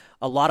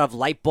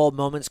light bulb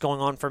moments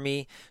going on for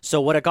me. So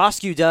what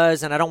Egoscue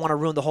does, and I don't want to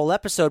ruin the whole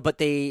episode, but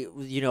they,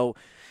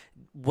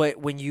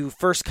 when you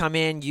first come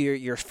in,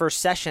 your first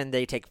session,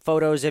 they take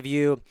photos of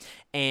you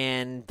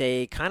and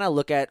they kind of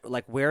look at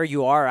like where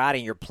you are at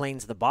in your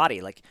planes of the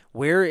body, like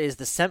where is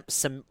the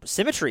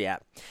symmetry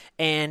at,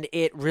 and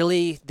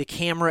the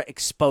camera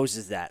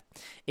exposes that.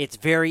 It's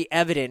very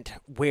evident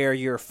where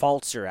your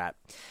faults are at.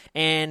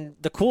 And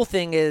the cool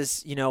thing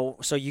is,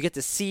 so you get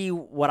to see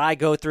what I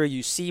go through.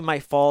 You see my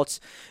faults.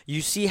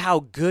 You see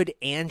how good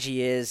Angi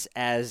is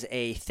as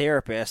a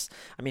therapist.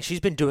 I mean, she's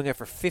been doing it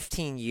for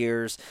 15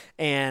 years.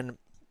 And,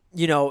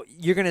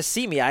 you're going to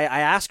see me. I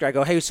asked her, I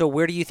go, hey, so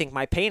where do you think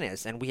my pain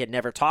is? And we had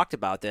never talked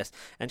about this.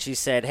 And she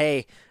said,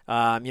 hey,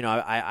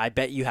 I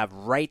bet you have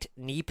right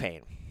knee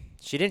pain.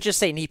 She didn't just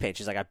say knee pain.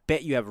 She's like, I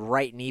bet you have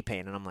right knee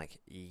pain. And I'm like,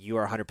 you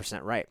are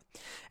 100% right.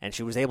 And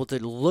she was able to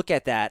look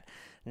at that,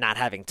 not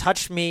having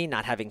touched me,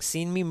 not having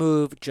seen me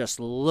move, just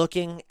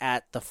looking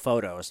at the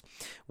photos,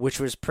 which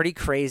was pretty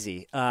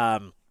crazy.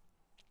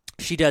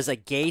 She does a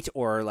gait,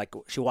 or like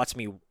she watches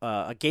me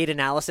a gait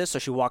analysis. So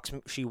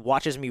she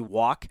watches me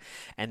walk,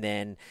 and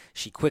then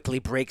she quickly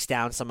breaks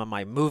down some of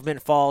my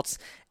movement faults,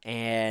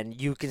 and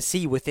you can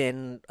see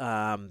within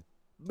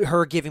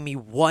her giving me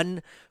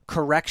one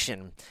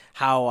correction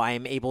how I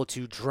am able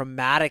to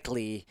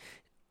dramatically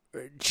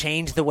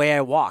change the way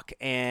I walk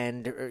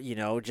and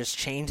just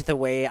change the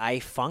way I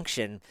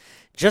function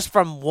just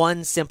from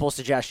one simple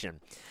suggestion.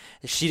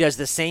 She does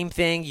the same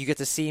thing. You get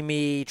to see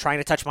me trying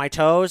to touch my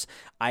toes.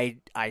 I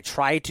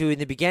try to in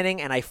the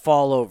beginning, and I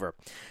fall over.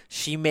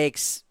 She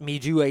makes me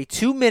do a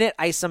 2-minute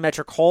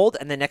isometric hold,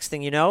 and the next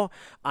thing you know,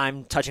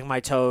 I'm touching my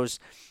toes.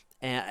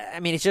 I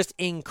mean, it's just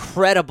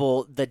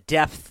incredible the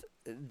depth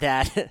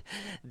that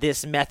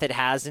this method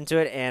has into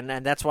it,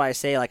 and that's why I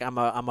say, like, I'm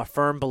a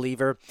firm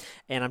believer,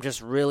 and I'm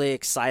just really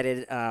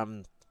excited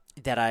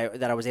that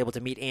I was able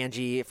to meet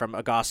Angi from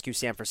Egoscue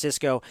San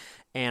Francisco,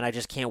 and I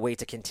just can't wait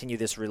to continue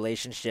this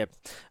relationship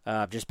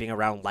of just being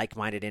around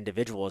like-minded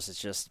individuals. It's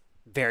just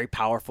very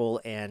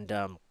powerful and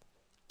a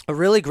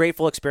really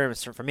grateful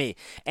experience for me.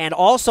 And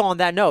also on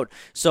that note,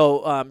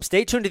 so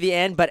stay tuned to the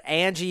end, but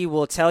Angi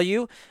will tell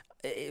you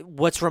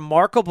what's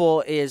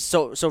remarkable is,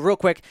 so real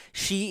quick,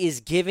 she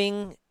is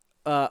giving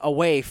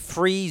away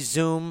free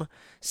Zoom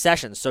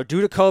sessions. So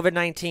due to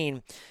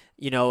COVID-19,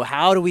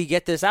 how do we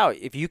get this out?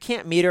 If you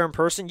can't meet her in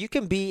person, you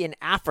can be in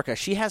Africa.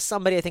 She has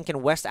somebody, I think,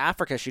 in West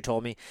Africa, she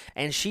told me,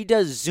 and she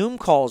does Zoom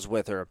calls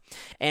with her.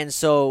 And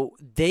so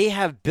they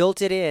have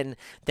built it in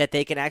that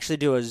they can actually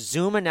do a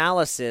Zoom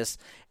analysis,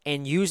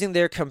 and using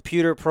their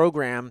computer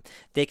program,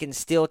 they can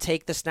still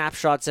take the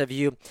snapshots of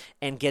you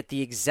and get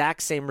the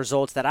exact same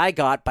results that I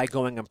got by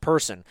going in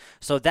person.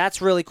 So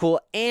that's really cool.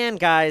 And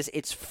guys,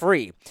 it's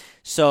free.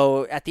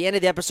 So at the end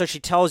of the episode,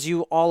 she tells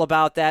you all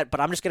about that, but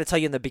I'm just going to tell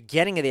you in the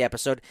beginning of the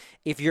episode,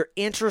 if you're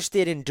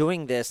interested in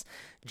doing this,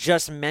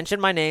 just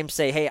mention my name,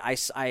 say, hey,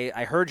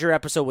 I heard your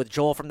episode with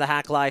Joel from The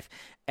Hack Life,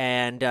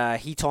 and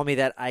he told me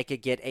that I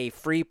could get a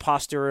free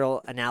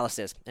postural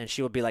analysis. And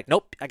she would be like,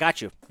 nope, I got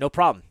you. No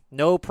problem.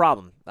 No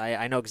problem.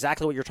 I know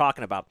exactly what you're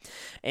talking about.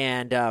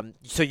 And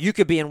so you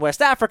could be in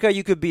West Africa,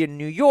 you could be in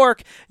New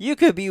York, you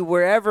could be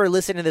wherever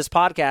listening to this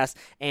podcast,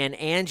 and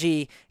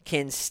Angi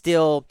can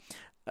still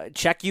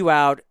check you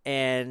out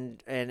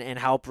and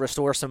help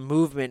restore some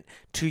movement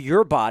to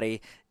your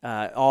body,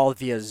 all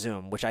via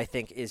Zoom, which I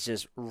think is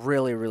just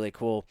really, really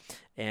cool.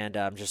 And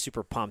I'm just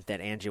super pumped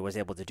that Angi was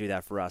able to do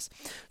that for us.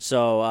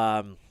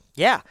 So,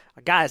 yeah,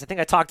 guys, I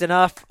think I talked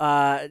enough.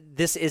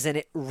 This is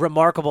a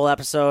remarkable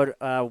episode.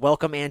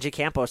 Welcome, Angi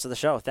Campos, to the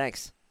show.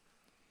 Thanks.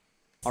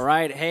 All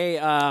right. Hey,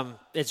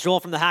 it's Joel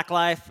from The Hack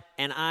Life,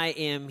 and I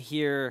am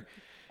here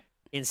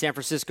in San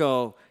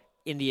Francisco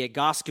in the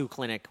Egoscue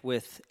Clinic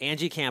with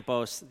Angi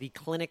Campos, the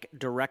clinic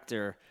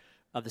director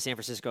of the San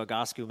Francisco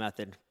Egoscue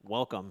Method.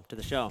 Welcome to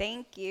the show.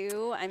 Thank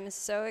you. I'm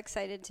so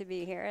excited to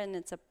be here, and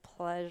it's a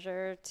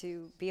pleasure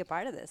to be a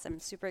part of this. I'm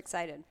super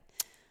excited.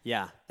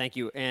 Yeah, thank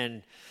you.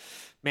 And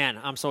man,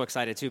 I'm so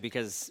excited too,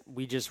 because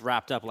we just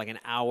wrapped up like an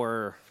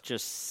hour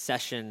just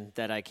session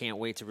that I can't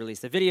wait to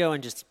release the video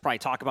and just probably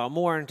talk about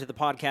more into the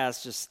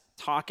podcast. Just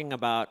talking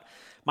about,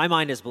 my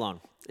mind is blown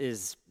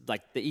is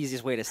like the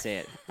easiest way to say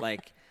it.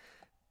 Like,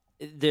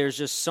 there's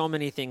just so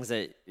many things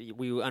that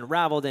we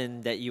unraveled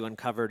and that you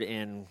uncovered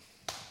in,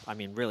 I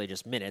mean, really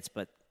just minutes,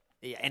 but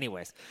yeah,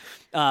 anyways.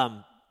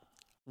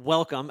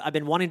 Welcome. I've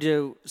been wanting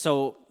to,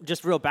 so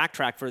just real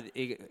backtrack for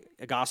the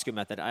Egoscue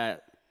Method.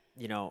 A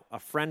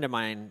friend of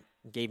mine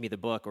gave me the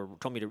book, or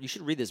told me you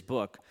should read this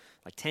book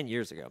like 10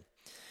 years ago.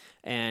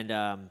 And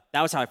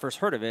that was how I first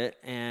heard of it.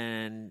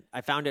 And I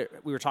found it,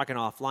 we were talking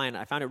offline,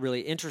 I found it really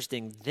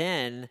interesting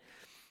then.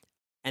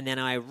 And then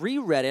I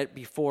reread it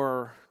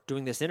before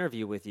doing this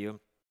interview with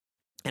you,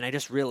 and I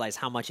just realized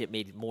how much it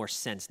made more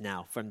sense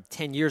now. From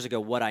 10 years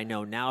ago, what I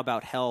know now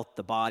about health,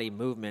 the body,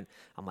 movement,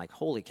 I'm like,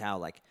 holy cow,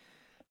 like,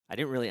 I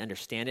didn't really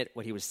understand it,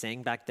 what he was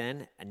saying back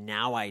then, and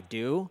now I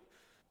do.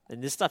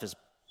 And this stuff is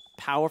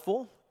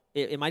powerful.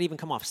 It might even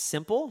come off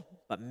simple,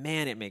 but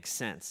man, it makes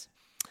sense.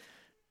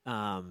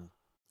 And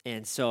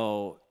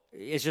so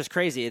it's just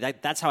crazy.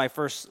 That's how I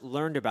first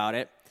learned about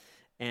it.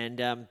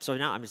 And so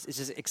now it's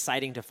just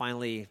exciting to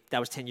finally, that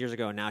was 10 years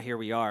ago, and now here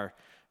we are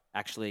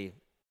actually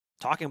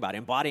talking about it,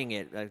 embodying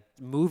it,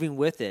 moving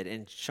with it,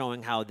 and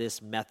showing how this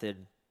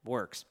method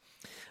works.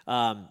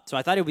 So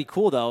I thought it would be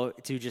cool, though,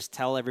 to just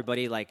tell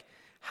everybody, like,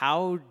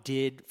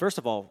 first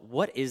of all,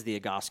 what is the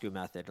Egoscue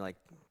Method? Like,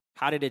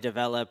 how did it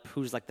develop?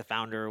 Who's like the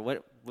founder?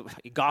 What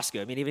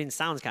Egoscue? I mean, it even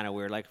sounds kind of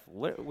weird. Like,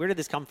 where did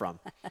this come from?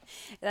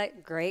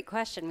 Great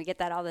question. We get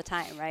that all the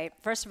time, right?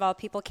 First of all,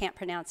 people can't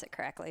pronounce it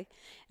correctly.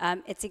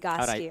 It's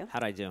Egoscue.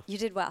 How'd I do? You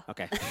did well.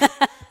 Okay.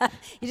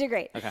 You did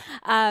great. Okay.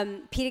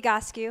 Pete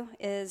Egoscue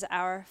is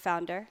our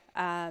founder.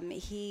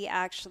 He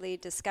actually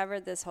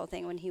discovered this whole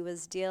thing when he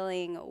was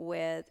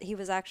he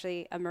was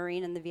actually a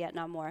Marine in the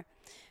Vietnam War,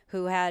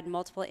 who had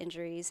multiple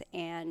injuries,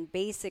 and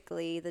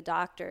basically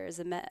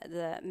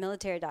the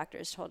military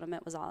doctors told him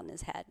it was all in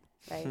his head,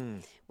 right?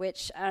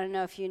 Which I don't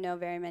know if you know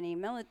very many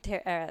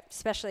military,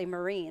 especially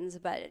Marines,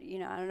 but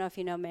I don't know if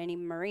you know many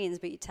Marines,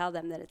 but you tell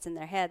them that it's in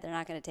their head, they're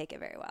not going to take it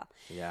very well.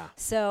 Yeah.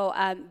 So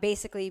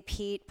basically,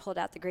 Pete pulled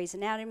out the Gray's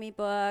Anatomy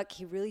book.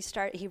 He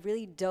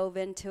really dove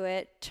into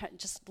it,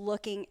 just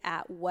looking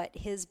at what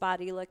his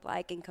body looked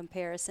like in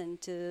comparison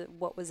to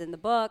what was in the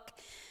book.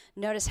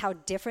 Notice how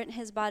different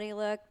his body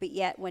looked, but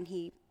yet when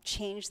he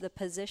changed the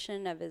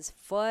position of his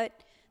foot,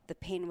 the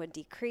pain would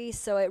decrease.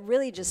 So it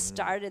really just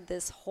started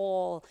this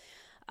whole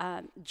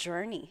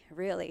journey,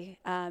 really,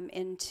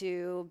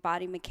 into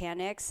body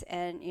mechanics.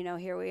 And,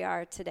 here we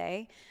are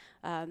today.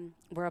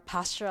 We're a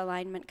posture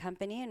alignment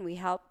company, and we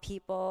help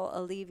people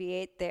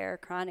alleviate their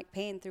chronic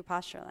pain through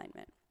posture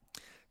alignment.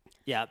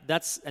 Yeah,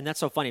 that's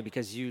so funny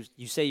because you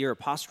say you're a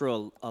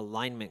postural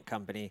alignment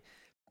company,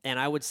 and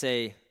I would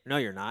say, no,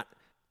 you're not.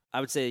 I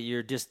would say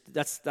you're just,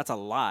 that's a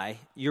lie.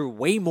 You're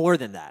way more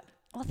than that.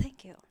 Well,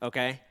 thank you.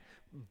 Okay.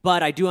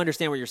 But I do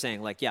understand what you're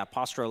saying. Like, yeah,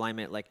 postural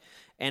alignment,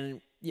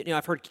 and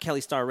I've heard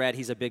Kelly Starrett,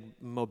 he's a big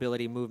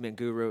mobility movement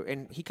guru,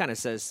 and he kind of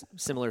says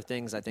similar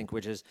things, I think,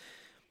 which is,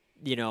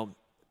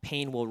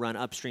 pain will run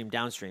upstream,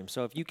 downstream.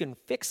 So if you can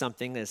fix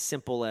something as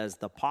simple as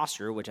the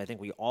posture, which I think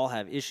we all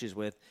have issues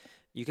with,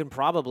 you can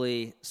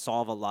probably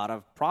solve a lot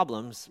of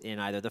problems in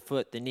either the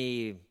foot, the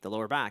knee, the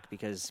lower back,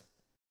 because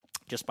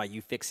just by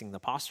you fixing the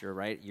posture,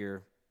 right,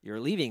 you're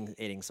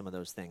alleviating some of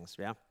those things.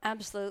 Yeah,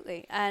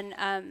 absolutely. And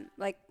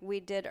like we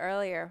did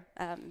earlier,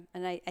 and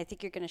I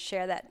think you're going to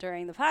share that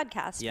during the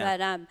podcast. Yeah.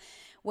 But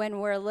when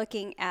we're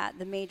looking at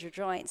the major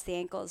joints, the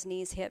ankles,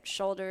 knees, hips,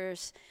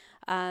 shoulders,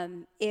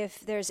 if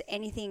there's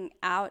anything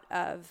out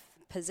of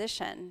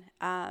position,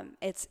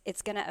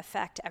 it's going to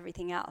affect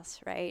everything else,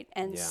 right?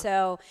 And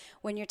so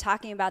when you're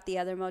talking about the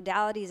other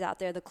modalities out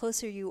there, the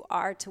closer you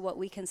are to what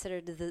we consider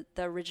the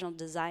original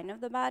design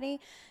of the body,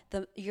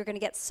 you're going to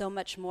get so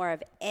much more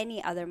of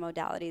any other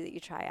modality that you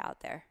try out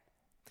there.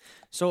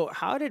 So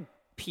how did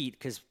Pete,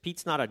 because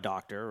Pete's not a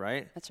doctor,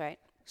 right? That's right.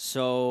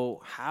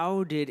 So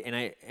how did,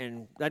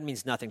 and that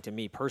means nothing to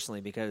me personally,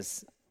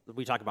 because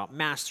we talk about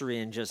mastery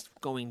and just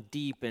going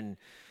deep, and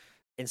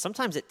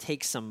sometimes it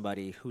takes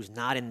somebody who's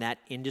not in that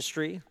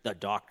industry, the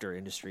doctor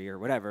industry or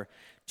whatever,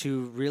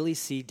 to really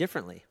see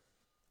differently,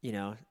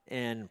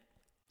 And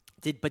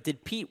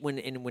did Pete,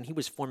 when he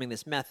was forming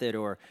this method,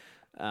 or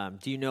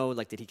do you know,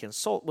 did he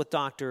consult with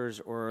doctors,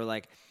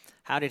 or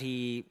how did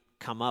he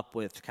come up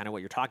with kind of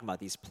what you're talking about,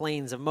 these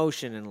planes of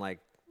motion, and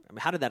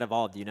how did that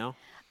evolve? Do you know?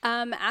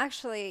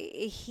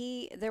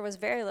 Actually, there was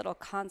very little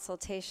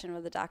consultation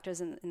with the doctors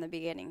in the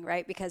beginning,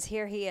 right? Because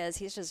here he is,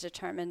 he's just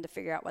determined to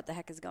figure out what the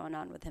heck is going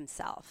on with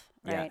himself,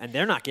 right? Yeah, and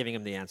they're not giving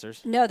him the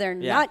answers. No, they're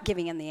not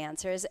giving him the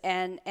answers.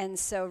 And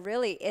so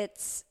really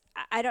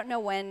I don't know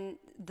when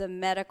the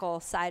medical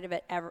side of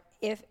it I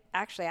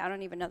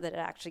don't even know that it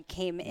actually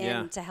came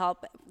in to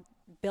help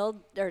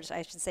build, or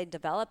I should say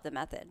develop the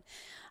method.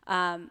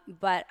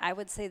 But I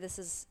would say this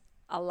is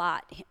a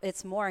lot.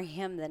 It's more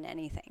him than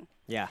anything.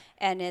 Yeah.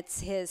 And it's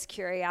his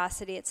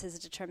curiosity, it's his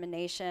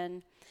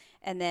determination,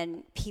 and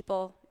then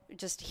people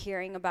just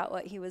hearing about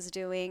what he was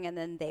doing, and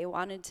then they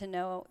wanted to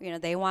know,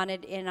 they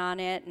wanted in on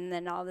it, and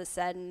then all of a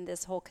sudden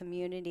this whole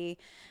community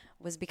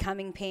was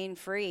becoming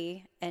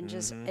pain-free, and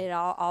just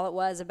all it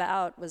was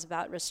about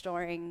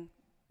restoring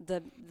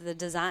the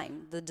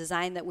design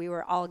that we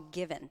were all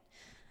given.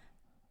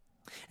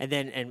 And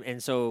then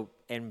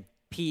and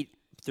Pete,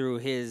 through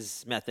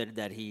his method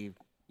that he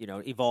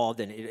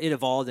evolved, and it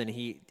evolved, and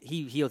he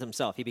healed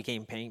himself. He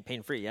became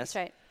pain-free, yes? That's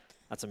right.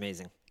 That's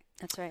amazing.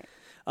 That's right.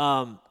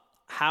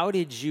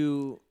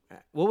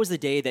 What was the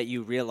day that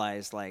you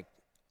realized,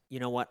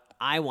 what,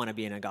 I want to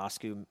be an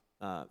Egoscue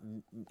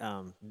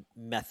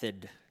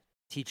method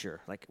teacher?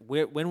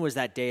 When was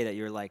that day that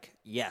you're like,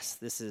 yes,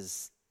 this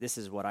is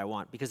what I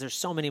want? Because there's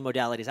so many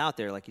modalities out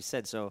there, like you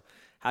said. So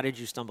how did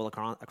you stumble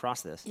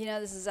across this?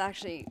 This is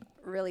actually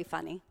really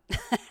funny.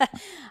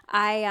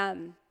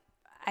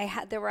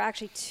 There were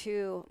actually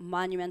two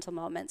monumental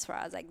moments where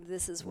I was like,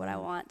 this is what I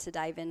want to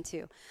dive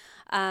into.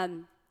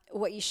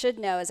 What you should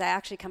know is I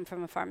actually come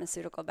from a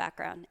pharmaceutical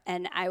background,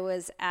 and I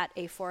was at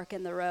a fork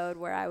in the road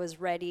where I was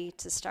ready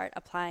to start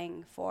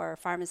applying for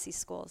pharmacy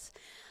schools.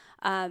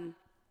 On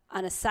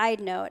a side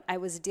note, I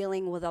was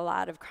dealing with a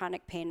lot of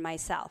chronic pain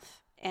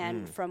myself,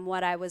 and from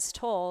what I was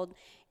told,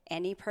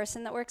 any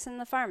person that works in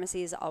the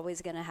pharmacy is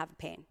always going to have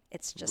pain.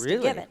 It's just a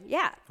given.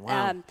 Yeah.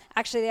 Wow.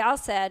 Actually, they all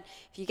said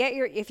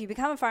if you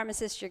become a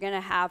pharmacist, you're going to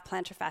have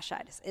plantar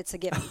fasciitis. It's a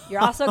given. You're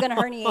also going to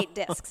herniate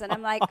discs. And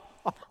I'm like,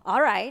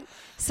 all right.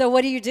 So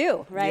what do you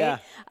do, right?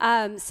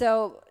 Yeah.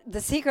 So the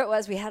secret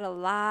was we had a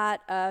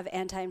lot of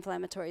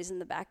anti-inflammatories in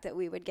the back that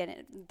we would get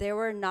in. They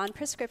were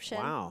non-prescription.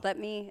 Wow. Let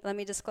me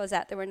disclose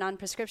that. They were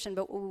non-prescription,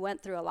 but we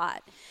went through a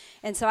lot.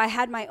 And so I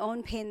had my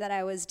own pain that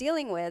I was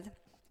dealing with.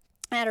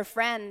 I had a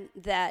friend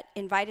that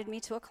invited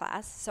me to a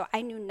class, so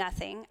I knew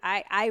nothing.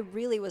 I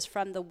really was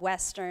from the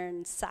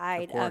Western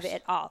side of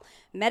it all.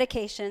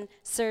 Medication,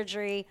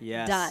 surgery,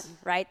 done,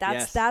 right?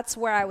 That's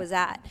where I was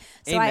at.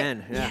 So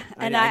Amen.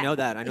 And I know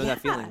that. I know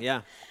that feeling,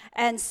 yeah.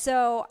 And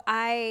so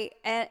I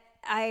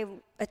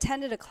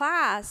attended a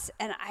class,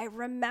 and I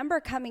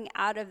remember coming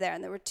out of there,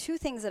 and there were two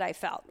things that I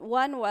felt.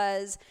 One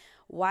was,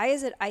 why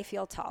is it I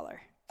feel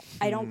taller?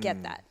 I don't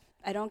get that.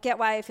 I don't get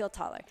why I feel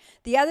taller.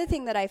 The other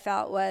thing that I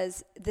felt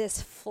was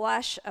this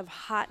flush of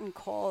hot and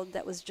cold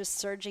that was just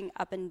surging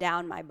up and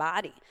down my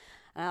body.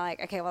 And I'm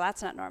like, okay, well,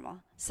 that's not normal.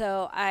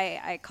 So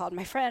I called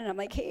my friend, and I'm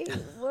like, hey,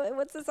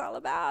 what's this all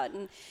about?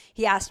 And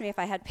he asked me if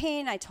I had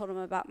pain. I told him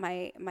about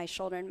my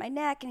shoulder and my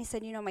neck, and he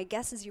said, my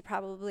guess is you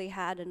probably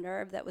had a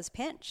nerve that was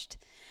pinched.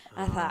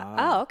 I thought,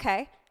 oh,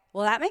 okay.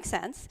 Well, that makes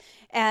sense.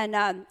 And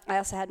I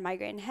also had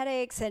migraine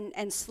headaches,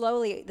 and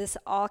slowly this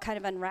all kind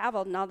of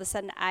unraveled, and all of a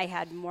sudden I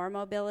had more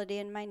mobility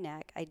in my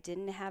neck. I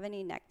didn't have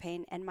any neck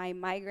pain, and my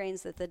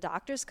migraines that the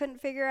doctors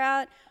couldn't figure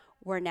out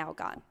were now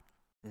gone.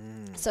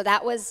 So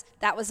that was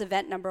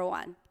event number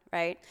one,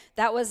 right?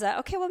 That was,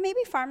 okay, well, maybe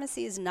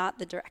pharmacy is not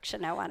the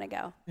direction I want to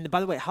go. And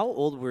by the way, how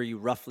old were you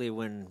roughly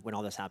when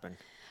all this happened?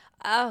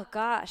 Oh,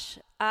 gosh.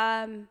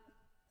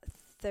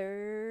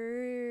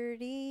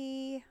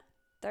 30.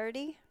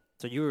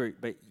 So you were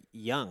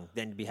young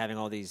then to be having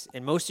all these,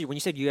 and most of you, when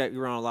you said you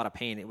were on a lot of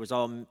pain, it was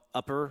all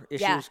upper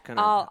issues? Yeah,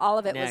 all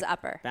of it was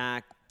upper.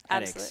 Back,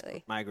 headaches,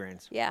 absolutely.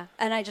 Migraines. Yeah,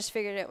 and I just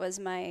figured it was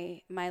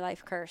my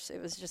life curse.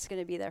 It was just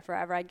going to be there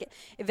forever.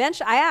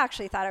 Eventually, I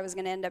actually thought I was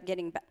going to end up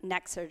getting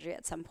neck surgery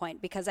at some point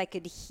because I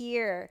could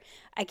hear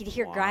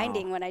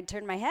grinding when I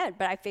turned my head,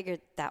 but I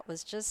figured that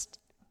was just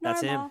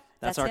normal.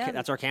 That's him. Him.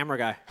 That's our camera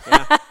guy.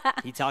 Yeah.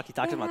 he talked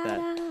about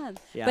that.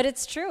 Yeah. But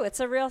it's true. It's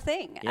a real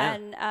thing. Yeah.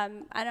 And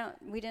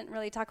we didn't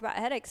really talk about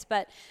headaches,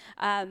 but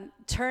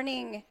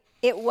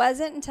it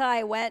wasn't until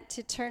I went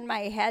to turn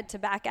my head to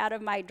back out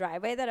of my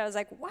driveway that I was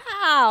like,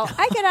 wow,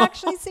 I could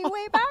actually see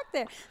way back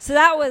there. So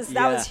that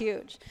was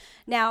huge.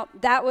 Now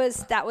that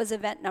was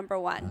event number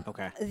one.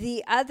 Okay.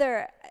 The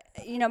other,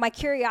 my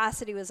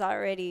curiosity was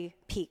already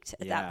peaked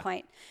at that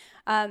point.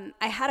 I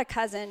had a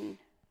cousin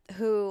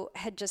who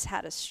had just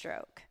had a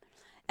stroke.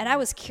 And I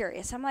was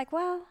curious. I'm like,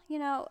 well, he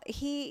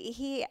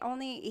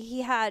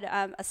had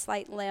a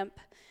slight limp.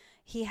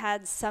 He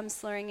had some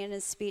slurring in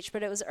his speech,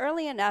 but it was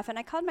early enough. And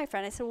I called my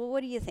friend. I said, well, what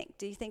do you think?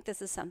 Do you think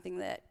this is something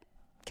that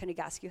can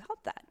Egoscue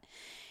help that?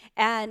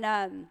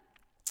 And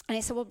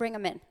he said, well, bring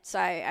him in. So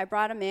I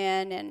brought him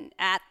in, and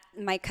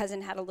my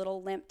cousin had a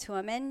little limp to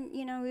him. And,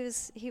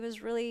 he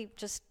was really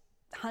just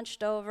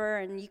hunched over,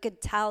 and you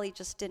could tell he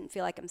just didn't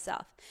feel like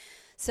himself.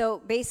 So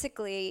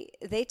basically,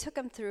 they took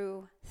him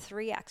through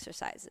 3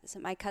 exercises.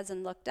 And my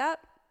cousin looked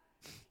up,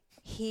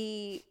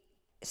 he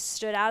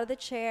stood out of the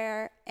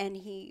chair, and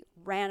he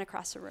ran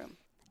across the room.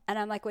 And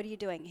I'm like, what are you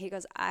doing? He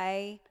goes,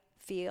 I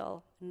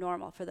feel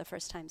normal for the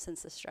first time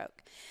since the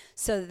stroke.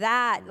 So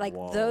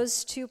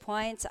those 2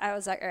 points, I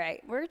was like, all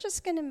right, we're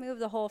just going to move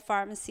the whole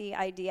pharmacy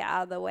idea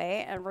out of the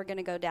way, and we're going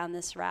to go down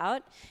this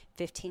route.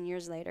 15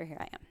 years later, here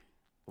I am.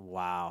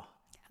 Wow.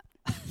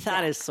 Yeah.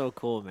 That is so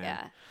cool,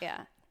 man.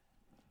 Yeah.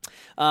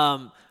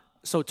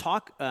 So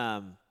talk. We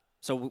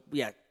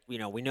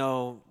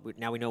know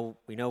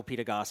Pete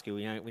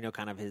Egoscue. We know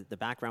kind of the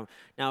background.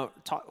 Now,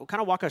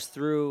 kind of walk us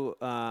through.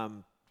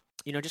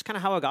 Just kind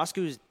of how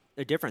Egoscue is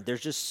different.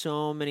 There's just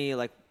so many,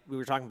 like we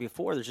were talking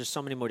before. There's just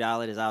so many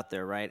modalities out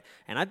there, right?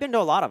 And I've been to a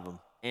lot of them,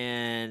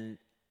 and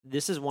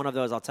this is one of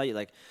those. I'll tell you,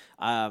 like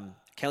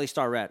Kelly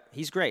Starrett.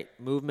 He's great,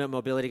 movement,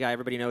 mobility guy.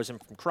 Everybody knows him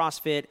from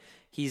CrossFit.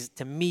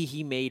 To me,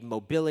 he made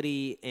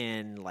mobility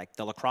and like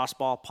the lacrosse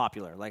ball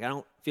popular. Like I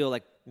don't feel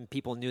like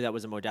people knew that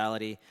was a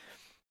modality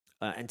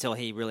until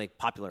he really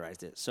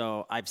popularized it.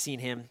 So I've seen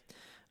him.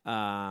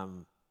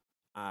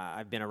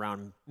 I've been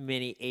around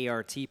many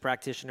ART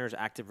practitioners,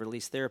 active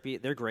release therapy.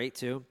 They're great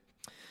too.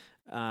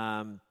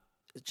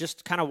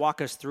 Just kind of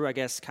walk us through, I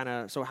guess,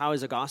 so how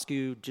is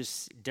Egoscue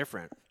just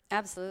different?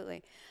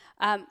 Absolutely.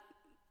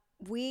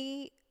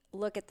 We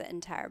look at the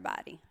entire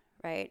body,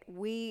 right?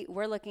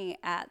 We're looking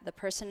at the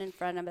person in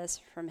front of us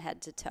from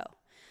head to toe.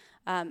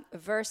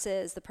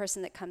 Versus the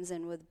person that comes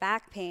in with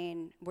back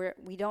pain,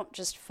 we don't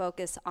just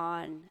focus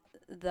on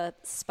the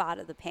spot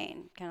of the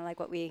pain, kind of like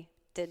what we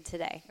did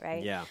today,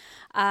 right? Yeah.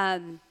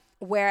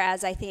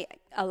 Whereas I think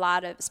a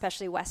lot of,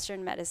 especially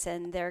Western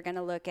medicine, they're going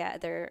to look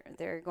at,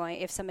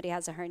 if somebody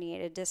has a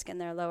herniated disc in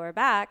their lower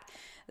back,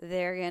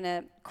 they're going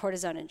to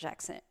cortisone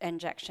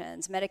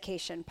injections,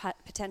 medication,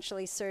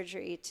 potentially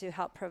surgery to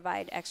help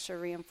provide extra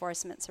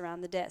reinforcements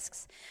around the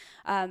discs.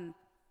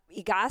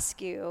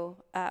 Egoscue,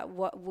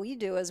 what we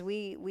do is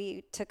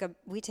we take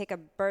a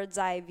bird's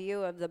eye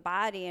view of the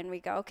body, and we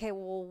go, okay,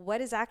 well,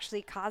 what is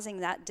actually causing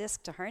that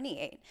disc to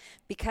herniate?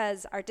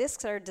 Because our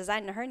discs are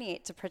designed to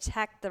herniate to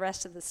protect the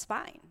rest of the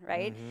spine,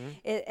 right?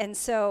 And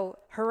so,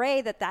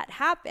 hooray that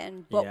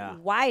happened, but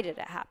why did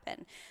it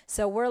happen?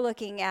 So we're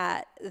looking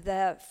at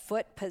the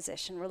foot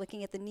position, we're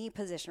looking at the knee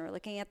position, we're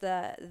looking at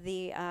the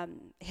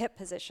hip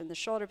position, the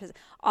shoulder position.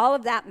 All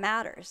of that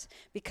matters,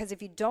 because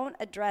if you don't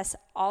address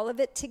all of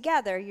it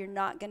together, you're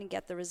not going to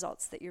get the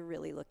results that you're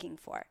really looking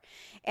for.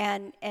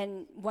 And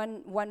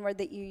one word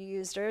that you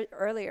used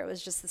earlier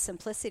was just the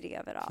simplicity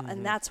of it all.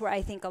 And that's where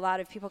I think a lot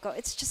of people go,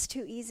 it's just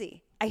too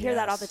easy. I hear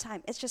that all the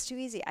time. It's just too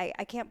easy.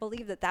 I can't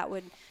believe that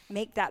would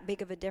make that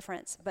big of a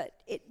difference. But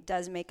it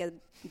does make a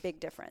big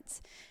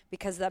difference,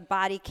 because the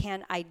body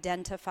can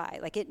identify,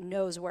 like it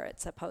knows where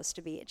it's supposed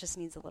to be. It just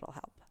needs a little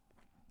help.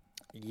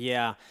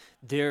 Yeah.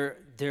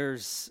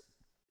 There's,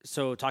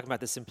 so talking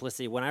about the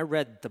simplicity, when I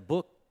read the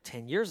book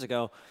 10 years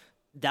ago,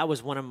 that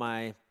was one of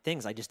my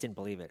things. I just didn't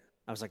believe it.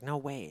 I was like, no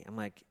way. I'm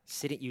like,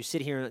 you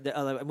sit here,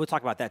 and we'll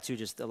talk about that too,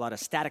 just a lot of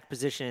static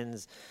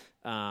positions,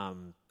 a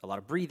lot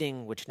of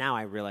breathing, which now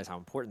I realize how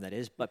important that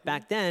is. But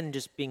back then,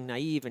 just being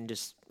naive and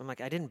I'm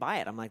like, I didn't buy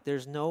it. I'm like,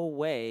 there's no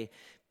way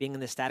being in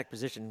this static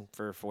position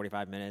for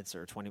 45 minutes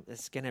or 20,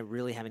 it's going to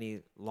really have any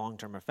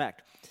long-term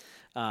effect.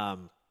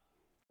 And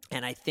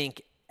I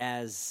think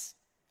as,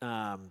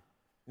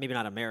 maybe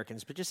not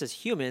Americans, but just as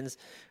humans,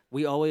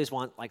 we always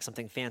want like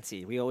something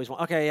fancy. We always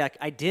want, okay,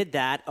 I did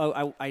that.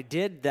 Oh, I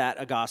did that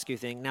Egoscue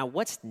thing. Now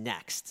what's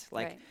next?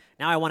 Like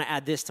now I want to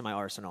add this to my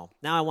arsenal.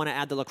 Now I want to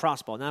add the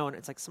lacrosse ball.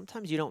 It's like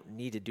sometimes you don't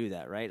need to do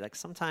that, right? Like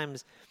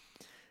sometimes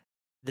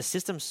the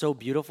system's so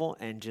beautiful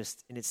and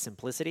just in its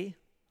simplicity,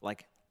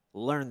 like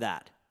learn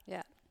that.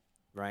 Yeah.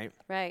 Right?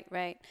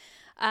 Right.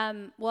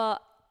 Well,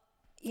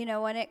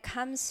 when it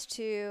comes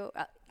to,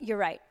 you're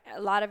right.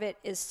 A lot of it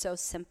is so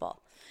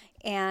simple.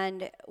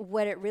 And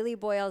what it really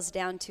boils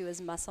down to is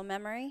muscle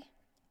memory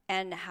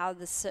and how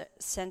the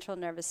central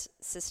nervous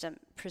system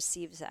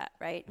perceives that,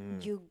 right?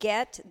 You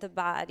get the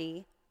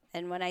body,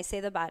 and when I say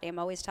the body, I'm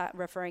always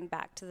referring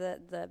back to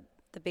the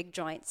big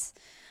joints.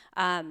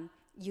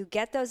 You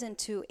get those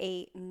into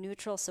a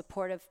neutral,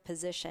 supportive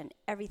position,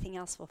 everything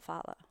else will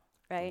follow,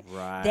 right?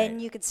 Then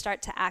you could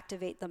start to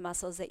activate the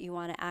muscles that you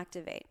want to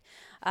activate.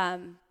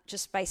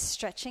 Just by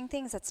stretching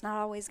things, that's not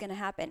always going to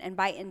happen. And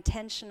by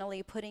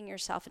intentionally putting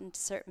yourself into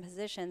certain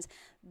positions,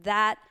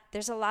 that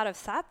there's a lot of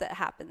thought that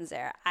happens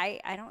there. I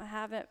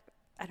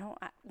don't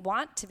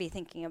want to be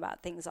thinking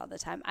about things all the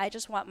time. I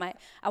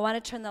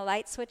want to turn the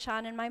light switch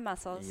on in my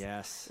muscles.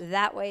 Yes.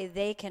 That way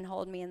they can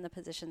hold me in the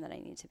position that I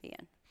need to be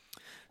in.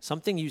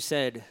 Something you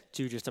said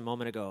too just a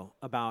moment ago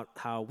about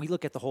how we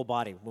look at the whole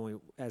body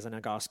as an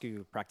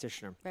Egoscue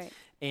practitioner. Right.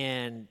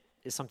 And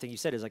is something you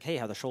said is like, hey,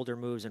 how the shoulder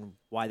moves and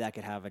why that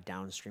could have a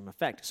downstream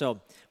effect.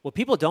 So what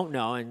people don't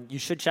know, and you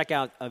should check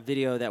out a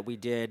video that we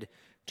did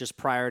just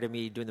prior to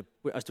me doing the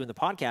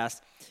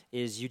podcast,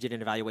 is you did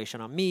an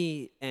evaluation on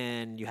me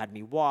and you had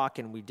me walk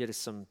and we did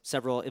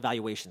several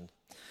evaluation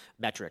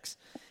metrics.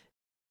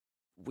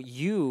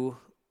 You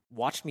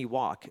watched me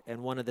walk,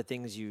 and one of the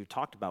things you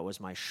talked about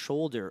was my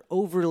shoulder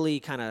overly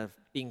kind of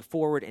being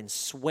forward and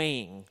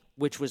swaying,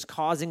 which was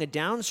causing a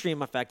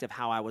downstream effect of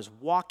how I was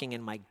walking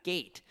in my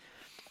gait.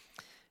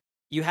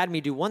 You had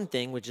me do one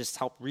thing, which just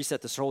helped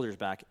reset the shoulders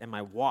back, and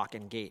my walk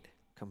and gait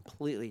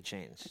completely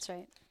changed. That's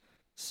right.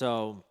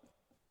 So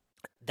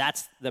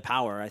that's the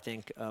power, I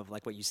think, of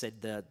like what you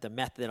said, the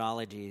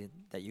methodology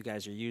that you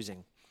guys are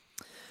using.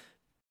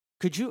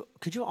 Could you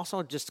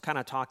also just kind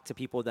of talk to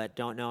people that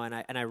don't know,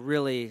 and I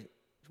really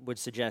would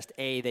suggest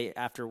they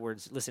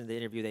afterwards listen to the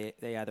interview,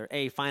 they either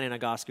find an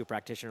Egoscue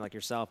practitioner like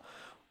yourself,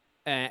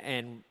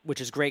 and which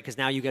is great because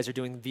now you guys are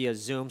doing via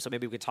Zoom, so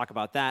maybe we could talk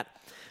about that,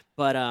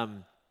 but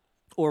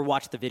or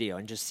watch the video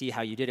and just see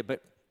how you did it.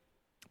 But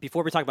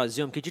before we talk about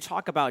Zoom, could you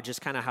talk about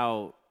just kind of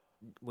how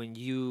when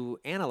you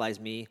analyze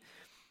me,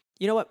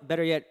 you know what,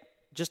 better yet,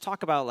 just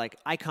talk about like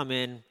I come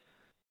in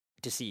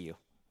to see you.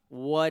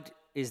 What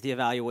is the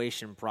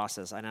evaluation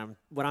process? And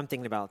what I'm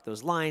thinking about,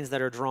 those lines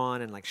that are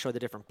drawn and like show the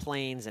different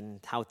planes and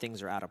how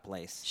things are out of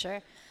place.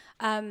 Sure.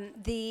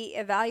 The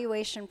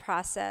evaluation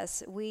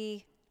process,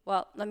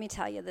 well, let me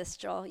tell you this,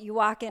 Joel. You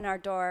walk in our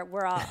door,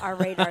 our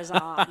radar's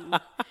on,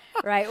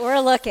 right? We're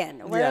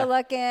looking,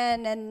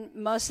 and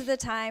most of the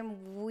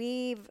time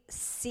we've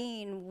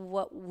seen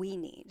what we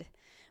need.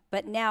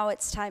 But now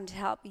it's time to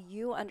help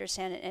you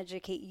understand and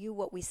educate you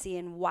what we see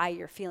and why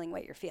you're feeling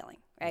what you're feeling,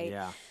 right?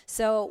 Yeah.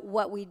 So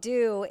what we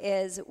do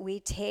is we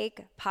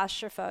take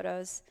posture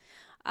photos.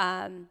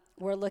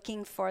 We're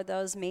looking for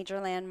those major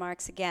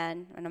landmarks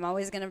again, and I'm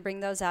always going to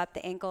bring those up,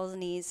 the ankles,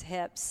 knees,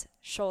 hips,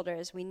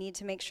 shoulders. We need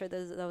to make sure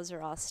those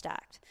are all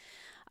stacked.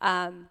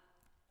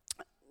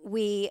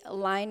 We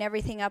line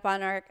everything up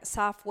on our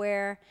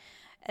software,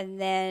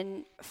 And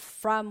then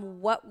from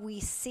what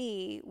we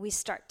see, we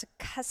start to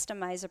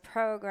customize a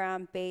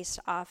program based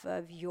off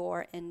of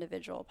your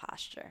individual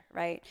posture,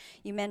 right?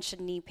 You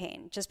mentioned knee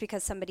pain. Just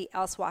because somebody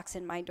else walks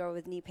in my door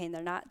with knee pain,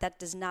 that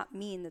does not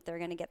mean that they're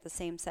going to get the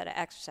same set of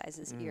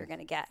exercises that you're going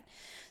to get.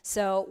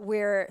 So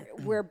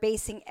we're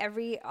basing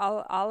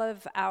all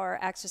of our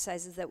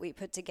exercises that we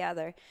put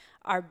together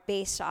are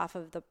based off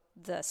of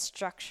the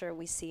structure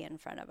we see in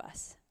front of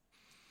us.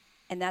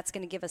 And that's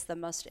going to give us the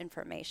most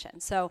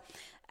information. So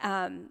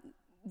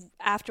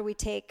after we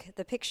take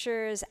the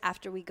pictures,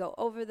 after we go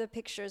over the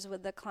pictures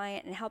with the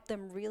client and help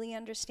them really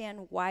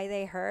understand why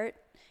they hurt,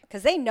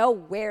 because they know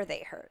where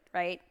they hurt,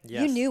 right?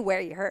 Yes. You knew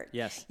where you hurt.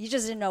 Yes. You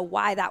just didn't know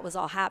why that was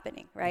all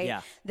happening, right?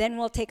 Yeah. Then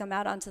we'll take them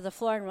out onto the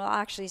floor and we'll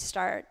actually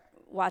start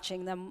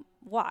watching them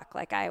walk,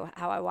 like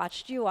how I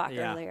watched you walk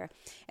earlier.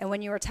 And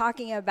when you were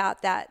talking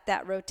about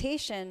that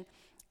rotation,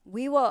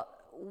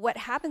 what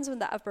happens with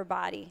the upper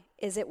body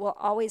is it will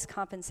always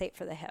compensate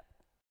for the hip,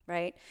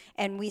 right?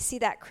 And we see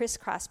that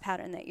crisscross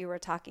pattern that you were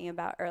talking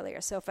about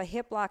earlier. So if a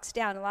hip locks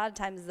down, a lot of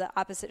times the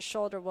opposite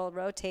shoulder will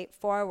rotate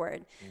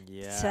forward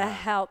to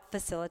help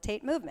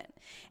facilitate movement.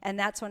 And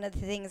that's one of the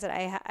things that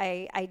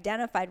I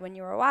identified when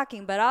you were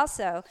walking, but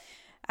also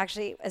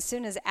actually, as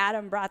soon as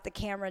Adam brought the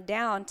camera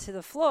down to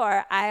the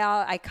floor,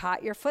 I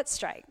caught your foot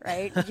strike,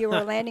 right? You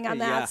were landing on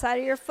the outside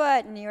of your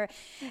foot, and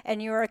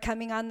you were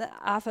coming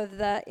off of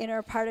the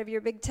inner part of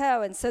your big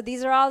toe. And so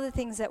these are all the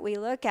things that we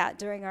look at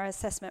during our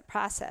assessment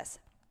process.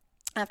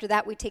 After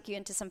that, we take you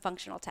into some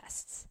functional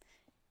tests.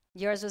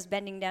 Yours was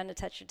bending down to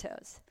touch your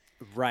toes.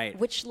 Right.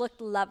 Which looked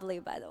lovely,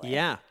 by the way.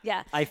 Yeah.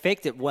 Yeah. I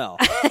faked it well.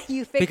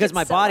 You faked because it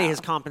my so body well. has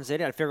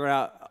compensated. I figured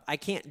out I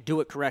can't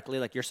do it correctly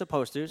like you're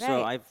supposed to. So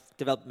Right. I've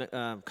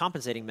developed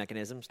compensating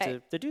mechanisms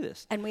to do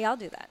this. And we all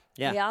do that.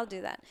 Yeah. We all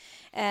do that.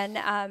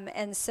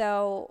 And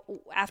so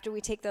after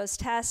we take those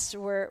tests,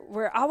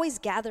 we're always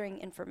gathering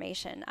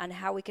information on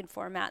how we can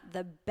format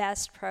the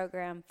best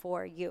program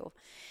for you.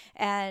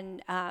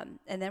 And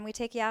then we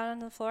take you out on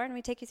the floor and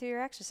we take you through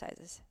your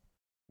exercises.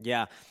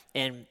 Yeah.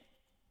 And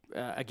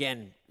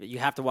again, you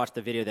have to watch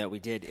the video that we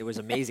did. It was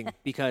amazing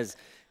because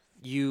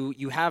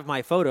you have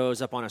my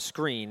photos up on a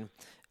screen,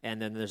 and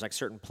then there's like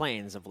certain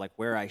planes of like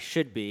where I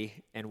should be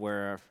and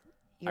where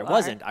I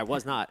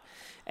was not.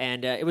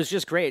 And it was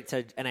just great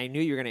and I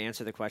knew you were going to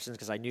answer the questions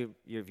because I knew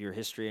your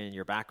history and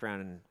your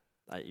background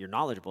and you're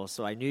knowledgeable.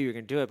 So I knew you were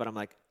going to do it, but I'm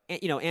like,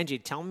 Angie,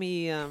 tell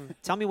me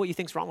what you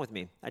think's wrong with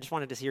me. I just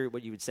wanted to hear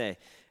what you would say.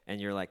 And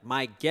you're like,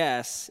 my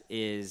guess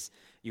is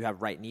you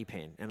have right knee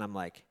pain. And I'm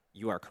like,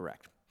 you are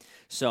correct.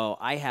 So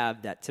I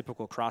have that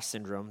typical cross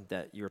syndrome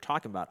that you were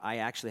talking about. I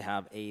actually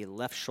have a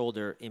left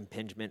shoulder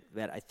impingement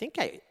that I think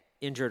I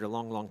injured a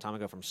long, long time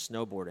ago from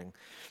snowboarding.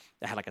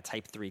 That had like a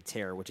type 3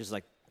 tear, which is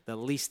like the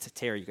least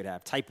tear you could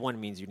have. Type 1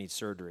 means you need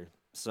surgery.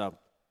 So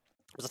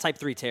it was a type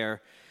 3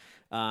 tear.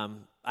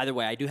 Either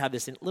way, I do have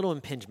this little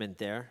impingement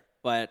there,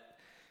 but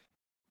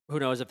who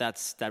knows if that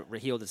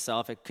healed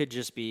itself. It could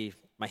just be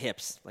my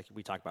hips, like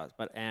we talked about.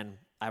 And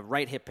I have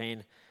right hip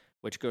pain,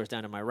 which goes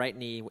down to my right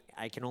knee.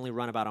 I can only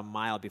run about a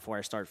mile before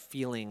I start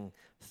feeling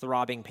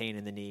throbbing pain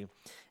in the knee.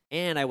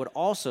 And I would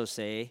also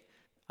say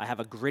I have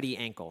a gritty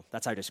ankle.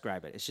 That's how I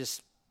describe it. It's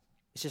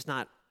just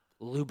not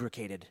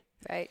lubricated.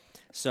 Right.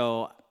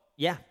 So,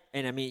 yeah.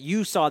 And I mean,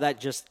 you saw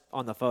that just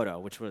on the photo,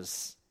 which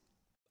was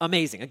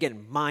amazing.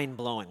 Again,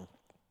 mind-blowing.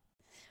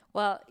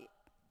 Well,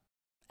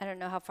 I don't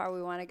know how far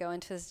we want to go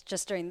into this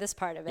just during this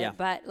part of it,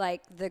 but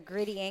like the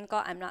gritty ankle,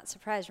 I'm not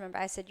surprised. Remember,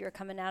 I said you were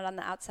coming out on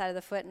the outside of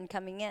the foot and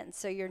coming in.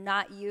 So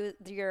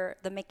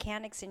the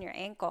mechanics in your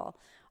ankle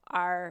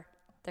they're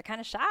kind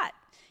of shot,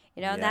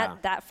 and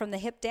that from the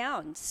hip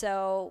down.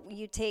 So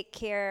you take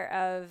care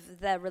of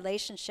the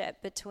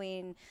relationship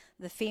between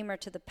the femur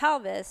to the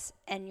pelvis,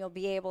 and you'll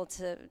be able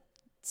to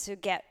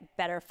get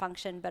better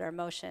function, better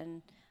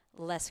motion,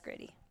 less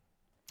gritty.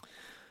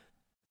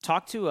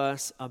 Talk to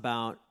us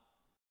about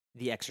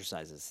the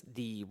exercises,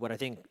 what I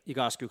think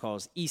Egoscue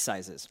calls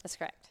E-cises. That's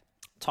correct.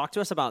 Talk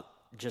to us about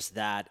just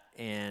that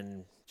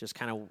and just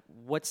kind of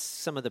what's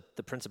some of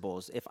the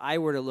principles. If I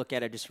were to look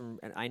at it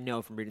and I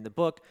know from reading the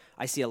book,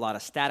 I see a lot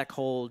of static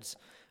holds,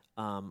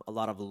 a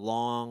lot of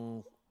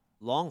long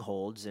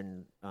holds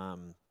and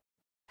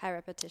high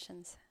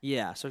repetitions.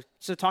 Yeah. So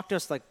talk to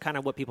us like kind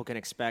of what people can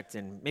expect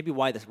and maybe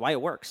why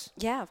it works.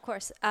 Yeah, of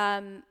course.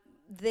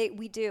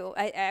 We do.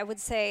 I would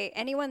say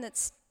anyone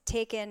that's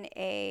taken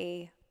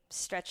a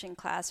stretching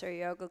class or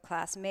yoga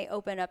class may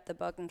open up the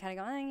book and kind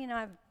of go,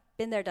 I've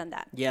been there, done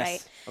that.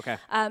 Yes. Right?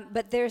 Okay.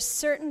 But there's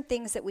certain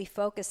things that we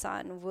focus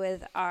on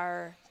with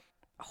our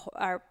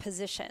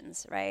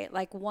positions, right?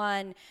 Like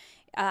one,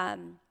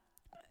 downward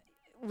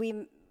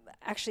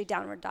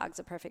dog's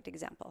a perfect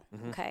example.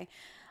 Mm-hmm. Okay.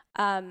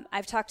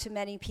 I've talked to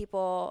many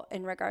people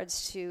in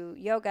regards to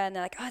yoga, and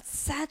they're like, oh, it's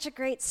such a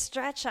great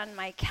stretch on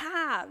my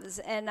calves.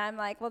 And I'm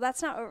like, well,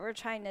 that's not what we're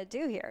trying to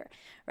do here,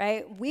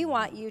 right? We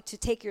want you to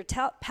take your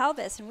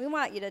pelvis, and we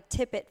want you to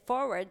tip it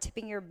forward,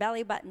 tipping your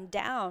belly button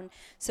down,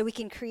 so we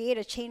can create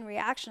a chain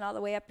reaction all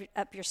the way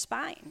up your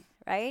spine,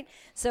 right?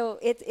 So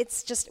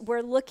it's just,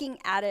 we're looking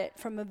at it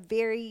from a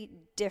very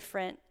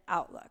different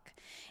outlook.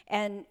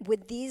 And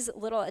with these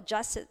little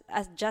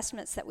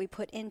adjustments that we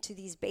put into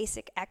these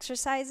basic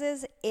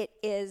exercises,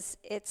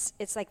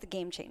 it's like the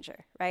game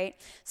changer, right?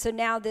 So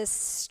now this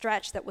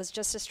stretch that was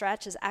just a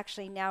stretch is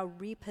actually now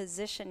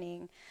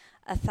repositioning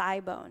a thigh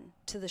bone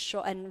to the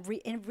shoulder and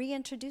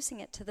reintroducing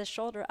it to the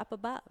shoulder up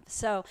above.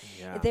 So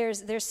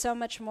there's so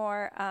much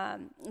more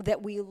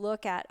that we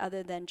look at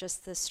other than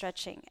just the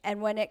stretching.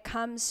 And when it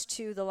comes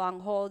to the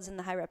long holds and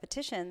the high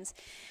repetitions,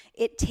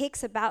 it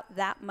takes about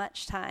that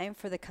much time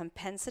for the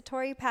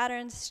compensatory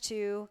patterns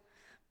to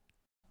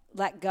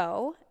let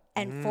go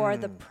and for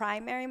the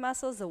primary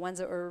muscles, the ones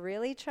that we're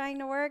really trying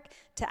to work,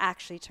 to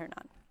actually turn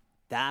on.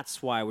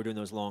 That's why we're doing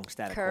those long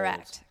static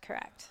holds.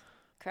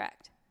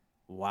 Correct.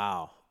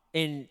 Wow.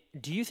 And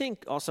do you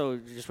think also,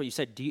 just what you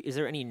said, is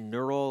there any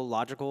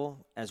neurological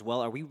as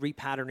well? Are we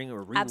repatterning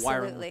or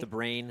rewiring with the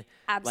brain?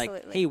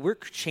 Absolutely. Like, hey, we're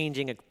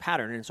changing a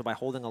pattern, and so by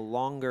holding a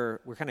longer,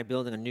 we're kind of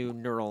building a new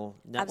neural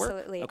network?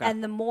 Absolutely. Okay.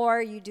 And the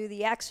more you do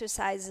the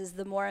exercises,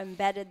 the more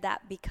embedded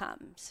that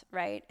becomes,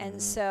 right?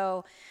 And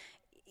so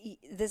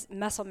this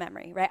muscle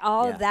memory, right?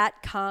 All of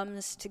that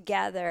comes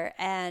together,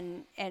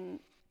 and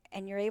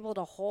you're able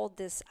to hold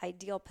this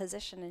ideal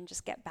position and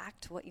just get back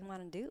to what you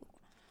want to do.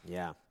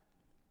 Yeah.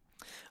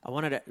 I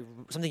wanted to,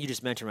 something you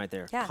just mentioned right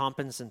there,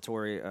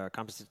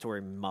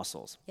 compensatory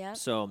muscles. Yeah.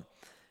 So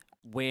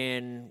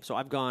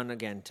I've gone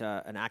again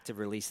to an active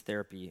release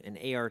therapy, an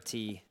ART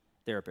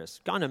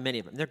therapist, gone to many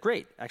of them. They're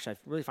great. Actually, I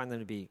really find them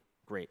to be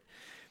great.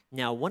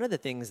 Now, one of the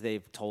things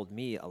they've told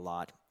me a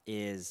lot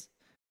is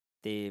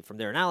from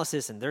their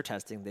analysis and their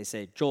testing, they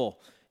say, Joel,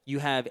 you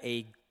have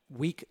a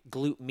weak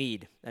glute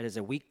med. That is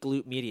a weak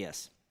glute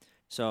medius.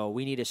 So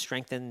we need to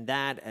strengthen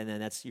that, and then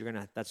that's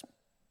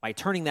by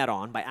turning that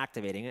on, by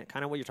activating it,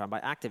 kind of what you're talking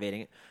about,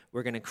 activating it,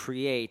 we're going to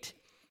create,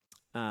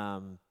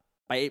 by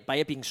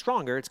it being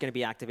stronger, it's going to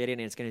be activated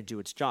and it's going to do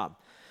its job.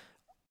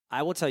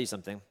 I will tell you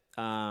something.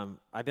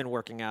 I've been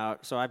working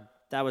out. So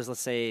that was,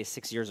 let's say,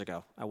 6 years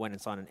ago. I went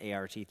and saw an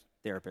ART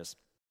therapist.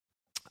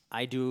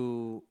 I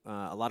do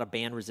a lot of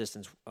band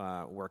resistance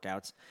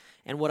workouts.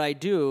 And what I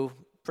do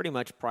pretty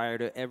much prior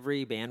to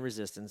every band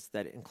resistance,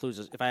 that includes,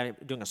 if I'm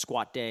doing a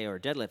squat day or a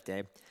deadlift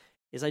day,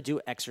 is I do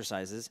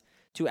exercises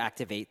to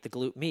activate the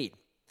glute med.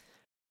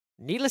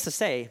 Needless to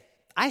say,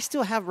 I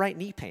still have right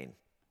knee pain.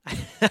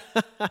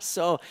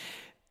 So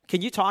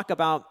can you talk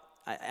about,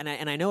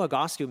 and I know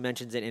Egoscue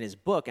mentions it in his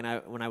book,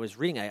 and when I was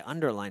reading, I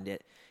underlined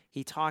it.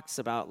 He talks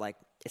about, like,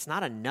 it's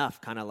not enough,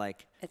 kind of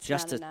like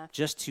just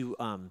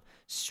to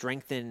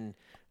strengthen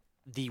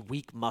the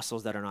weak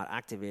muscles that are not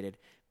activated,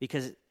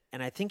 because,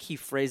 and I think he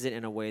phrased it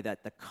in a way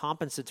that the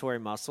compensatory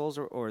muscles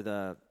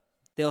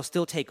they'll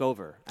still take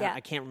over. Yeah. I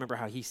can't remember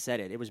how he said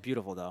it. It was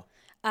beautiful though.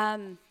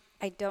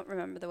 I don't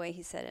remember the way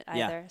he said it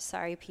either.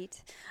 Sorry,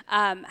 Pete.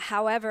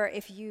 However,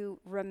 if you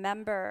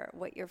remember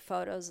what your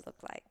photos look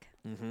like,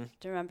 do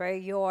you remember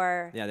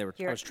your I was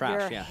Your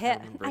trash. hip.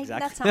 I remember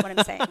exactly. That's not what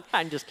I'm saying.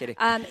 I'm just kidding.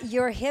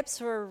 Your hips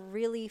were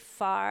really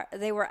far.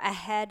 They were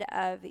ahead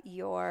of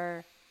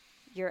your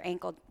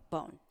ankle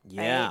bone.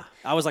 Yeah. Right?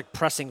 I was like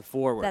pressing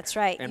forward. That's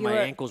right. And my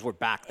ankles were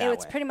back that way. It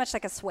was pretty much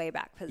like a sway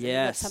back position.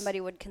 Yes. What somebody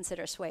would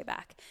consider sway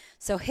back.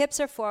 So hips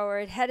are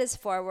forward, head is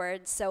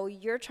forward. So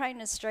you're trying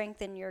to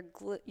strengthen your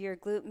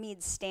glute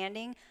med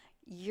standing.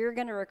 You're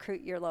going to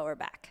recruit your lower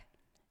back.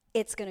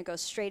 It's going to go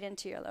straight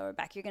into your lower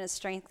back. You're going to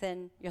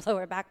strengthen your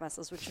lower back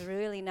muscles, which is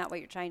really not what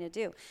you're trying to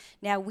do.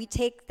 Now, we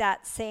take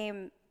that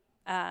same,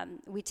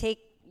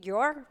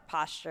 your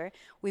posture,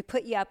 we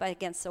put you up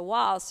against a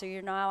wall, so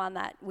you're now on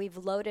that. We've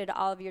loaded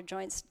all of your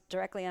joints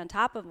directly on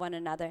top of one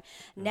another.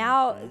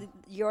 Now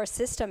your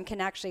system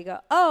can actually go,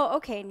 oh,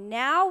 okay,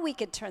 now we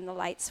could turn the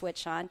light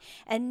switch on,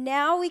 and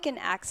now we can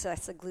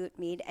access the glute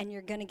med, and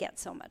you're going to get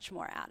so much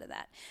more out of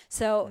that.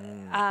 So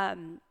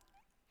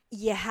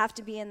you have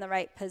to be in the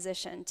right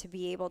position to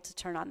be able to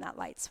turn on that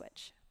light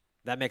switch.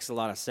 That makes a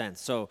lot of sense.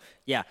 So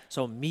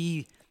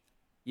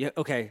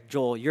okay,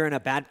 Joel, you're in a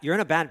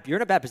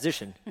bad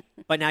position,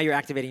 but now you're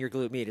activating your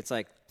glute med. It's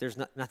like there's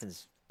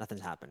nothing's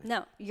happening.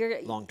 No,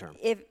 you're long term.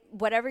 If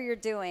whatever you're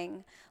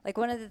doing, like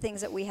one of the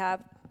things that we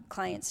have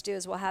clients do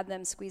is we'll have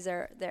them squeeze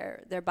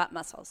their butt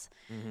muscles,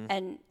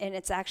 and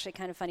it's actually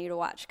kind of funny to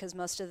watch because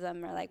most of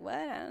them are like, what?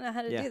 I don't know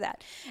how to do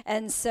that.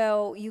 And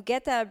so you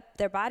get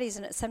their bodies,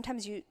 and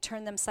sometimes you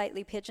turn them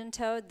slightly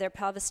pigeon-toed, their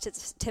pelvis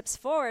tips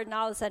forward, and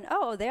all of a sudden,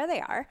 oh, there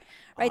they are.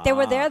 Right, they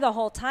were there the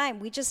whole time.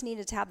 We just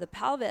needed to have the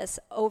pelvis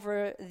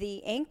over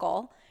the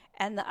ankle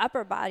and the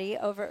upper body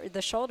over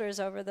the shoulders,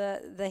 over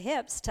the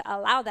hips to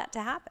allow that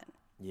to happen.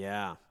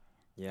 Yeah.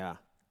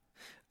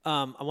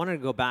 I wanted to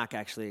go back,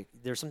 actually.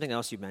 There's something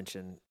else you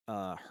mentioned,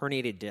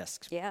 herniated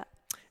discs. Yeah.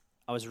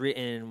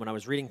 When I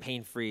was reading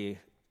Pain Free,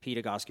 Pete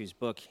Egoscue's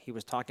book, he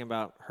was talking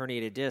about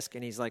herniated disc,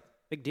 and he's like,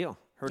 big deal,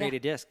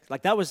 herniated disc.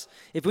 Like that was,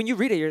 when you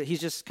read it, he's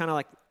just kind of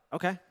like,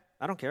 okay,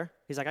 I don't care.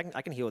 He's like,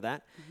 I can heal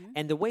that.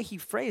 And the way he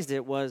phrased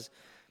it was,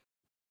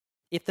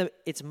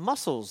 it's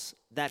muscles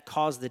that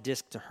cause the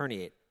disc to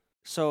herniate,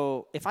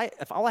 So if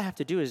all I have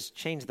to do is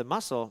change the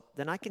muscle,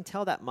 then I can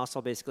tell that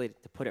muscle basically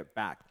to put it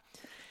back.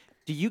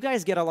 Do you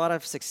guys get a lot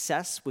of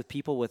success with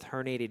people with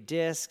herniated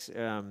discs?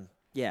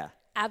 Yeah.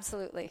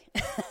 Absolutely.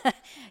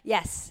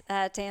 Yes.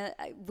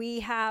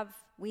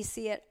 We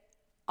see it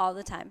all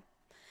the time.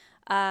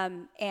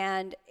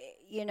 And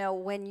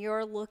when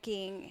you're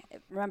looking,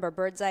 remember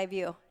bird's eye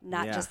view,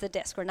 not just the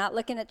disc. We're not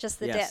looking at just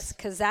the disc,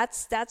 because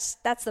that's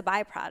the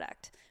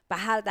byproduct. But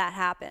how did that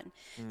happen?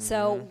 Mm-hmm.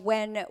 So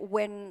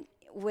when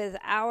with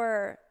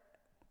our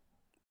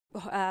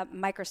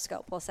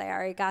microscope, we'll say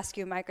our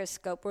Egoscue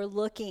microscope, we're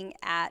looking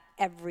at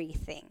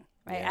everything,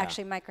 right? Yeah.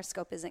 Actually,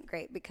 microscope isn't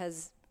great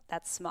because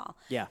that's small.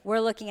 Yeah. We're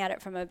looking at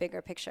it from a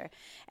bigger picture.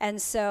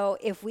 And so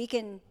if we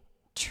can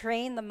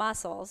train the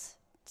muscles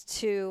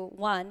to,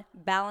 one,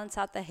 balance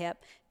out the hip,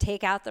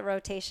 take out the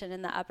rotation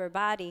in the upper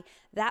body,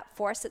 that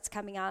force that's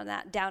coming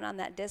down on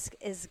that disc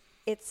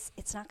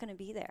it's not going to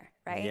be there,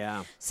 right?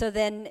 Yeah. So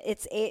then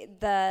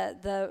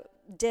the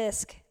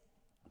disc,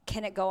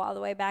 can it go all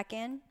the way back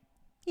in?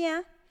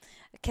 Yeah.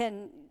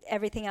 Can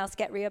everything else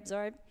get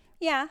reabsorbed?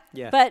 Yeah.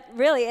 But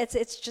really,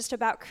 it's just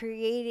about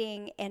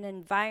creating an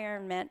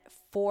environment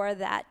for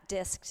that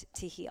disc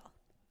to heal.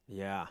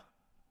 Yeah.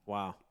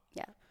 Wow.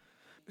 Yeah.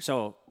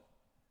 So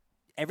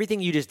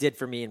everything you just did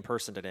for me in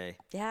person today.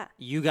 Yeah.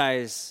 You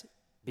guys,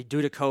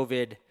 due to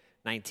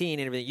COVID-19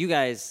 and everything, you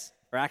guys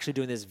are actually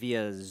doing this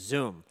via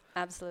Zoom.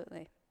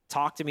 Absolutely.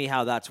 Talk to me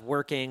how that's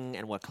working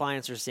and what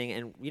clients are seeing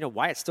and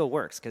why it still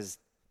works, because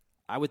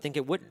I would think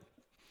it wouldn't.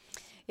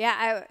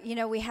 Yeah,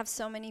 we have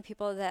so many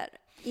people that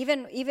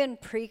even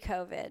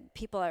pre-COVID,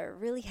 people are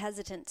really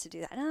hesitant to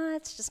do that. No,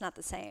 it's just not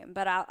the same.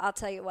 But I'll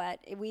tell you what,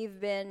 we've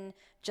been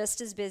just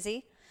as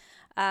busy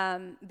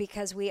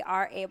because we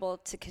are able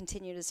to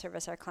continue to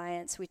service our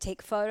clients. We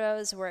take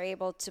photos. We're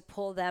able to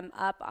pull them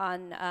up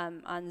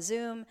on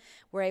Zoom.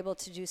 We're able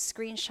to do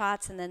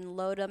screenshots and then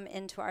load them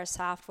into our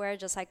software,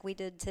 just like we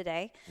did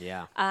today.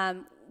 Yeah.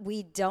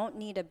 We don't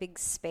need a big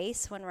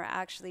space when we're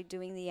actually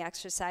doing the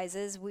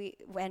exercises.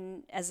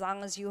 As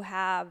long as you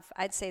have,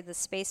 I'd say the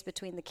space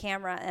between the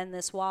camera and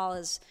this wall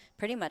is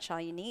pretty much all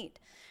you need.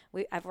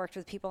 I've worked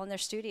with people in their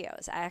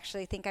studios. I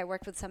actually think I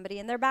worked with somebody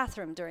in their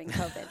bathroom during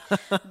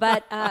COVID.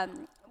 But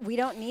we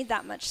don't need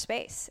that much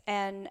space.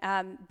 And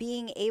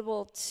being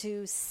able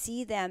to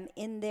see them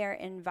in their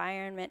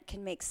environment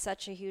can make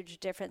such a huge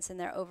difference in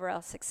their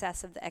overall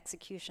success of the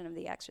execution of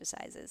the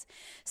exercises.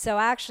 So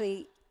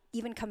actually,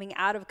 even coming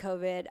out of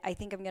COVID, I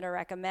think I'm going to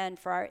recommend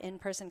for our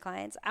in-person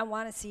clients, I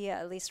want to see you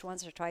at least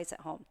once or twice at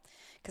home,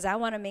 because I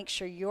want to make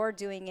sure you're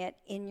doing it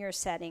in your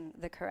setting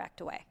the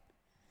correct way.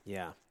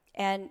 Yeah.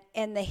 And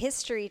the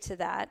history to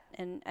that,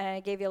 and I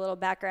gave you a little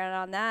background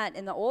on that,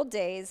 in the old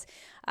days,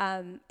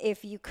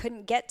 if you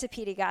couldn't get to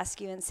Pete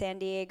Egoscue in San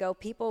Diego,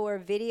 people were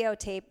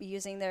videotape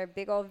using their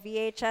big old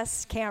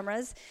VHS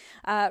cameras,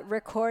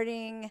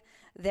 recording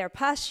their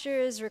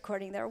postures,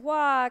 recording their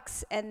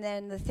walks, and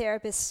then the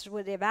therapists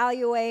would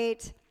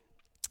evaluate.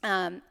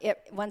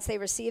 Once they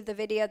received the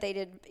video,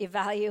 they'd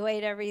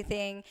evaluate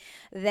everything,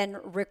 then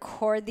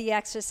record the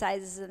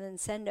exercises, and then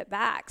send it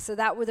back. So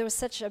there was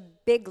such a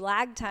big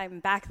lag time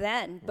back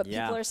then, but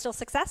people are still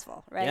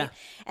successful, right? Yeah.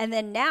 And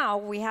then now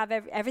we have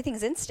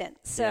everything's instant.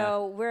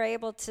 So we're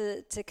able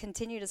to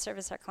continue to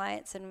service our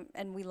clients,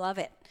 and we love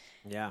it.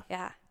 Yeah.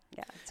 Yeah.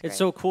 Yeah, it's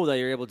so cool that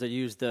you're able to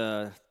use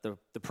the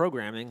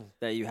programming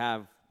that you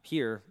have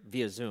here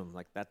via Zoom.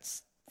 Like,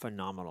 that's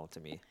phenomenal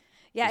to me.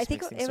 Yeah, I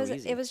think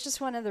it was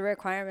just one of the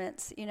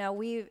requirements.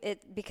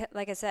 Because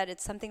like I said,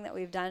 it's something that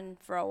we've done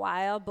for a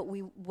while, but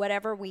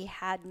whatever we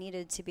had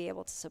needed to be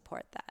able to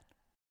support that.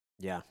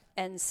 Yeah.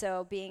 And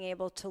so being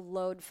able to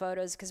load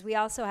photos, because we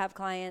also have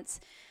clients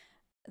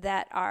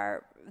that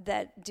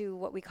do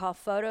what we call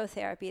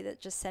phototherapy,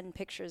 that just send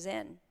pictures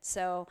in.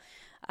 So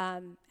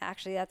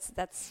actually,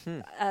 that's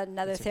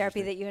another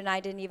therapy that you and I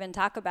didn't even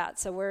talk about.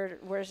 So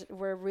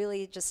we're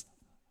really just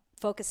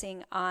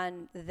focusing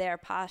on their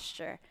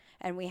posture,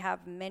 and we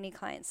have many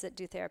clients that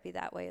do therapy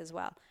that way as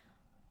well.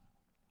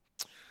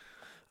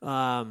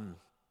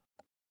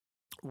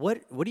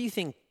 What do you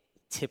think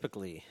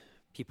typically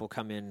people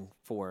come in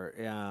for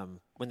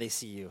when they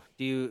see you?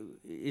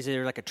 Is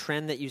there like a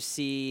trend that you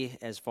see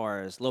as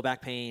far as low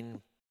back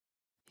pain,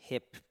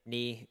 hip,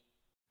 knee,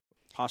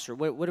 posture?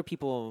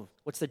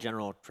 What's the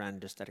general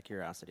trend, just out of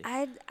curiosity?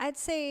 I'd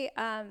say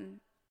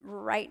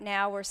right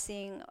now we're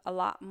seeing a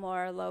lot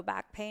more low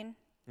back pain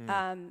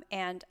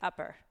and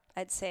upper.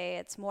 I'd say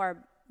it's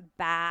more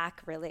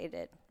back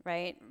related,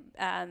 right?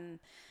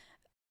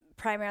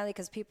 Primarily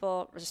because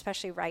people,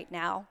 especially right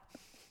now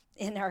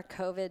in our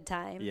COVID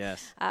time,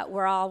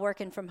 we're all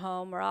working from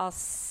home. We're all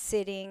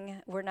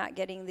sitting. We're not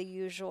getting the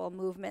usual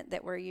movement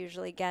that we're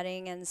usually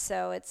getting. And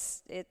so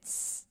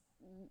it's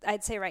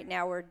I'd say right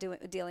now we're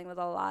dealing with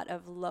a lot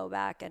of low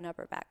back and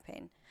upper back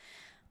pain.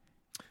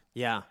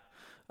 Yeah.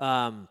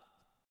 And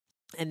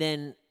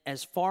then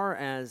as far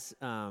as,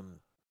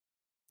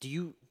 do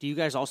you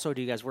guys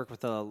work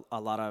with a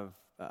lot of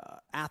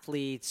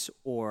athletes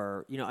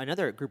or,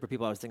 another group of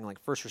people I was thinking like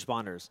first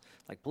responders,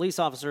 like police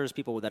officers,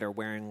 people that are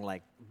wearing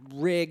like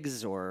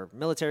rigs or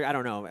military, I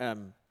don't know,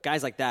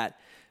 guys like that,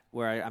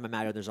 where I'm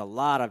imagining there's a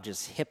lot of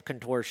just hip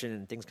contortion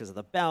and things because of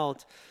the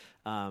belt.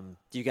 Do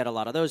you get a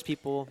lot of those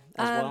people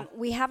as well?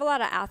 We have a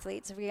lot of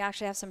athletes. We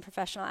actually have some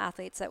professional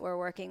athletes that we're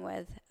working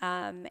with.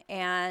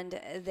 And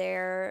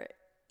they're,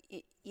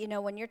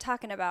 when you're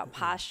talking about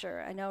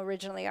posture, I know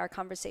originally our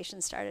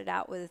conversation started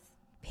out with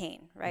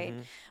pain, right?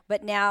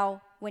 But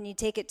now when you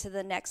take it to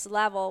the next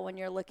level, when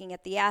you're looking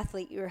at the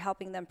athlete, you're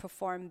helping them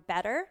perform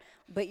better,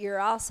 but you're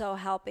also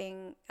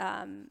helping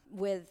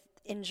with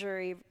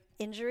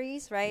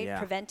injuries, right? Yeah.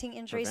 Preventing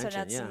injuries. So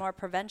that's yeah. more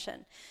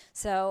prevention.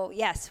 So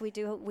yes,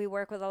 we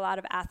work with a lot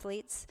of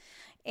athletes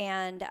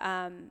and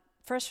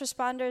first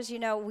responders.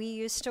 We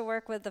used to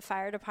work with the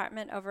fire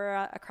department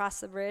over across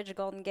the bridge,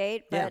 Golden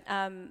Gate, but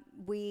I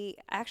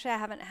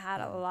haven't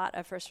had a lot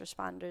of first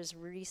responders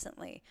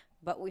recently,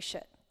 but we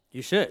should.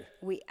 You should.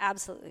 We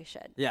absolutely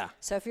should. Yeah.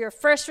 So if you're a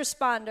first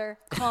responder,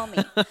 call me.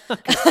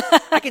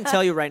 I can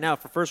tell you right now,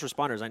 for first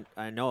responders,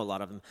 I know a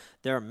lot of them.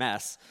 They're a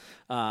mess.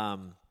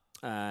 And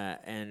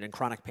in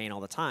chronic pain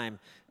all the time.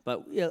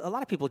 But a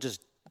lot of people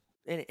just,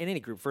 in any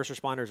group, first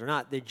responders or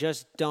not, they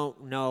just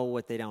don't know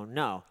what they don't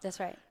know. That's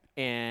right.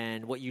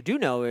 And what you do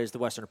know is the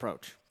Western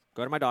approach.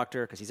 Go to my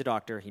doctor because he's a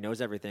doctor. He knows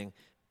everything.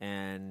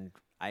 And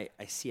I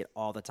see it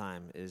all the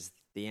time is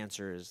the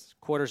answer is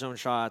cortisone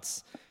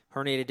shots,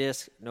 herniated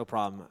disc, no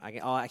problem.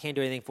 I can't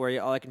do anything for you.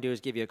 All I can do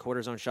is give you a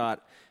cortisone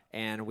shot,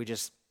 and we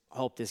just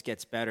hope this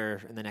gets better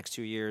in the next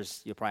 2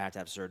 years. You'll probably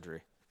have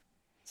surgery.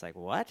 It's like,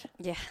 what?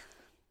 Yeah.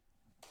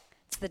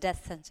 It's the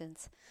death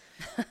sentence.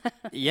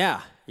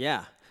 Yeah.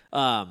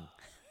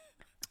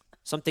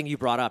 Something you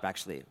brought up,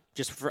 actually,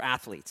 just for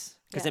athletes,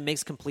 because it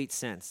makes complete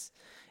sense,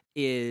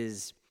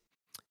 is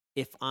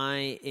if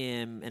I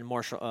am in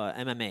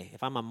MMA,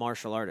 if I'm a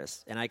martial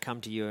artist, and I come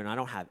to you and I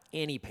don't have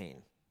any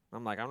pain,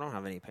 I'm like, I don't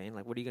have any pain.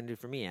 Like, what are you going to do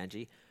for me,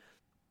 Angie?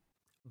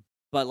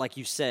 But like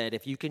you said,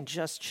 if you can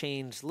just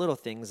change little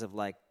things of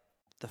like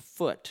the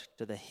foot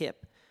to the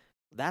hip,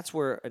 that's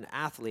where an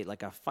athlete,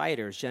 like a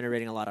fighter, is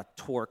generating a lot of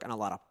torque and a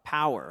lot of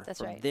power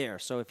from there.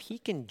 So if he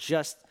can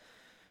just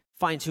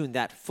fine-tune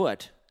that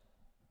foot,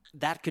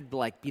 that could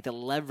like be the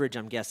leverage,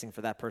 I'm guessing, for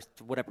that person,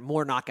 whatever,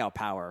 more knockout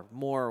power,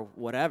 more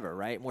whatever,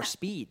 right? More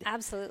speed.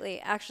 Absolutely.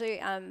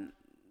 Actually,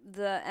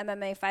 the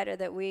MMA fighter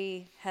that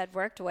we had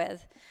worked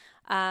with,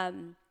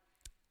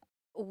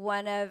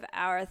 one of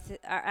our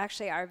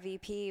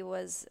VP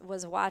was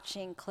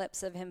watching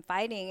clips of him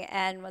fighting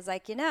and was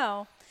like,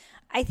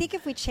 I think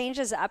if we change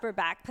his upper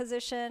back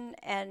position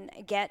and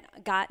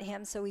got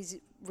him so he's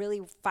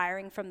really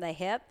firing from the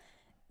hip,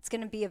 it's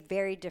going to be a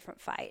very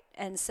different fight.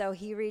 And so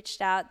he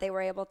reached out, they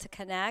were able to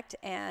connect,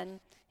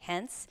 and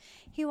hence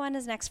he won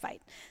his next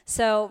fight.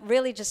 So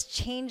really just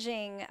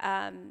changing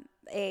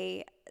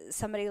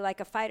somebody like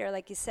a fighter,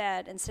 like you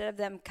said, instead of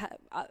them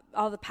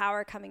all the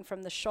power coming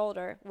from the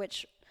shoulder,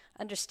 which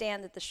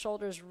understand that the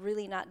shoulder is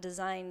really not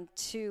designed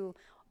to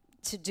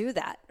do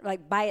that,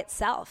 like by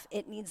itself.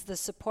 It needs the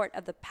support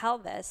of the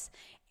pelvis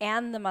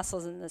and the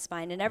muscles in the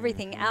spine and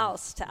everything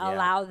else to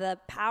allow the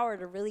power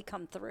to really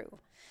come through.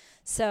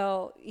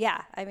 So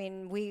yeah, I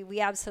mean,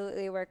 we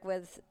absolutely work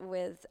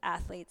with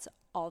athletes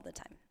all the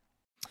time.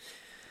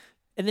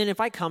 And then if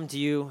I come to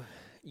you,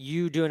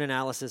 you do an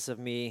analysis of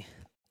me.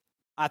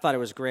 I thought it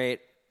was great.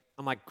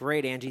 I'm like,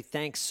 great, Angie,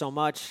 thanks so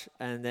much.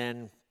 And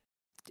then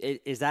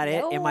is that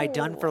it? Am I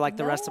done for like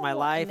the rest of my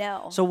life?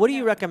 No. So what do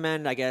you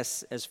recommend, I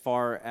guess, as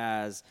far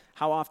as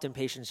how often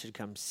patients should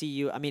come see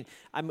you? I mean,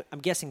 I'm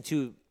guessing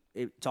too,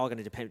 it's all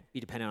going to be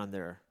dependent on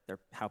their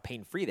how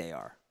pain-free they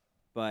are.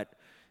 But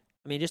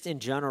I mean, just in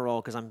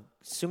general, because I'm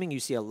assuming you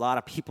see a lot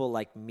of people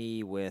like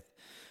me with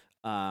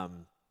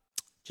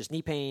just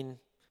knee pain,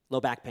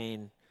 low back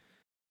pain.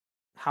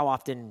 How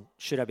often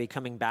should I be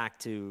coming back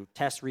to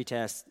test,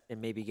 retest, and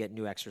maybe get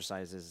new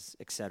exercises,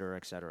 et cetera,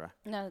 et cetera?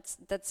 No,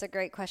 that's a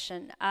great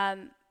question.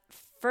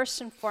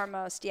 First and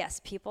foremost, yes,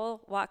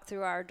 people walk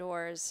through our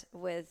doors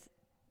with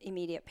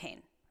immediate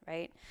pain,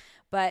 right?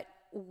 But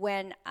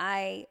when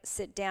I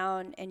sit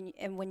down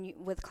and when you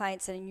with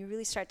clients and you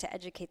really start to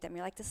educate them,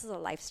 you're like, this is a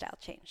lifestyle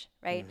change,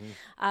 right?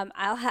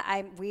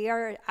 We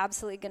are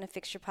absolutely going to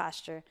fix your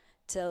posture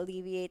to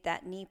alleviate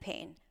that knee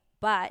pain.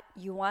 But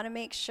you want to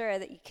make sure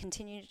that you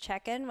continue to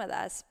check in with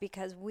us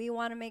because we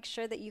want to make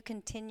sure that you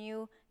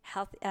continue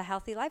a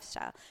healthy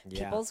lifestyle.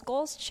 Yeah. People's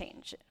goals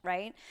change,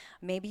 right?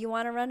 Maybe you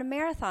want to run a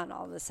marathon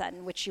all of a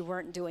sudden, which you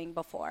weren't doing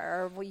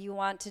before, or you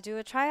want to do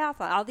a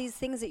triathlon. All these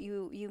things that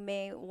you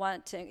may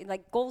want to,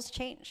 like, goals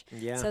change.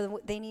 Yeah. So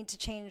they need to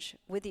change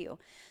with you.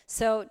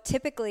 So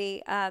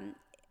typically,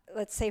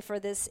 let's say for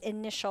this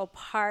initial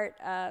part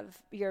of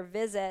your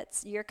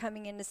visits, you're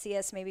coming in to see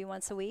us maybe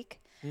once a week.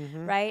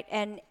 Mm-hmm. Right.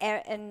 And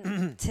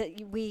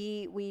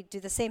we do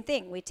the same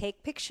thing. We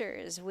take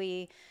pictures.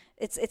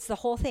 It's the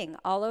whole thing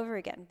all over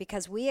again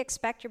because we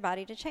expect your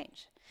body to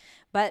change.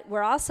 But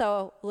we're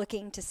also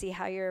looking to see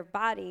how your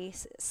body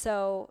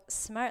so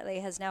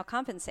smartly has now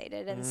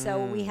compensated. And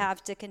so we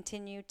have to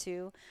continue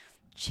to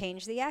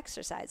change the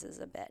exercises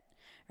a bit,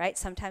 right?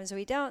 Sometimes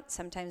we don't.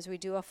 Sometimes we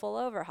do a full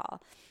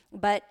overhaul.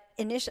 But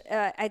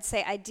I'd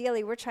say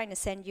ideally we're trying to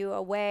send you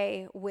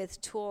away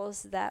with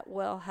tools that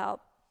will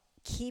help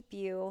keep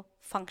you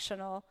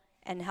functional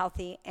and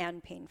healthy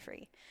and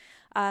pain-free.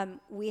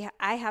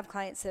 I have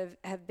clients that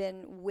have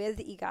been with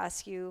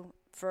Egoscue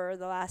for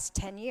the last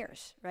 10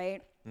 years,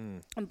 right?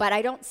 But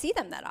I don't see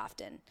them that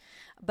often.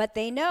 But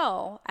they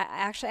know,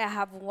 actually I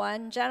have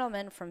one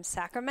gentleman from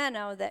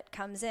Sacramento that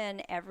comes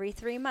in every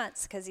 3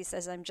 months because he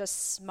says, I'm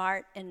just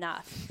smart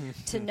enough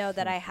to know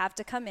that I have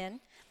to come in.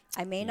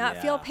 I may not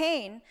feel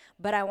pain,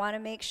 but I want to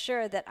make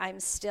sure that I'm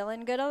still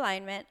in good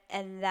alignment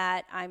and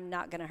that I'm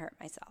not going to hurt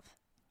myself.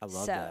 I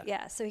love that.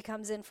 Yeah, so he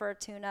comes in for a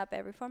tune-up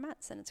every 4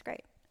 months, and it's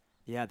great.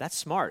 Yeah, that's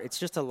smart. It's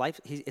just a life.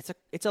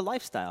 It's a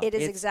lifestyle. It's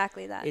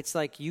exactly that. It's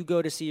like you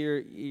go to see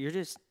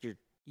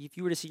if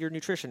you were to see your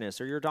nutritionist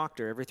or your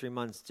doctor every 3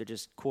 months to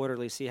just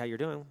quarterly see how you're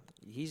doing,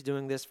 he's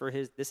doing this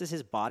this is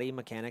his body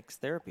mechanics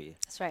therapy.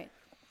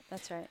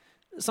 That's right.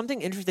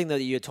 Something interesting though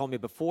that you had told me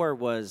before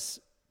was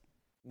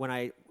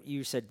when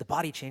you said the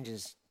body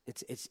changes.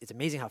 It's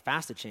amazing how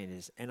fast it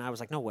changes, and I was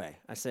like, no way.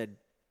 I said,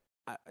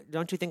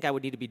 don't you think I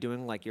would need to be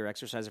doing like your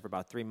exercise for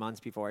about 3 months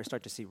before I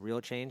start to see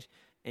real change?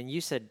 And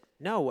you said,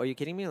 no, are you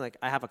kidding me? Like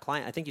I have a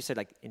client, I think you said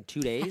like in 2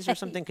 days or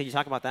something. Could you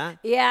talk about that?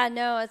 Yeah,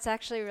 no, it's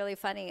actually really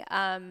funny.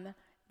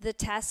 The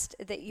test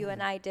that you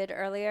and I did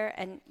earlier,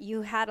 and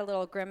you had a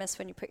little grimace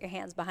when you put your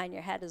hands behind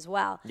your head as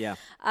well. Yeah.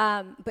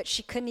 But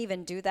she couldn't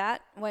even do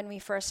that when we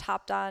first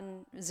hopped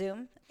on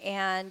Zoom.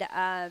 And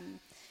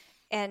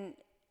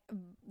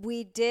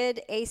we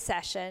did a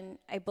session.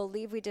 I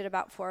believe we did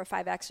about 4 or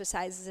 5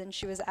 exercises, and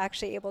she was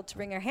actually able to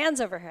bring her hands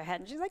over her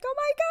head. And she's like, oh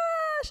my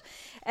gosh.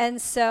 And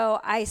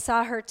so I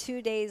saw her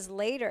 2 days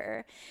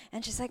later,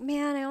 and she's like,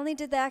 man, I only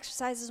did the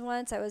exercises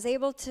once. I was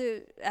able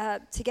to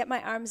get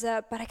my arms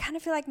up, but I kind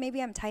of feel like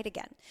maybe I'm tight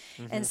again.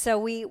 And so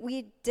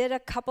we did a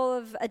couple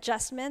of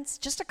adjustments,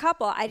 just a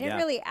couple. I didn't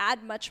really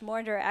add much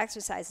more to her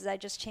exercises. I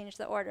just changed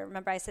the order.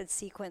 Remember, I said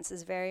sequence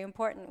is very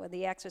important with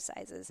the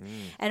exercises.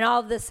 And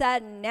all of a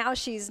sudden, now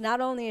she's not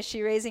only is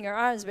she raising her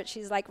arms, but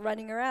she's like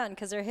running around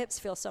because her hips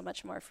feel so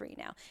much more free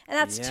now. And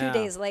that's 2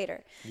 days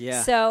later.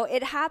 Yeah. So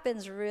it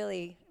happens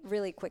really,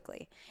 really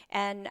quickly.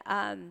 And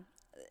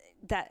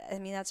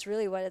that's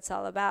really what it's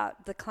all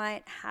about. The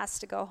client has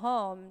to go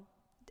home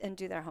and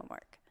do their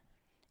homework.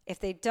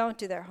 If they don't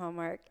do their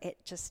homework, it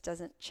just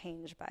doesn't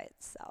change by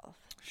itself.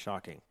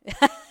 Shocking.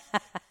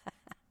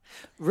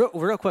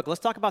 Real quick,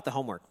 let's talk about the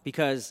homework,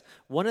 because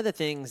one of the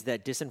things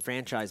that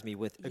disenfranchised me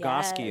with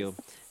Egoscue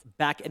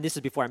back, and this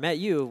is before I met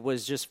you,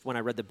 was just when I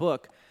read the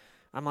book,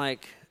 I'm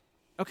like,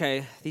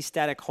 okay, these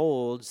static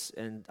holds,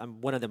 and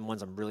one of the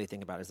ones I'm really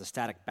thinking about is the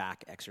static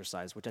back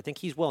exercise, which I think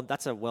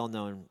that's a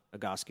well-known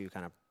Egoscue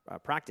kind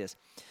of practice.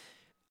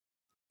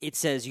 It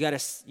says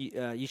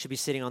you should be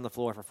sitting on the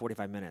floor for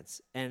 45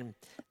 minutes. And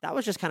that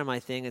was just kind of my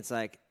thing. It's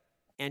like,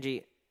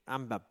 Angie,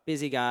 I'm a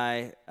busy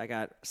guy. I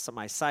got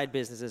my side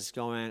businesses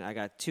going. I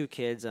got 2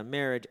 kids, a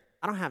marriage.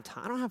 I don't have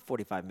time. I don't have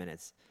 45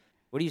 minutes.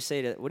 What do you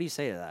say to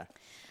that?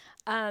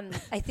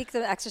 I think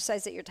the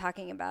exercise that you're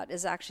talking about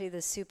is actually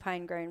the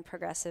supine groin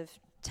progressive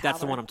tower. That's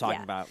the one I'm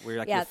talking about,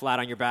 where you're flat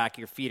on your back,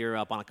 your feet are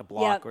up on like a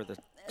block or the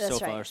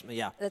sofa or something.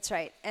 Yeah, that's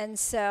right. And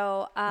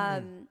so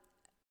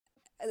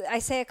I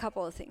say a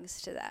couple of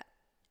things to that.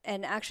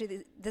 And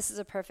actually, this is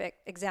a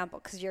perfect example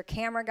because your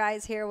camera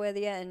guy's here with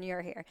you and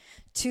you're here.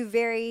 2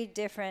 very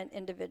different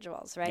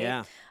individuals, right?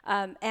 Yeah.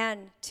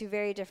 And 2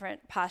 very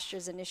different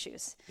postures and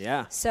issues.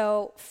 Yeah.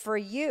 So for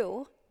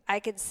you,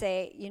 I could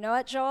say, you know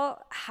what, Joel?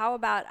 How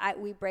about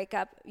we break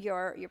up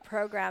your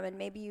program and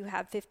maybe you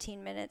have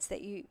 15 minutes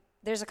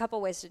there's a couple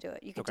ways to do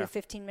it. You could do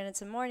 15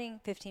 minutes in the morning,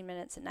 15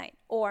 minutes at night.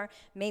 Or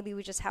maybe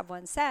we just have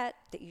one set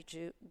that you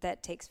do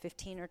that takes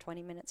 15 or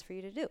 20 minutes for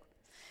you to do.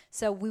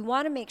 So we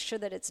want to make sure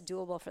that it's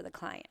doable for the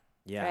client,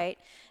 right?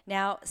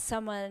 Now,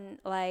 someone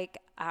like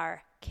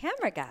our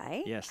camera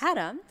guy,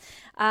 Adam,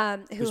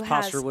 whose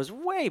posture was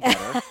way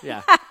better.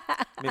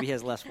 Maybe he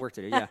has less work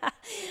to do.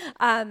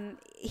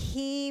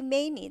 He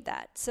may need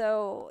that.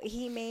 So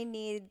he may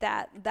need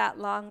that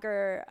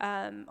longer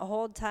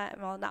hold time.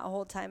 Well, not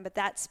hold time, but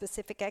that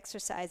specific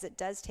exercise. It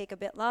does take a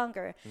bit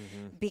longer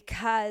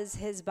because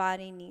his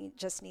body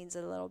just needs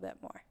a little bit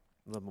more.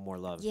 A little bit more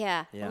love.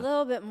 Yeah, a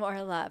little bit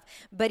more love.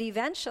 But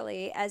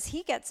eventually, as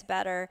he gets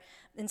better,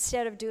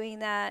 instead of doing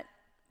that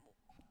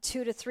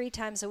 2 to 3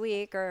 times a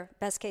week, or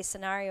best case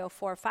scenario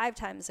 4 or 5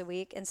 times a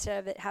week, instead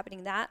of it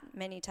happening that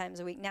many times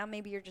a week, now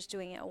maybe you're just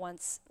doing it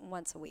once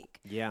a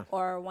week. Yeah.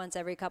 Or once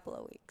every couple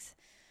of weeks.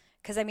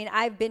 Because I mean,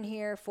 I've been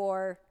here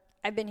for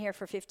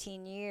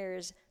 15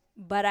 years,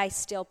 but I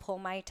still pull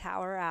my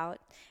tower out,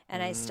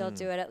 and I still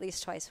do it at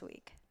least twice a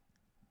week.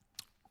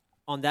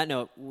 On that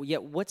note,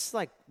 what's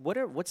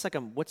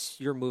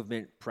your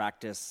movement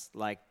practice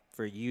like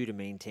for you to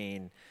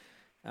maintain?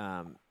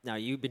 Now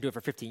you've been doing it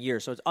for 15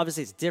 years, so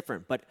it's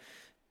different, but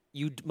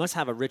you must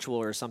have a ritual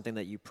or something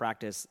that you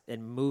practice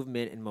in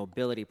movement and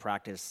mobility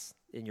practice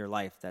in your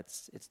life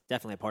it's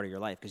definitely a part of your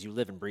life because you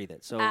live and breathe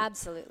it. So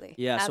Absolutely.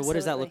 yeah. So what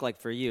does that look Absolutely. like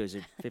for you? Is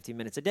it 15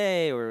 minutes a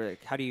day, or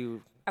like, how do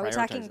you Are we prioritize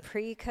talking it?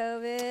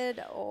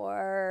 pre-COVID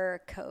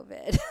or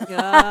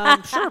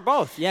COVID? Sure,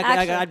 both. Yeah,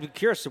 Actually, I'd be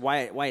curious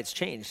why it's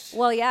changed.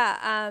 well,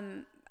 yeah.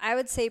 I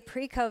would say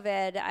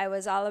pre-COVID, I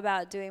was all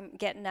about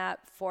getting up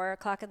 4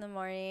 o'clock in the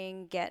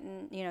morning,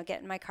 getting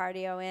my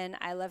cardio in.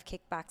 I love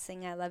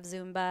kickboxing. I love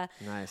Zumba.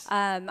 Nice.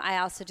 I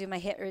also do my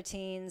HIIT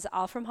routines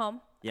all from home.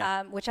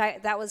 Yeah. Which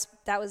that was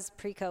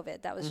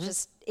pre-COVID. That was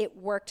just, it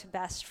worked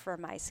best for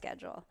my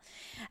schedule.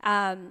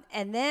 And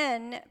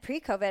then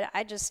pre-COVID,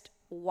 I just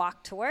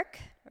walk to work,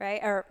 right?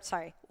 Or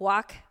sorry,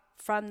 walk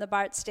from the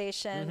BART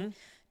station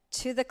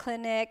to the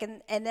clinic,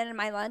 and then in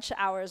my lunch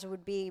hours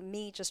would be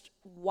me just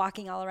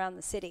walking all around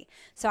the city.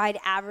 So I'd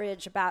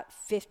average about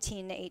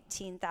 15 to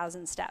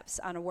 18,000 steps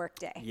on a work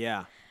day.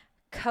 Yeah.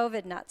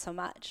 COVID, not so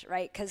much,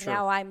 right? Because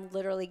now I'm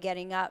literally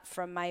getting up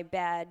from my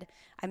bed.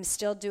 I'm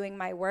still doing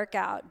my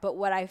workout, but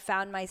what I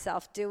found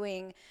myself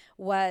doing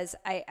was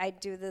I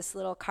do this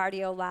little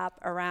cardio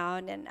lap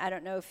around, and I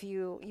don't know if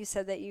you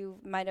said that you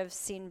might have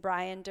seen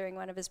Brian during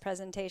one of his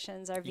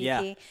presentations, our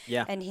VP,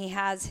 Yeah. and he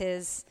has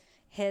his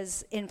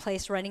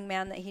in-place running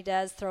man that he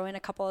does, throw in a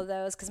couple of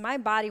those, because my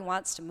body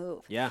wants to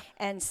move. Yeah.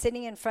 And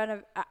sitting in front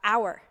of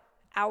our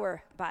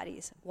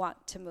bodies want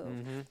to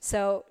move.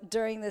 So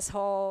during this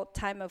whole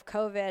time of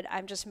COVID,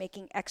 I'm just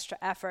making extra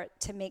effort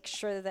to make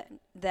sure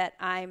that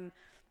I'm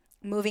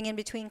moving in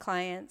between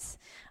clients,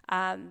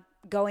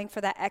 going for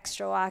that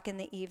extra walk in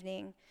the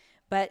evening.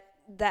 But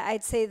that,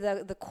 I'd say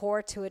the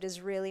core to it is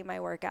really my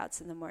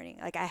workouts in the morning.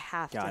 Like, I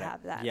have to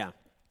have that. Yeah.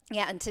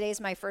 Yeah, and today's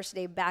my first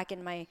day back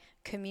in my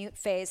commute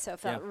phase, so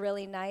it felt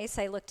really nice.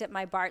 I looked at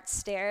my BART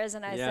stairs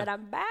and I said,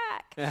 I'm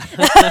back.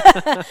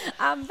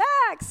 I'm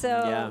back.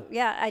 So,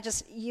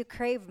 you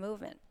crave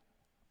movement.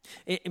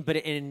 But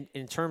in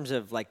terms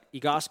of like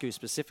Egoscue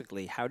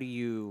specifically, how do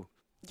you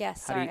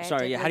Yes, how do you,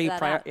 sorry. how do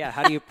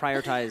you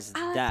prioritize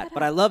that?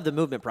 But I love the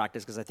movement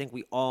practice because I think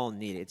we all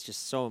need it. It's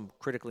just so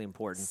critically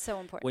important. So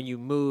important. When you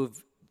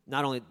move,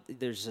 not only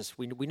there's just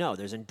we know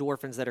there's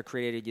endorphins that are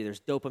created.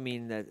 There's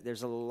dopamine.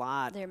 There's a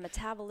lot. Their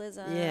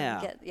metabolism.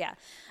 Yeah.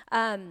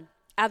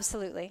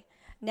 Absolutely.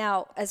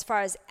 Now, as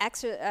far as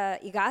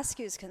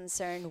Egoscue is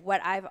concerned, what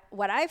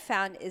I've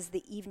found is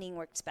the evening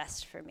works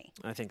best for me.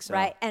 I think so.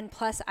 Right, and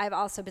plus I've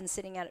also been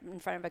sitting in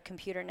front of a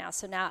computer now.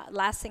 So now,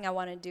 last thing I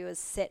want to do is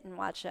sit and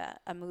watch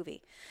a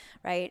movie,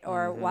 right,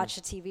 or watch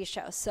a TV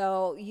show.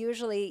 So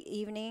usually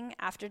evening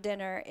after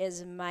dinner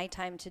is my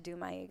time to do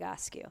my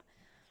Egoscue,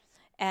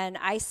 and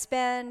I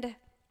spend,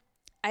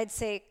 I'd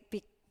say,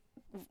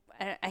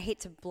 I hate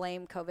to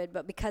blame COVID,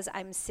 but because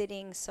I'm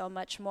sitting so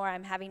much more,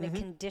 I'm having to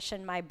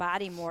condition my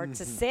body more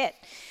to sit.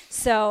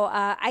 So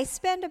I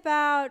spend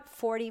about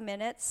 40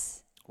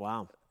 minutes.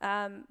 Wow.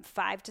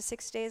 5 to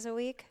 6 days a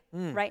week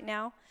right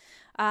now.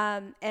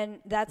 And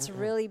that's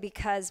really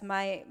because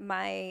my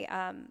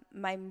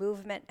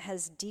movement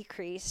has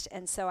decreased.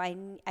 And so I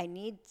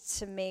need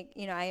to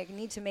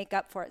make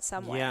up for it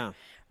somewhere. Yeah.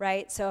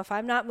 Right. So if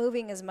I'm not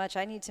moving as much,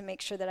 I need to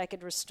make sure that I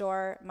could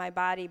restore my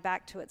body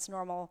back to its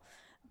normal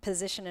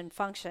position and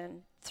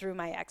function through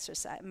my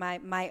exercise,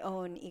 my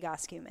own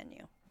Egoscue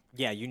menu.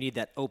 Yeah, you need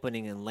that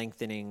opening and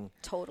lengthening.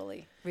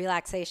 Totally.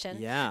 Relaxation.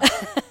 Yeah.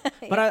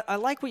 But I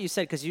like what you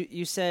said, because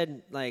you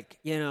said, like,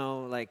 you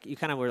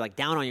kind of were like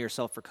down on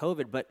yourself for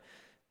COVID, but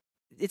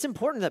it's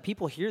important that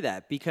people hear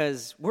that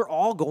because we're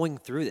all going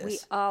through this. We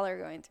all are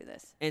going through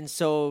this. And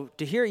so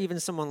to hear even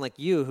someone like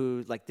you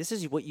who, like, this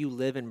is what you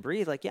live and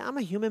breathe, like, yeah, I'm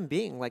a human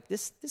being. Like,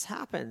 this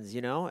happens,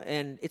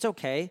 and it's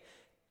okay.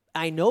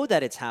 I know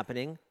that it's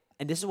happening.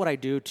 And this is what I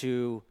do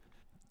to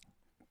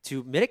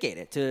mitigate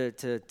it,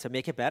 to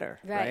make it better.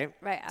 Right.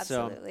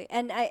 Absolutely. So,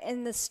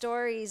 and the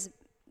stories,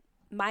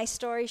 my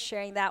story,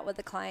 sharing that with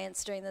the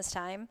clients during this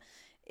time,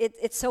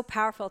 it's so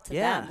powerful to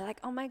them. They're like,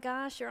 oh my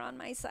gosh, you're on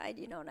my side.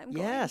 You know what I'm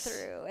going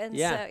through. And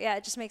so,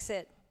 it just makes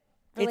it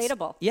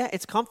relatable.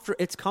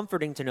 It's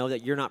comforting to know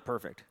that you're not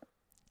perfect.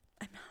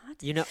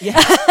 I'm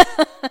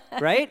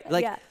not. Right?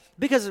 Like,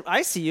 because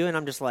I see you and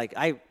I'm just like,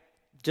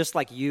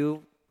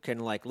 you can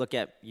like look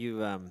at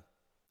you,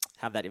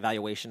 have that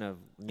evaluation of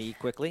me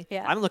quickly.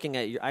 Yeah. I'm looking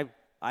at you. I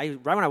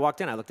right when I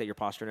walked in, I looked at your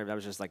posture and I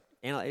was just like,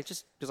 it's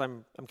just because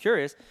I'm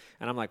curious,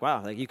 and I'm like,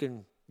 wow, like you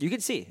can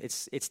see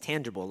it's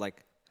tangible.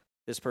 Like,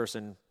 this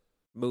person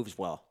moves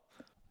well,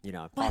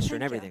 posture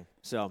and everything.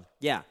 So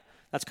yeah,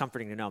 that's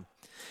comforting to know.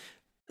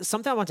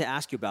 Something I want to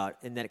ask you about,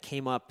 and that it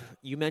came up,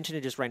 you mentioned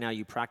it just right now,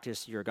 you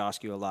practice your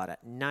Egoscue a lot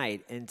at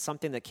night, and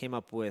something that came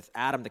up with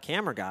Adam, the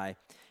camera guy,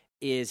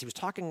 is he was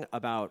talking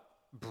about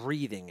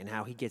breathing and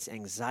how he gets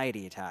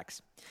anxiety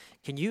attacks.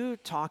 Can you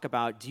talk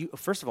about,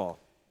 first of all,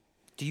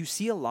 do you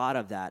see a lot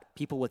of that,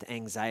 people with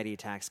anxiety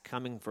attacks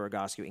coming for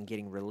Egoscue and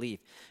getting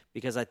relief?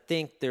 Because I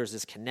think there's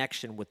this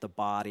connection with the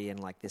body and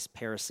like this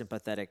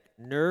parasympathetic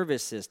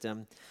nervous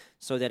system,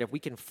 so that if we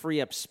can free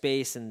up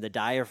space in the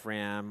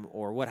diaphragm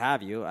or what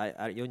have you,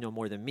 you'll know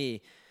more than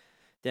me,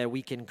 that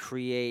we can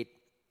create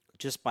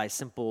just by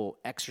simple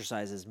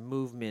exercises,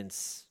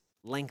 movements,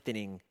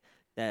 lengthening,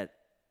 that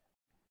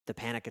the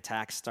panic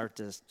attacks start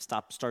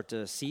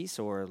to cease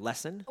or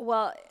lessen?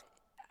 Well,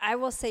 I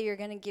will say you're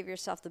going to give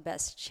yourself the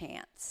best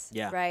chance,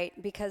 right?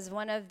 Because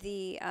one of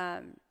the,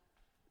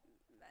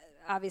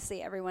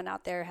 obviously everyone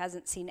out there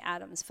hasn't seen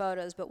Adam's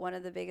photos, but one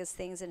of the biggest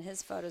things in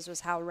his photos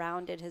was how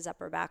rounded his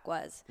upper back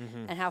was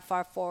and how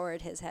far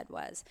forward his head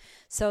was.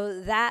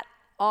 So that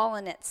all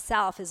in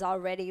itself is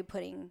already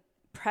putting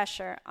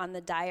pressure on the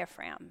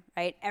diaphragm,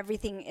 right?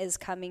 Everything is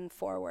coming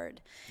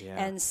forward. Yeah.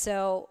 And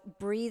so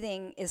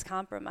breathing is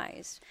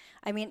compromised.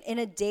 I mean, in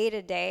a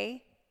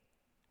day-to-day,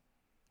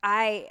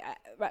 I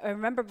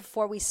remember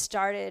before we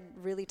started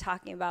really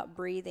talking about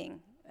breathing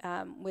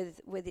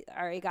with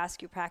our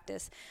Egoscue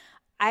practice,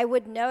 I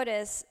would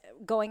notice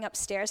going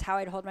upstairs how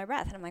I'd hold my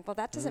breath. And I'm like, well,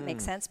 that doesn't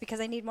make sense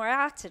because I need more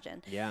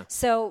oxygen. Yeah.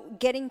 So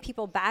getting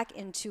people back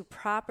into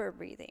proper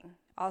breathing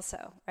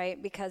also,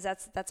 right? Because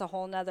that's a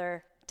whole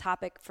nother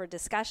topic for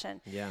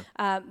discussion. Yeah.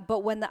 But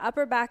when the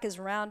upper back is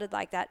rounded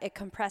like that, it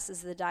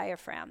compresses the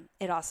diaphragm.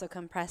 It also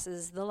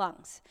compresses the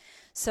lungs.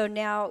 So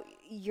now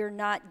you're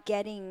not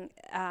getting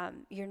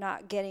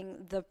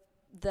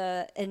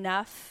the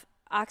enough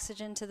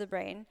oxygen to the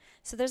brain.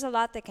 So there's a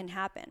lot that can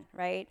happen,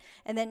 right?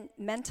 And then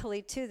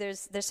mentally too,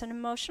 there's some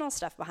emotional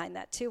stuff behind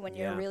that too when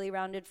you're really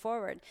rounded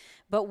forward.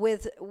 But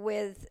with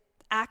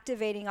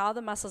activating all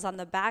the muscles on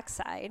the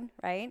backside,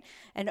 right?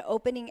 And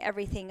opening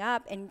everything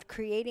up and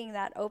creating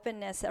that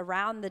openness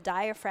around the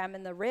diaphragm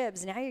and the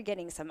ribs. Now you're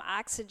getting some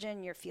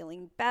oxygen, you're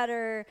feeling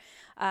better.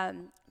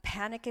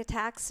 Panic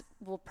attacks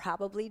will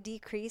probably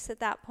decrease at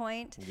that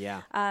point.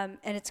 Yeah. And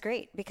it's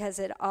great because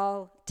it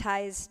all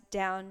ties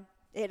down,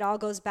 it all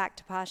goes back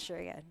to posture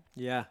again.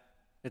 Yeah.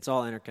 It's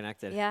all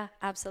interconnected. Yeah,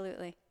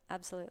 absolutely.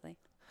 Absolutely.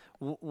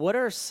 What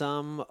are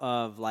some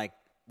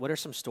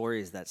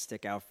stories that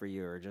stick out for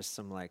you, or just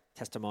some like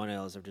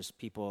testimonials of just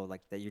people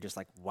like that you're just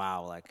like,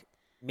 wow, like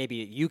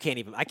maybe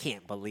I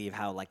can't believe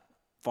how like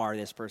far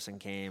this person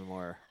came,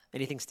 or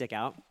anything stick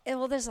out?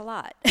 Well, there's a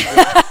lot.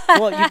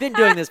 Well, you've been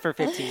doing this for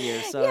 15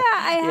 years, so yeah,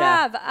 I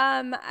have.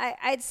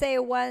 I'd say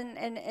one,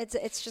 and I'd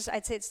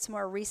say it's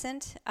more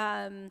recent.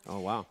 Oh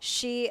wow!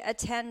 She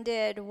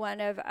attended one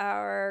of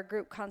our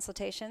group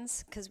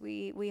consultations because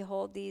we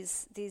hold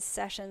these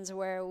sessions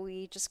where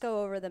we just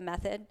go over the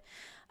method.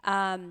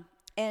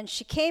 And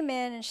she came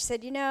in and she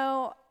said,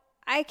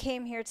 I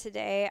came here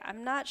today.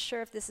 I'm not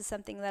sure if this is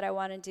something that I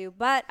want to do,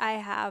 but I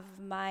have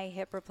my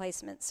hip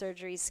replacement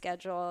surgery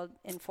scheduled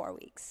in 4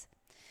 weeks.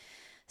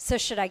 So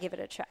should I give it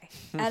a try?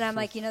 And I'm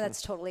like,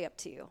 that's totally up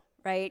to you,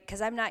 right?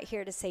 Because I'm not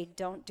here to say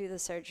don't do the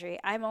surgery.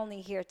 I'm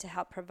only here to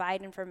help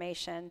provide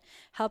information,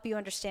 help you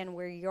understand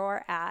where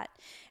you're at.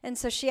 And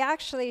so she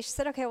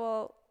said, okay,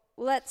 well,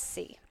 let's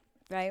see,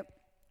 right?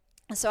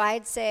 So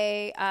I'd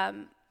say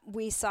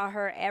we saw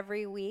her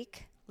every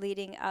week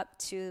leading up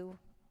to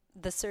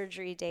the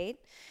surgery date.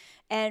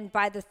 And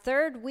by the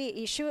third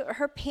week,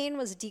 her pain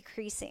was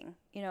decreasing,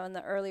 in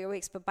the earlier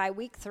weeks. But by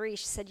week 3,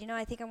 she said,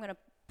 I think I'm going to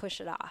push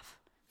it off.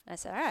 And I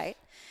said, all right.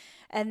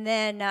 And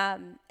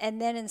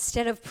then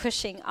instead of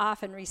pushing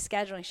off and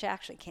rescheduling, she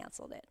actually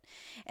canceled it.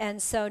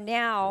 And so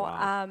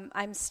now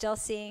I'm still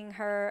seeing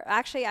her.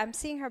 Actually, I'm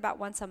seeing her about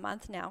once a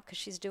month now because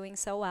she's doing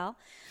so well.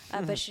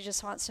 But she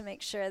just wants to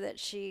make sure that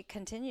she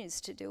continues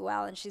to do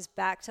well. And she's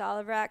back to all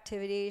of her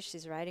activities.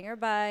 She's riding her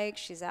bike.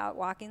 She's out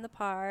walking the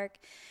park.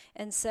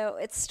 And so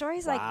it's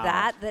stories like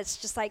that that's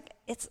just like,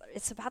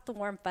 it's about the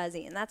warm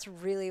fuzzy. And that's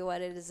really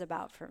what it is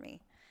about for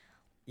me.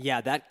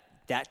 Yeah,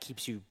 that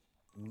keeps you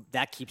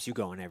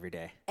going every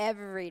day.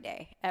 Every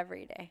day.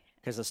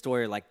 Because a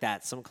story like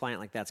that, some client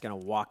like that's going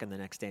to walk in the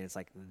next day and it's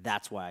like,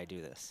 that's why I do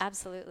this.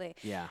 Absolutely.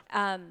 Yeah.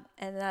 And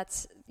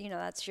that's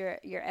your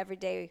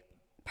everyday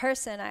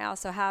person. I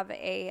also have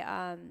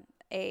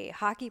a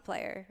hockey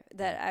player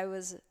that I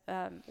was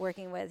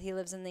working with. He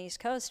lives in the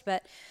East Coast,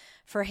 but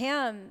for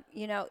him,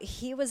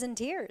 he was in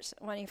tears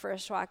when he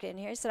first walked in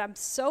here. He said, I'm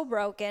so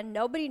broken.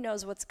 Nobody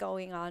knows what's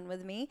going on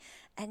with me.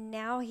 And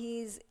now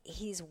he's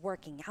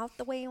working out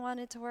the way he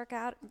wanted to work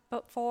out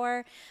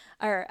before,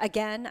 or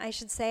again, I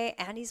should say,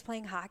 and he's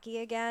playing hockey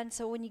again.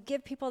 So when you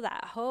give people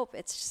that hope,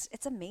 it's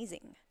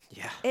amazing.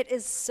 Yeah. It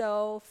is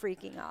so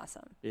freaking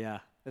awesome. Yeah.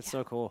 It's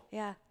so cool.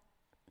 Yeah.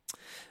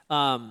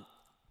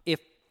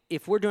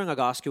 If we're doing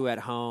Egoscue at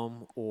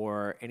home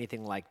or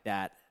anything like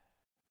that,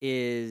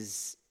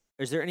 is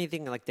there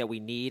anything like that we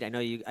need? I know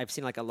I've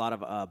seen like a lot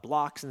of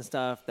blocks and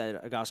stuff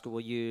that Egoscue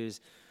will use.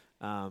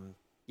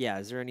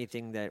 Is there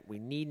anything that we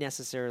need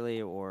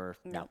necessarily, or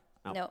no?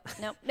 Nope.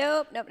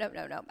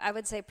 I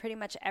would say pretty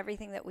much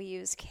everything that we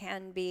use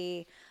can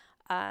be.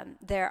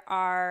 There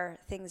are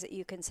things that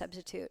you can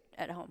substitute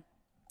at home.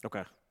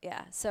 Okay.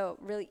 Yeah. So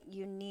really,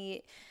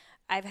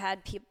 I've had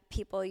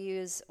people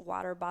use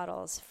water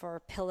bottles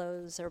for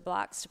pillows or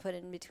blocks to put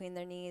in between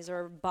their knees,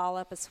 or ball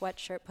up a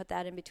sweatshirt, put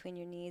that in between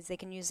your knees. They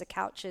can use the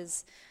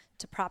couches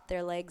to prop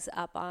their legs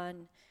up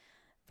on.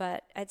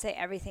 But I'd say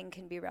everything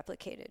can be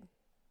replicated.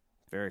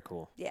 Very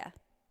cool. Yeah.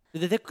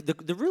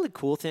 The really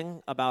cool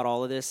thing about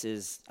all of this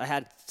is I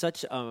had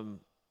such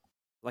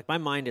like my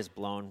mind is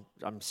blown.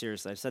 I'm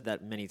serious. I've said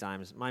that many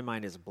times. My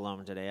mind is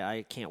blown today.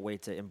 I can't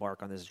wait to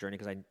embark on this journey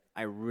because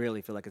I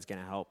really feel like it's going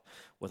to help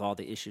with all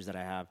the issues that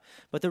I have.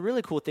 But the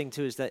really cool thing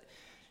too is that,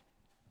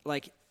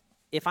 like,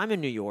 if I'm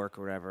in New York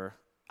or whatever,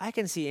 I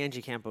can see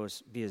Angi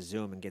Campos via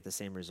Zoom and get the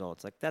same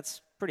results. Like,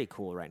 that's pretty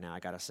cool right now,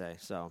 I got to say.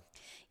 So,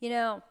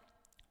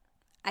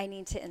 I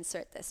need to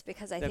insert this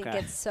because I think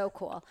it's so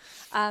cool.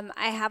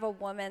 I have a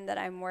woman that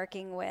I'm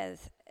working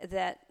with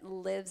that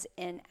lives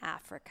in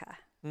Africa.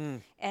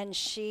 And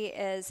she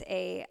is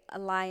a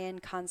lion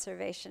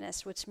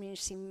conservationist, which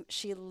means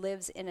she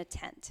lives in a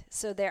tent.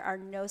 So there are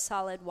no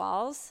solid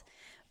walls,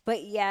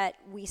 but yet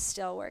we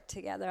still work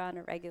together on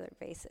a regular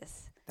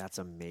basis. That's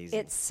amazing.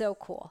 It's so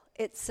cool.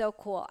 It's so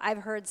cool. I've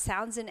heard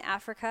sounds in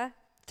Africa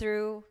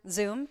through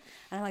Zoom,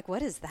 and I'm like,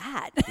 what is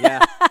that?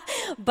 Yeah.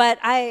 But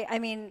I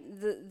mean,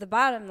 the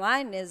bottom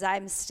line is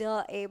I'm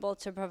still able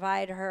to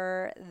provide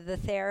her the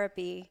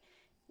therapy,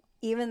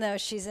 even though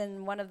she's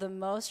in one of the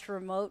most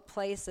remote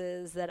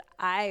places that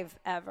I've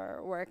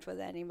ever worked with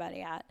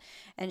anybody at,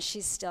 and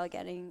she's still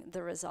getting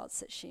the results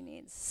that she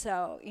needs.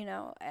 So,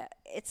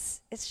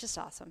 it's just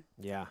awesome.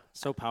 Yeah,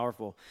 so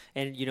powerful.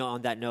 And,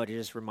 on that note, it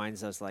just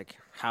reminds us, like,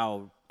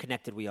 how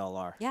connected we all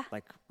are. Yeah.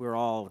 Like, we're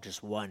all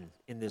just one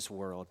in this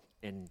world.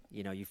 And,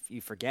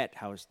 you forget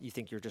how you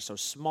think you're just so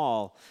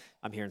small.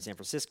 I'm here in San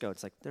Francisco.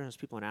 It's like there's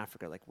people in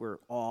Africa. Like, we're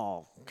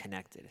all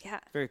connected.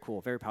 Yeah. Very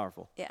cool. Very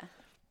powerful. Yeah.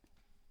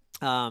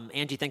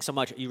 Angi, thanks so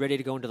much. Are you ready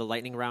to go into the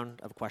lightning round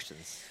of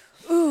questions?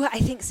 Ooh, I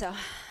think so.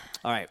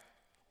 All right.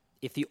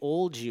 If the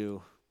old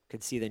you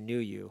could see the new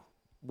you,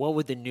 what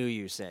would the new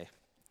you say?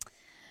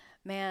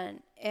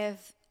 Man,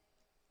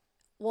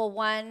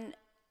 one,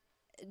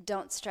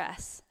 don't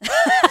stress.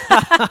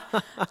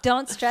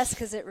 Don't stress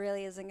because it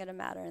really isn't going to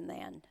matter in the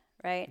end,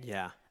 right?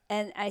 Yeah.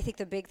 And I think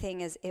the big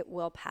thing is it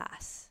will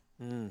pass.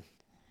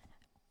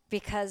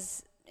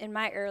 Because in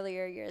my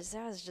earlier years,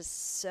 I was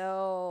just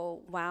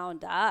so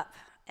wound up.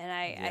 And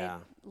I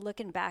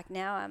looking back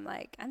now, I'm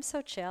like, I'm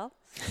so chill.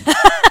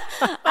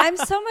 I'm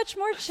so much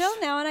more chill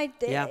now. And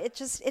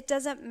it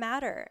doesn't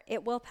matter.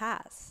 It will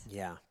pass.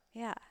 Yeah.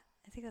 Yeah.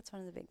 I think that's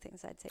one of the big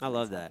things I'd say. I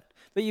love that.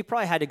 But you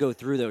probably had to go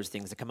through those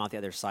things to come out the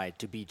other side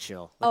to be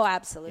chill. Like,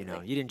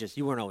 absolutely.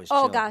 You weren't always chill.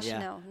 Oh, gosh, yeah.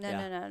 no.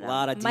 A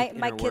lot of deep my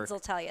inner kids work. will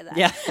tell you that.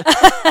 Yeah.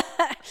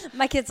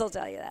 My kids will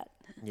tell you that.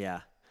 Yeah.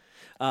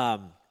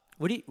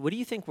 What do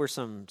you think were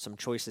some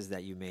choices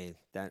that you made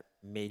that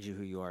made you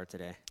who you are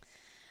today?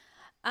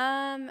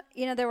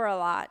 There were a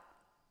lot.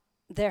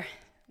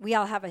 We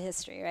all have a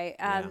history, right?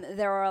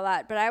 There were a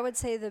lot, but I would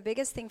say the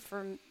biggest thing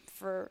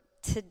for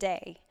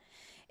today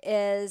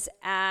is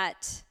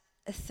at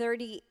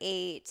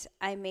 38,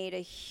 I made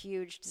a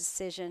huge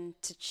decision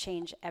to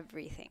change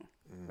everything,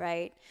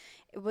 right?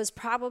 It was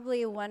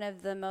probably one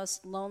of the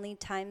most lonely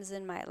times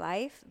in my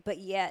life, but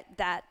yet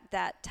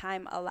that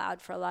time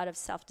allowed for a lot of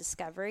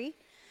self-discovery.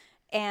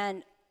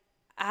 And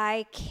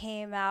I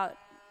came out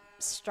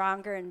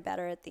stronger and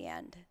better at the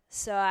end.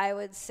 So I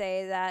would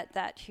say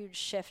that huge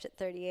shift at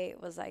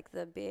 38 was like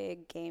the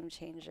big game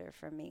changer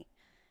for me.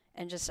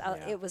 And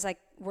it was like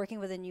working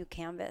with a new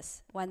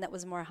canvas, one that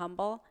was more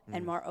humble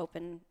and more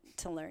open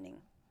to learning.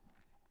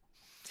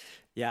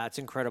 Yeah, it's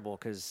incredible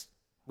because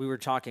we were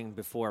talking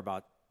before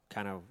about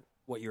kind of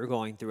what you're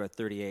going through at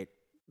 38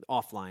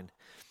 offline.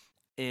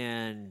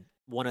 And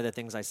one of the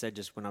things I said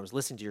just when I was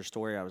listening to your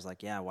story, I was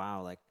like, yeah,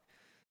 wow, like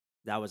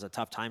that was a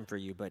tough time for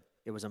you, but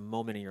it was a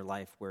moment in your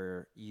life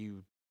where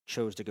you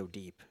chose to go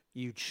deep.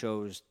 You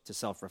chose to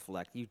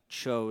self-reflect. You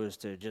chose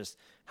to just,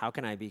 how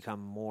can I become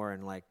more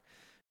and like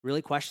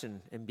really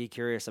question and be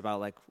curious about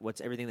like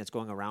what's everything that's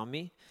going around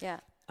me. Yeah.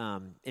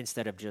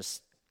 Instead of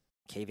just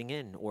caving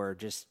in or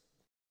just,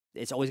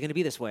 it's always going to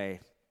be this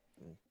way.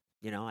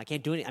 I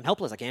can't do anything. I'm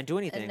helpless. I can't do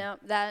anything. No,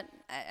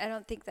 I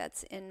don't think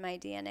that's in my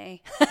DNA.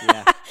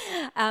 Yeah.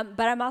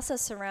 But I'm also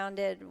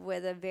surrounded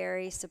with a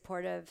very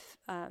supportive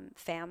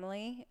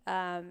family.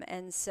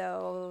 And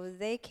so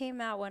they came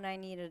out when I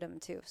needed them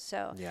to.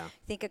 So I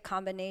think a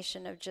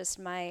combination of just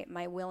my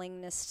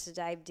willingness to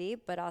dive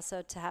deep, but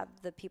also to have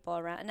the people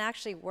around and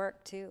actually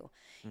work too.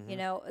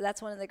 Mm-hmm.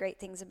 That's one of the great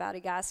things about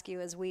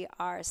Egoscue is we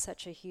are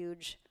such a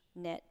huge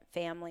knit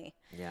family.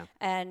 Yeah.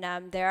 And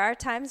there are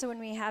times when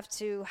we have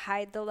to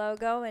hide the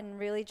logo and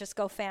really just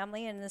go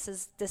family. And this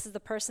is the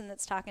person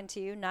that's talking to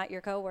you, not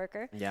your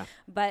coworker. Yeah.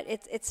 But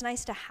it's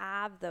nice to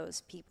have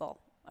those people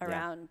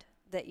around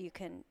that you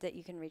can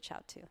reach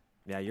out to.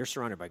 Yeah, you're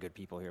surrounded by good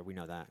people here. We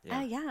know that.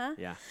 Yeah.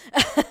 Yeah.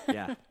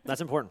 Yeah.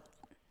 That's important.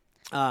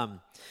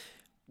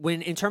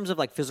 When in terms of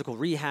like physical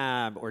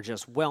rehab or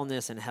just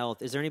wellness and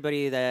health, is there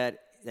anybody that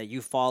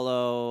you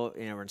follow,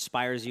 or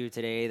inspires you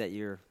today that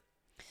you're?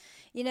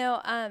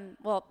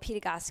 Well,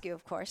 Pete Egoscue,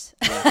 of course.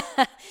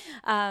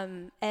 Yeah.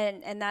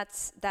 And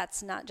that's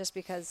not just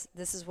because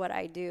this is what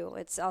I do.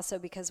 It's also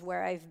because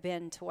where I've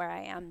been to where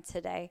I am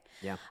today.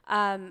 Yeah.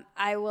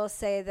 I will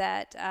say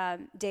that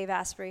Dave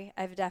Asprey,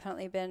 I've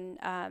definitely been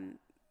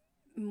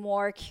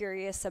more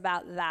curious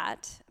about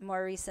that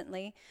more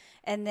recently.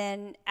 And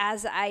then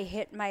as I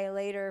hit my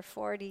later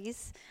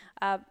 40s,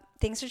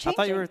 things are changing. I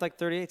thought you were like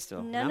 38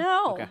 still.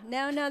 No. Okay.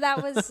 No,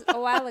 that was a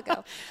while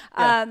ago.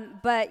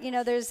 But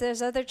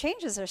there's other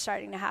changes that are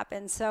starting to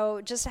happen.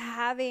 So just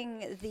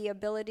having the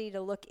ability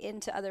to look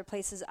into other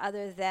places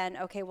other than,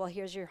 okay, well,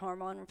 here's your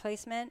hormone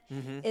replacement,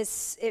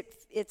 it's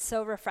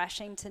so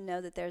refreshing to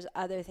know that there's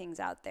other things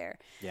out there.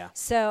 Yeah.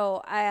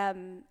 So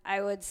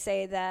I would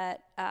say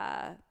that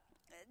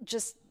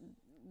just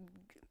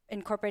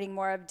incorporating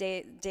more of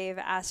Dave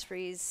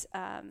Asprey's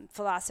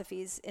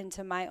philosophies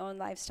into my own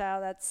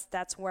lifestyle.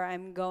 That's where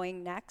I'm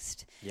going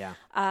next. Yeah.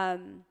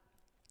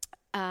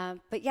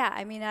 But yeah,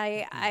 I mean,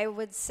 I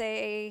would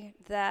say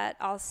that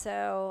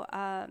also.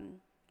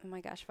 Oh my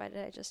gosh, why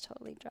did I just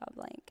totally draw a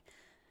blank?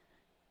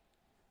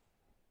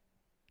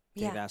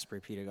 Dave Asprey,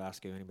 Pete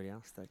Egoscue, anybody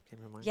else that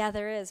came to mind? Yeah,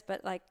 there is,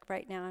 but like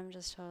right now, I'm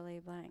just totally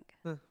blank.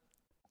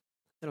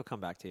 It'll come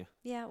back to you.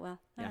 Yeah, well.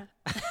 Yeah.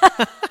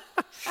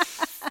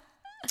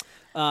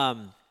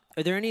 Are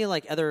there any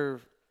like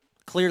other,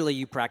 clearly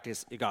you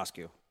practice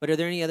Egoscue, but are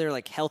there any other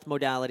like health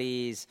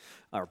modalities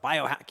or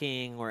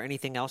biohacking or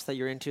anything else that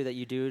you're into that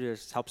you do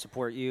to help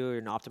support you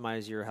and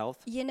optimize your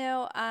health?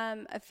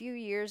 A few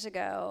years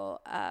ago,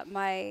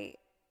 my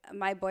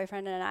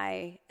boyfriend and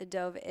I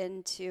dove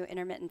into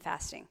intermittent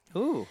fasting.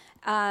 Ooh.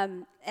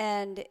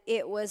 And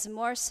it was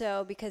more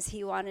so because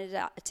he wanted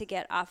to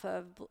get off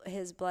of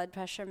his blood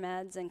pressure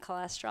meds and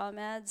cholesterol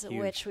meds,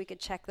 Huge. which we could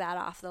check that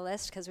off the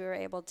list because we were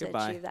able to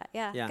Goodbye. achieve that.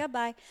 Yeah,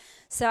 goodbye.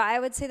 So I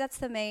would say that's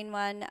the main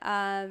one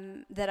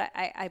that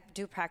I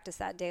do practice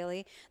that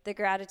daily. The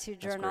gratitude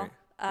That's journal. great.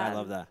 I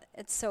love that.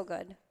 It's so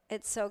good.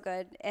 It's so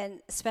good.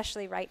 And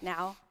especially right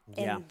now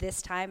in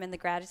this time in the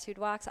gratitude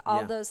walks,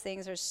 all those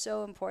things are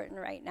so important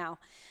right now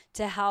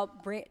to help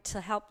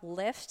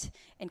lift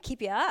and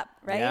keep you up,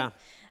 right?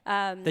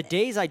 Yeah. The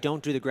days I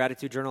don't do the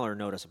gratitude journal are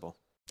noticeable.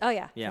 Oh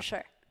yeah.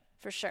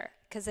 For sure.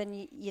 Because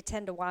then you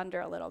tend to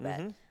wander a little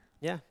bit.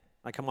 Yeah.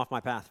 I come off my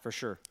path for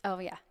sure. Oh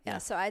yeah.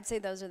 So I'd say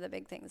those are the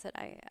big things that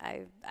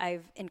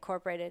I've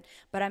incorporated,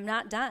 but I'm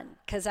not done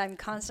because I'm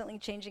constantly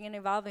changing and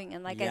evolving.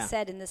 And like I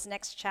said, in this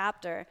next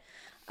chapter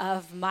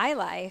of my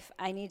life,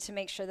 I need to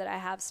make sure that I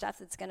have stuff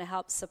that's going to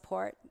help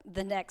support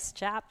the next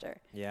chapter.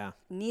 Yeah.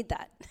 Need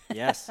that.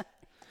 Yes.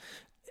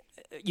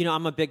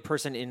 I'm a big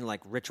person in like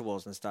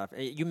rituals and stuff.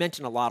 You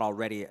mentioned a lot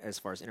already as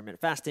far as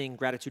intermittent fasting,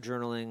 gratitude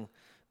journaling,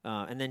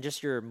 and then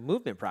just your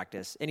movement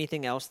practice.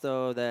 Anything else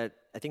though that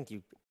I think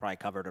you probably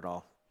covered it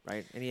all,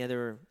 right? Any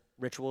other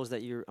rituals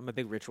that I'm a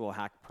big ritual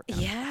hacks or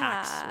things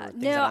that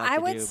I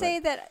would say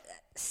that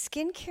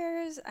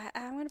skincare is,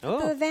 I'm going to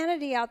put the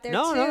vanity out there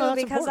too, because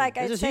important. like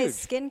I'd say huge.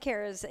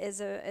 Skincare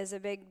is a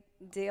big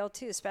deal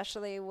too,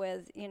 especially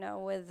with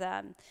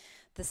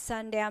the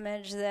sun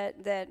damage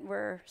that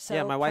we're so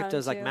Yeah, my wife prone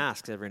does like to.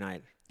 masks every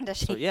night. Does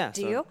she? So, yeah.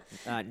 Do you?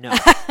 No.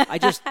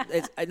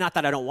 It's not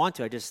that I don't want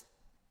to.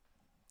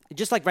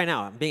 Just like right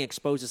now, I'm being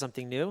exposed to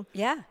something new.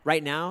 Yeah.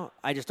 Right now,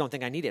 I just don't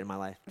think I need it in my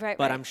life. Right.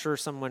 But I'm sure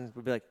someone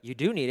would be like, you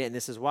do need it, and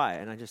this is why.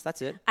 And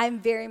that's it. I'm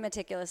very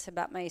meticulous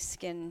about my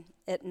skin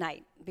at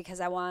night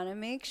because I want to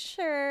make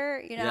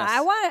sure, Yes.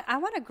 I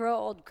want to grow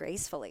old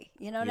gracefully.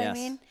 You know what I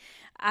mean?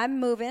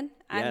 I'm moving.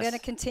 I'm going to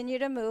continue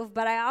to move,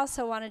 but I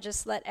also want to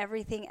just let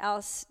everything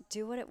else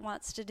do what it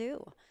wants to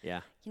do.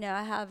 Yeah.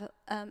 I have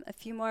a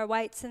few more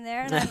whites in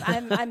there,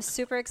 and I'm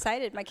super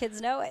excited. My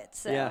kids know it.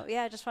 So,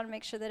 I just want to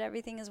make sure that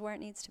everything is where it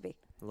needs to be.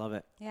 Love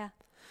it. Yeah.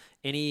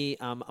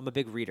 I'm a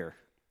big reader.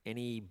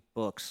 Any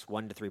books,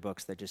 1 to 3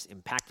 books that just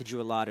impacted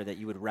you a lot or that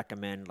you would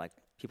recommend, like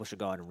people should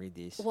go out and read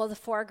these? Well, the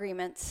 4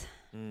 Agreements,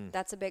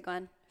 that's a big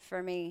one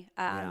for me.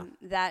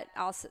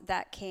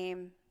 That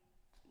came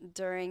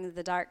during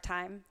the dark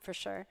time for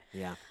sure.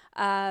 Yeah.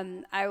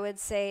 I would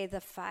say the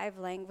 5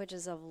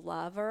 languages of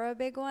love are a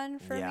big one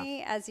for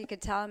me. As you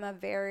could tell, I'm a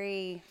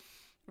very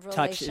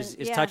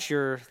Is touch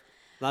your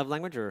love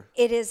language or?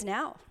 It is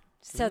now.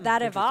 So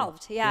that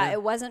evolved. Yeah,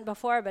 it wasn't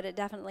before, but it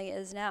definitely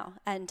is now.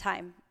 And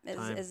time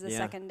is the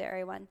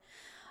secondary one.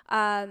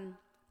 And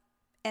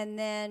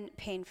then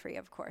Pain Free,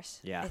 of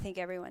course. Yeah. I think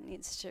everyone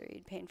needs to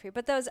read Pain Free.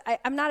 But those,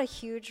 I'm not a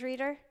huge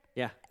reader.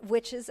 Yeah.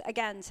 Which is,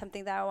 again,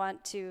 something that I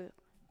want to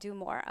do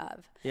more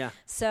of. Yeah.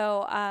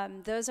 So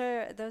those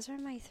are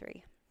my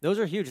 3. Those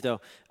are huge, though.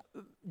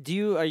 Are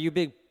you a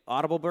big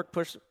Audible book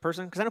person?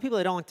 Because I know people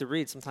that don't like to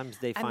read. Sometimes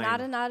they find. I'm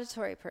not an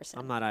auditory person.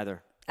 I'm not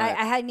either.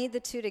 I need the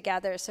 2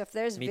 together. So if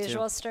there's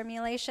visual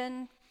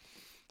stimulation,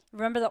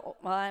 remember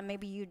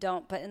maybe you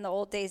don't, but in the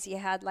old days you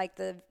had like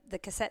the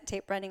cassette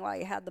tape running while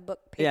you had the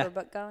paper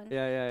book going.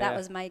 That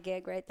was my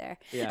gig right there.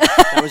 Yeah,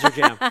 that was your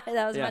jam.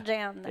 That was my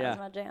jam. That was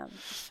my jam.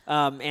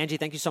 Angie,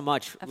 thank you so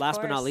much. Last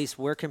but not least,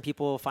 where can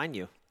people find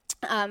you?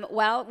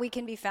 Well, we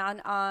can be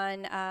found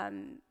on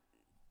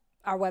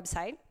our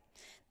website,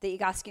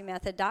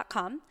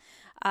 theegoscuemethod.com.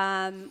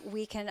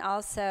 We can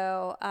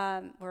also,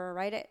 we're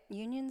right at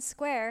Union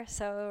Square,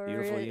 so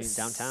we're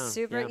downtown.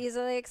 Super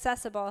easily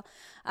accessible.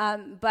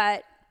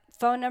 But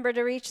phone number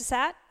to reach us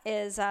at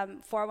is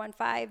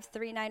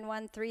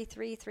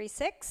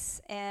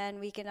 415-391-3336. And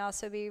we can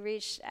also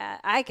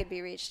I could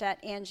be reached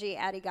at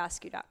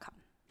Angi@egoscue.com.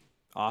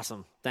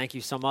 Awesome. Thank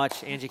you so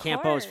much, Angi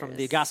Campos from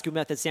the Egoscue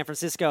Method, San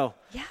Francisco.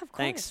 Yeah, of course.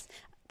 Thanks.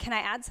 Can I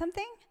add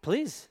something?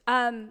 Please.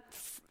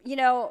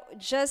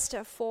 Just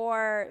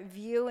for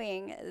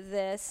viewing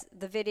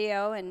the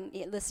video and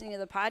listening to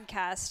the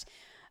podcast,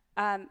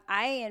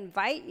 I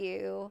invite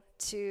you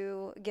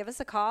to give us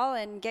a call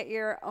and get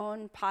your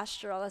own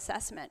postural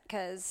assessment,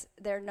 because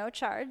they're no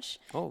charge.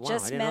 Oh, wow.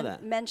 Just I didn't know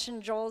that.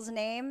 mention Joel's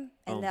name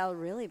and they'll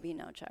really be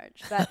no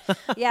charge. But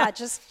yeah,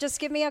 just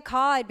give me a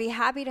call. I'd be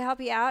happy to help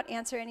you out,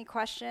 answer any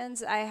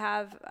questions. I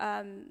have,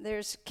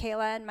 there's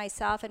Kayla and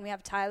myself, and we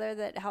have Tyler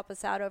that help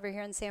us out over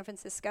here in San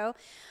Francisco,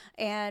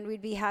 and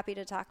we'd be happy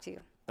to talk to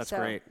you. That's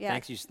great. Yeah,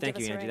 thank you,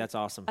 Angi. That's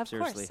awesome.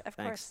 Seriously. Of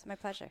course. My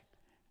pleasure.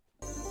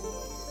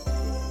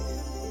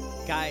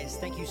 Guys,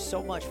 thank you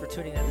so much for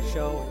tuning in to the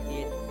show.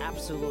 It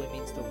absolutely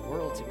means the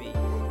world to me,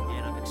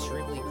 and I'm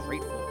extremely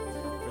grateful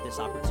for this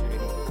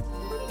opportunity.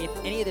 If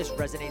any of this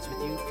resonates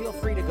with you, feel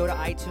free to go to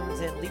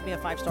iTunes and leave me a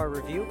 5-star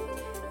review.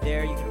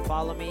 There you can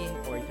follow me,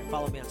 or you can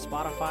follow me on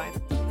Spotify.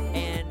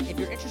 And if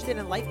you're interested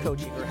in life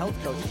coaching or health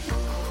coaching,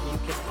 you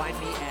can find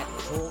me at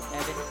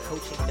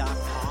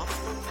joelevancoaching.com,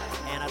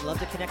 and I'd love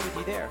to connect with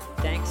you there.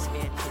 Thanks,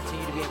 and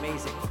continue to be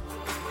amazing.